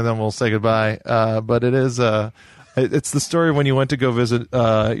we'll say goodbye. But it is it's the story when you went to go visit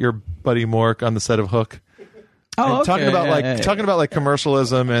your buddy Mork on the set of Hook. Oh, okay. Talking about like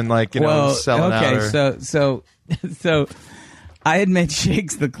commercialism and like selling out. Okay, so I had met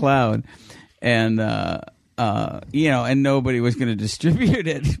Shakes the Clown, and and nobody was going to distribute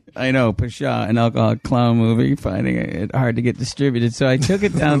it. I know, Pasha, an alcoholic clown movie, finding it hard to get distributed. So I took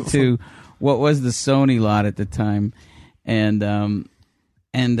it down to what was the Sony lot at the time, and I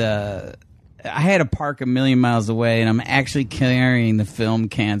had to park 1 million miles away, and I'm actually carrying the film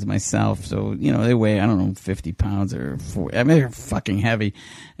cans myself. So they weigh 50 pounds or 40. I mean, they're fucking heavy,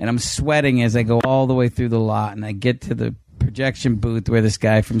 and I'm sweating as I go all the way through the lot, and I get to the projection booth where this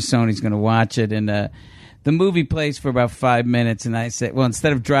guy from Sony's going to watch it, and the movie plays for about 5 minutes, and I say, well,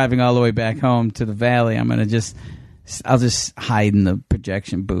 instead of driving all the way back home to the valley, I'll just hide in the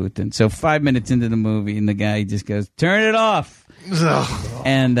projection booth. And so 5 minutes into the movie, and the guy just goes, "Turn it off."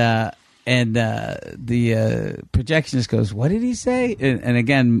 And the projectionist goes, "What did he say?" And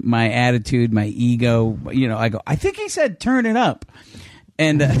again, my attitude, my ego, I go, "I think he said turn it up."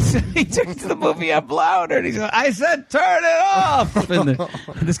 And so he turns the movie up louder, and he's like, "I said turn it off!" And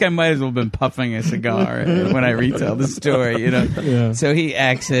this guy might as well have been puffing a cigar when I retell the story, Yeah. So he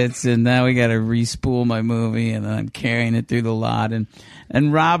exits, and now we got to re-spool my movie, and I'm carrying it through the lot. And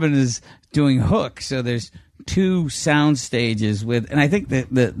Robin is doing Hook, so there's 2 sound stages and I think that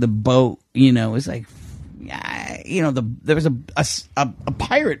the boat, is like, there was a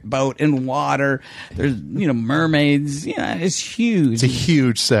pirate boat in water. There's mermaids. It's huge. It's a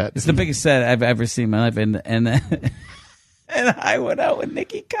huge set. It's the biggest set I've ever seen in my life. And and I went out with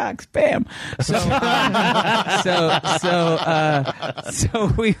Nikki Cox. Bam. So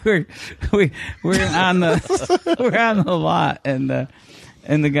we were on the lot, and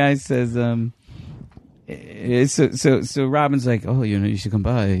the guy says, So Robin's like, "Oh, you should come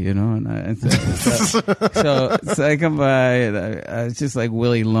by, and so I come by, and I was just like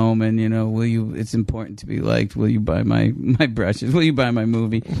Willie Loman, will you? It's important to be liked. Will you buy my brushes? Will you buy my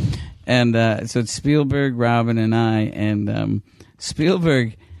movie? And so it's Spielberg, Robin, and I, and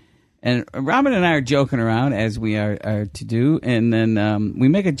Spielberg and Robin and I are joking around as we are to do, and then we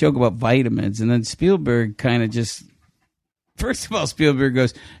make a joke about vitamins, and then Spielberg kind of just. First of all, Spielberg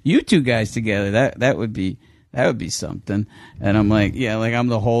goes, "You 2 guys together, that would be something." And I'm like, "Yeah, like I'm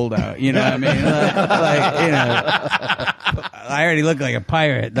the holdout, you know what I mean? I already look like a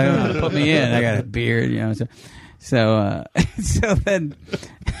pirate. They're gonna put me in. I got a beard, So then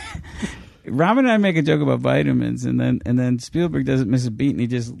Robin and I make a joke about vitamins, and then Spielberg doesn't miss a beat, and he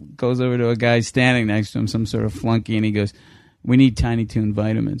just goes over to a guy standing next to him, some sort of flunky, and he goes, "We need Tiny Toon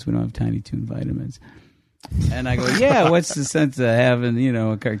vitamins. We don't have Tiny Toon vitamins." And I go, yeah, what's the sense of having,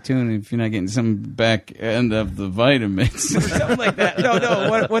 a cartoon if you're not getting some back end of the vitamins? Or something like that.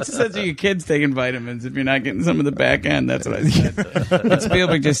 No. What's the sense of your kids taking vitamins if you're not getting some of the back end? That's what I said. And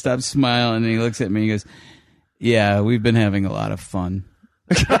Spielberg just stops smiling and he looks at me and he goes, yeah, we've been having a lot of fun.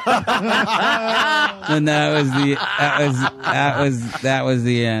 And that was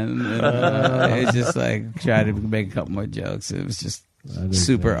the end. It was just like try to make a couple more jokes. It was just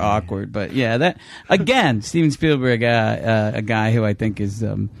super awkward. But yeah, that again, Steven Spielberg, a guy who I think is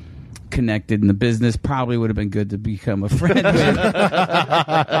connected in the business, probably would have been good to become a friend with.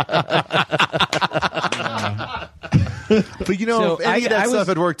 But if any of that stuff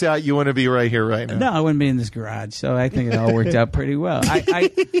had worked out, you wouldn't be right here right now. No, I wouldn't be in this garage. So I think it all worked out pretty well. I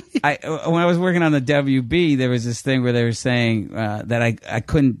when I was working on the WB, there was this thing where they were saying that I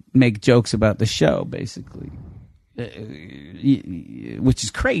couldn't make jokes about the show, basically, which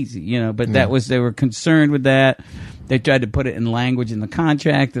is crazy, But that was they were concerned with that. They tried to put it in language in the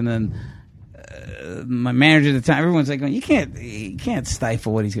contract, and then my manager at the time, everyone's like, "You can't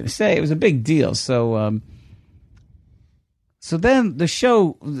stifle what he's going to say." It was a big deal. So then the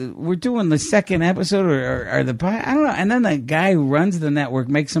show, we're doing the second episode or I don't know. And then the guy who runs the network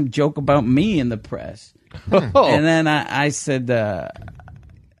makes some joke about me in the press. And then I said, I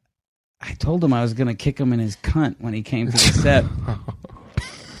told him I was going to kick him in his cunt when he came to the set.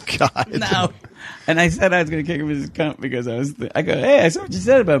 God. No. And I said I was going to kick him in his cunt because I go, hey, I saw what you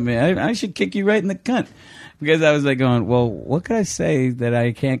said about me. I should kick you right in the cunt. Because I was like going, well, what could I say that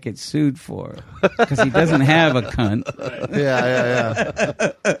I can't get sued for? Because he doesn't have a cunt. Yeah.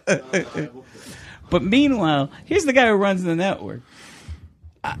 But meanwhile, here's the guy who runs the network.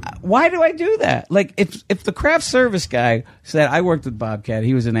 Why do I do that? Like, if the craft service guy said I worked with Bobcat,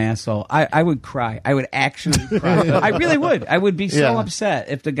 he was an asshole, I would cry. I would actually cry. I really would. I would be so upset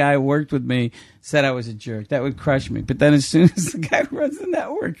if the guy who worked with me said I was a jerk. That would crush me. But then as soon as the guy who runs the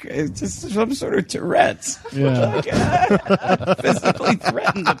network, it's just some sort of Tourette's. Yeah. Physically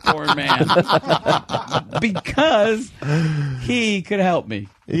threatened the poor man because he could help me.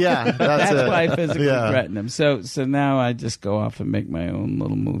 Yeah, that's why I physically threaten him. So now I just go off and make my own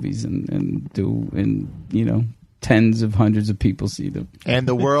little movies and tens of hundreds of people see them. And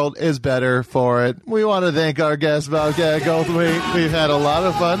the world is better for it. We want to thank our guest, Bobcat Goldthwait. We've had a lot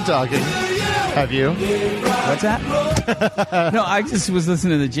of fun talking. Have you? What's that? No, I just was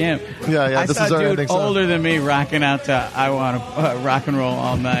listening to the jam. Yeah. I saw a dude older than me rocking out to I Want to Rock and Roll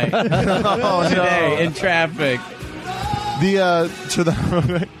All Night today in traffic.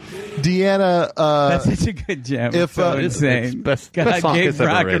 Deanna, that's such a good jam. It's so insane. Best song gave ever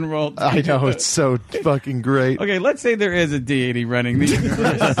rock written. and roll. I know, it's so fucking great. Okay, let's say there is a deity running the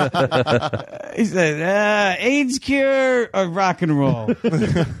universe. He said, AIDS cure or rock and roll?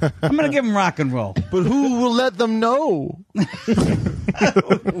 I'm going to give him rock and roll. But who will let them know?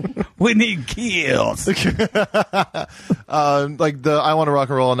 We need kills. Like the I Want to Rock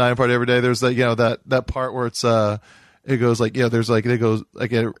and Roll All Night part every day. There's that part where it's it goes like there's like it goes like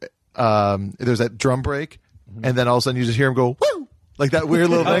there's that drum break, and then all of a sudden you just hear him go woo, like that weird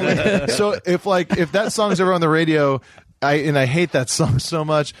little thing. So if that song's ever on the radio, I hate that song so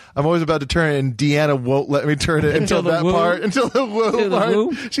much, I'm always about to turn it, and Deanna won't let me turn it until the woo part.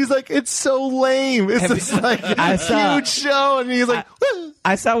 Woo? She's like, it's so lame. It's this huge show, and he's like, woo.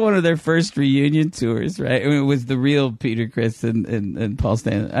 I saw one of their first reunion tours, right? I mean, it was the real Peter Criss and Paul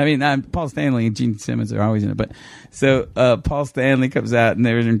Stanley. I mean, Paul Stanley and Gene Simmons are always in it. But so Paul Stanley comes out, and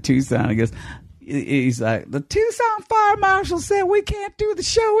they're in Tucson. He goes, he's like, the Tucson Fire Marshal said we can't do the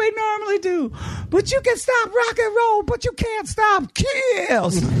show we normally do, but you can stop rock and roll, but you can't stop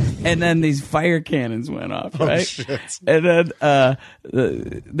kills. And then these fire cannons went off, right? Oh, shit. And then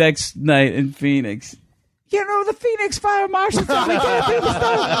the next night in Phoenix, the Phoenix Fire Marshal said we can't do the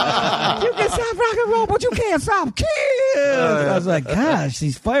stuff. You can stop rock and roll, but you can't stop kills. I was like, gosh,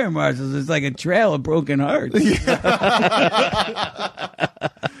 these fire marshals, it's like a trail of broken hearts.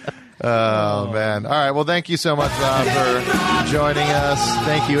 Oh, man. All right. Well, thank you so much, Rob, for joining us.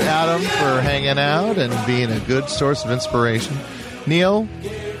 Thank you, Adam, for hanging out and being a good source of inspiration. Neil?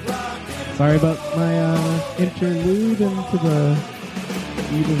 Sorry about my interlude into the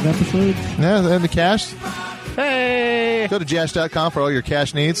evening episodes. Yeah, and the cash. Hey! Go to Jash.com for all your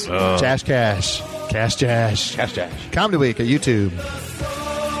cash needs. Jash Cash. Cash Jash. Cash Jash. Comedy Week at YouTube.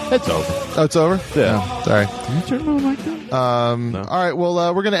 It's over. Oh, it's over? Yeah. Oh, sorry. Can you turn my mic down? No. All right,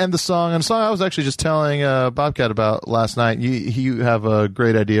 well, we're going to end the song. And a song I was actually just telling Bobcat about last night. You have a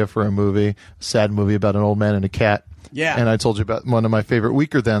great idea for a movie, a sad movie about an old man and a cat. Yeah. And I told you about one of my favorite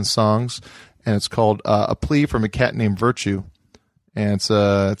Weaker Than songs, and it's called A Plea from a Cat Named Virtue. and it's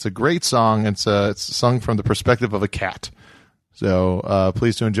a great song. It's sung from the perspective of a cat. So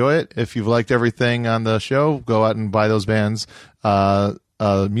please to enjoy it. If you've liked everything on the show, go out and buy those bands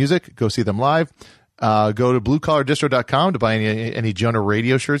music. Go see them live. Go to bluecollardistro.com to buy any Jonah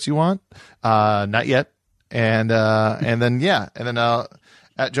Radio shirts you want. Not yet. And then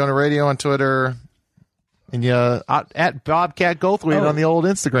at Jonah Radio on Twitter, and at Bobcat Goldthwait on the old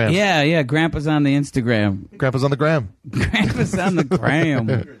Instagram. Yeah. Grandpa's on the Instagram. Grandpa's on the gram. Grandpa's on the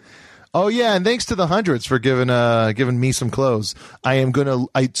gram. Oh yeah, and thanks to the hundreds for giving me some clothes.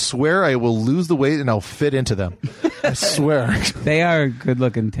 I swear I will lose the weight and I'll fit into them. I swear. They are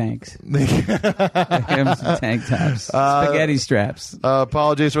good-looking tanks. They have some tank tops, spaghetti straps.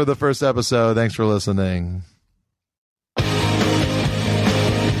 Apologies for the first episode. Thanks for listening.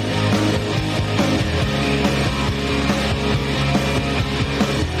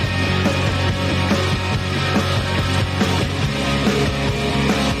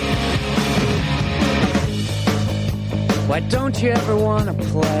 Why don't you ever want to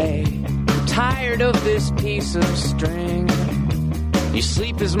play? I'm tired of this piece of string. You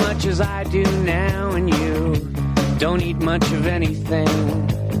sleep as much as I do now, and you don't eat much of anything.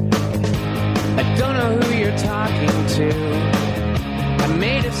 I don't know who you're talking to. I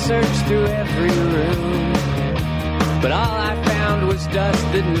made a search through every room, but all I found was dust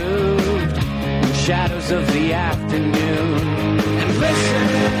that moved in shadows of the afternoon. And listen,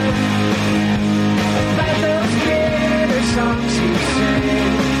 about those bitter songs you sing,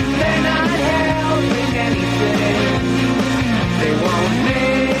 they're not helping anything. They won't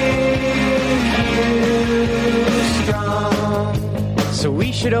make you strong. So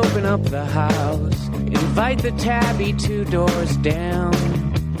we should open up the house, invite the tabby 2 doors down.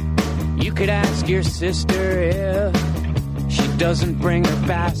 You could ask your sister if she doesn't bring her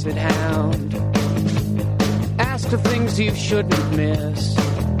basset hound. Ask the things you shouldn't miss.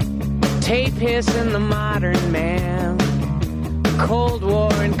 Tape hiss in the modern man, Cold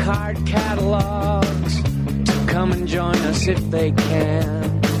War and card catalogs to come and join us if they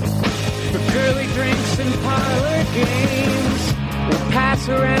can. For girly drinks and parlor games, we'll pass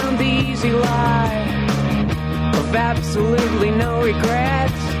around the easy lie of absolutely no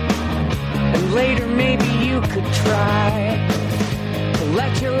regrets. And later maybe you could try to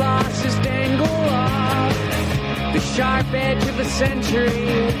let your losses dangle off the sharp edge of a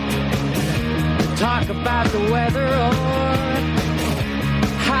century. Talk about the weather or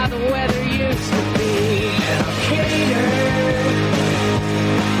how the weather used to be. And I'll cater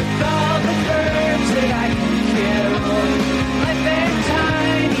with all the birds that I can kill. Let their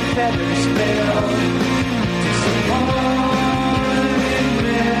tiny feathers fill disappointment.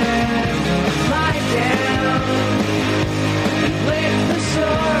 Lie down and lick the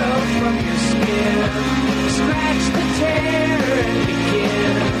sorrow from your skin. Scratch the tear and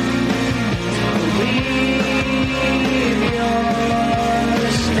begin. Believe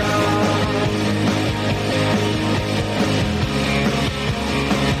you're strong.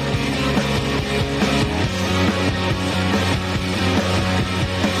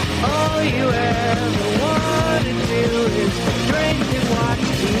 All you ever want to do is drink and watch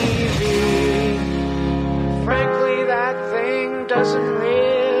TV. Frankly, that thing doesn't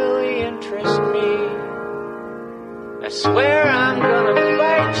really interest me. I swear I'm gonna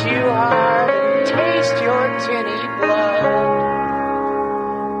fight you hard. Taste your tinny blood.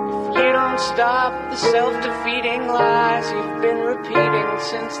 If you don't stop the self-defeating lies you've been repeating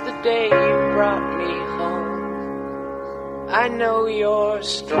since the day you brought me home, I know you're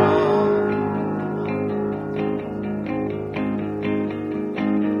strong.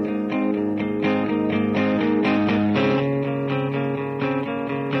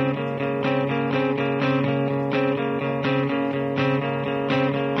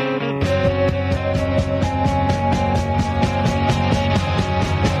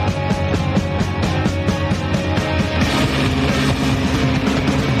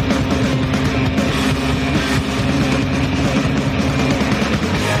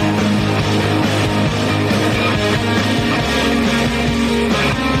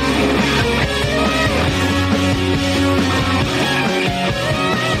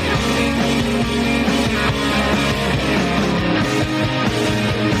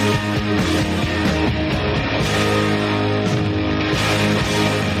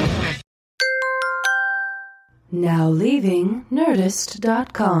 Now leaving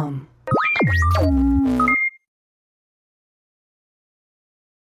Nerdist.com.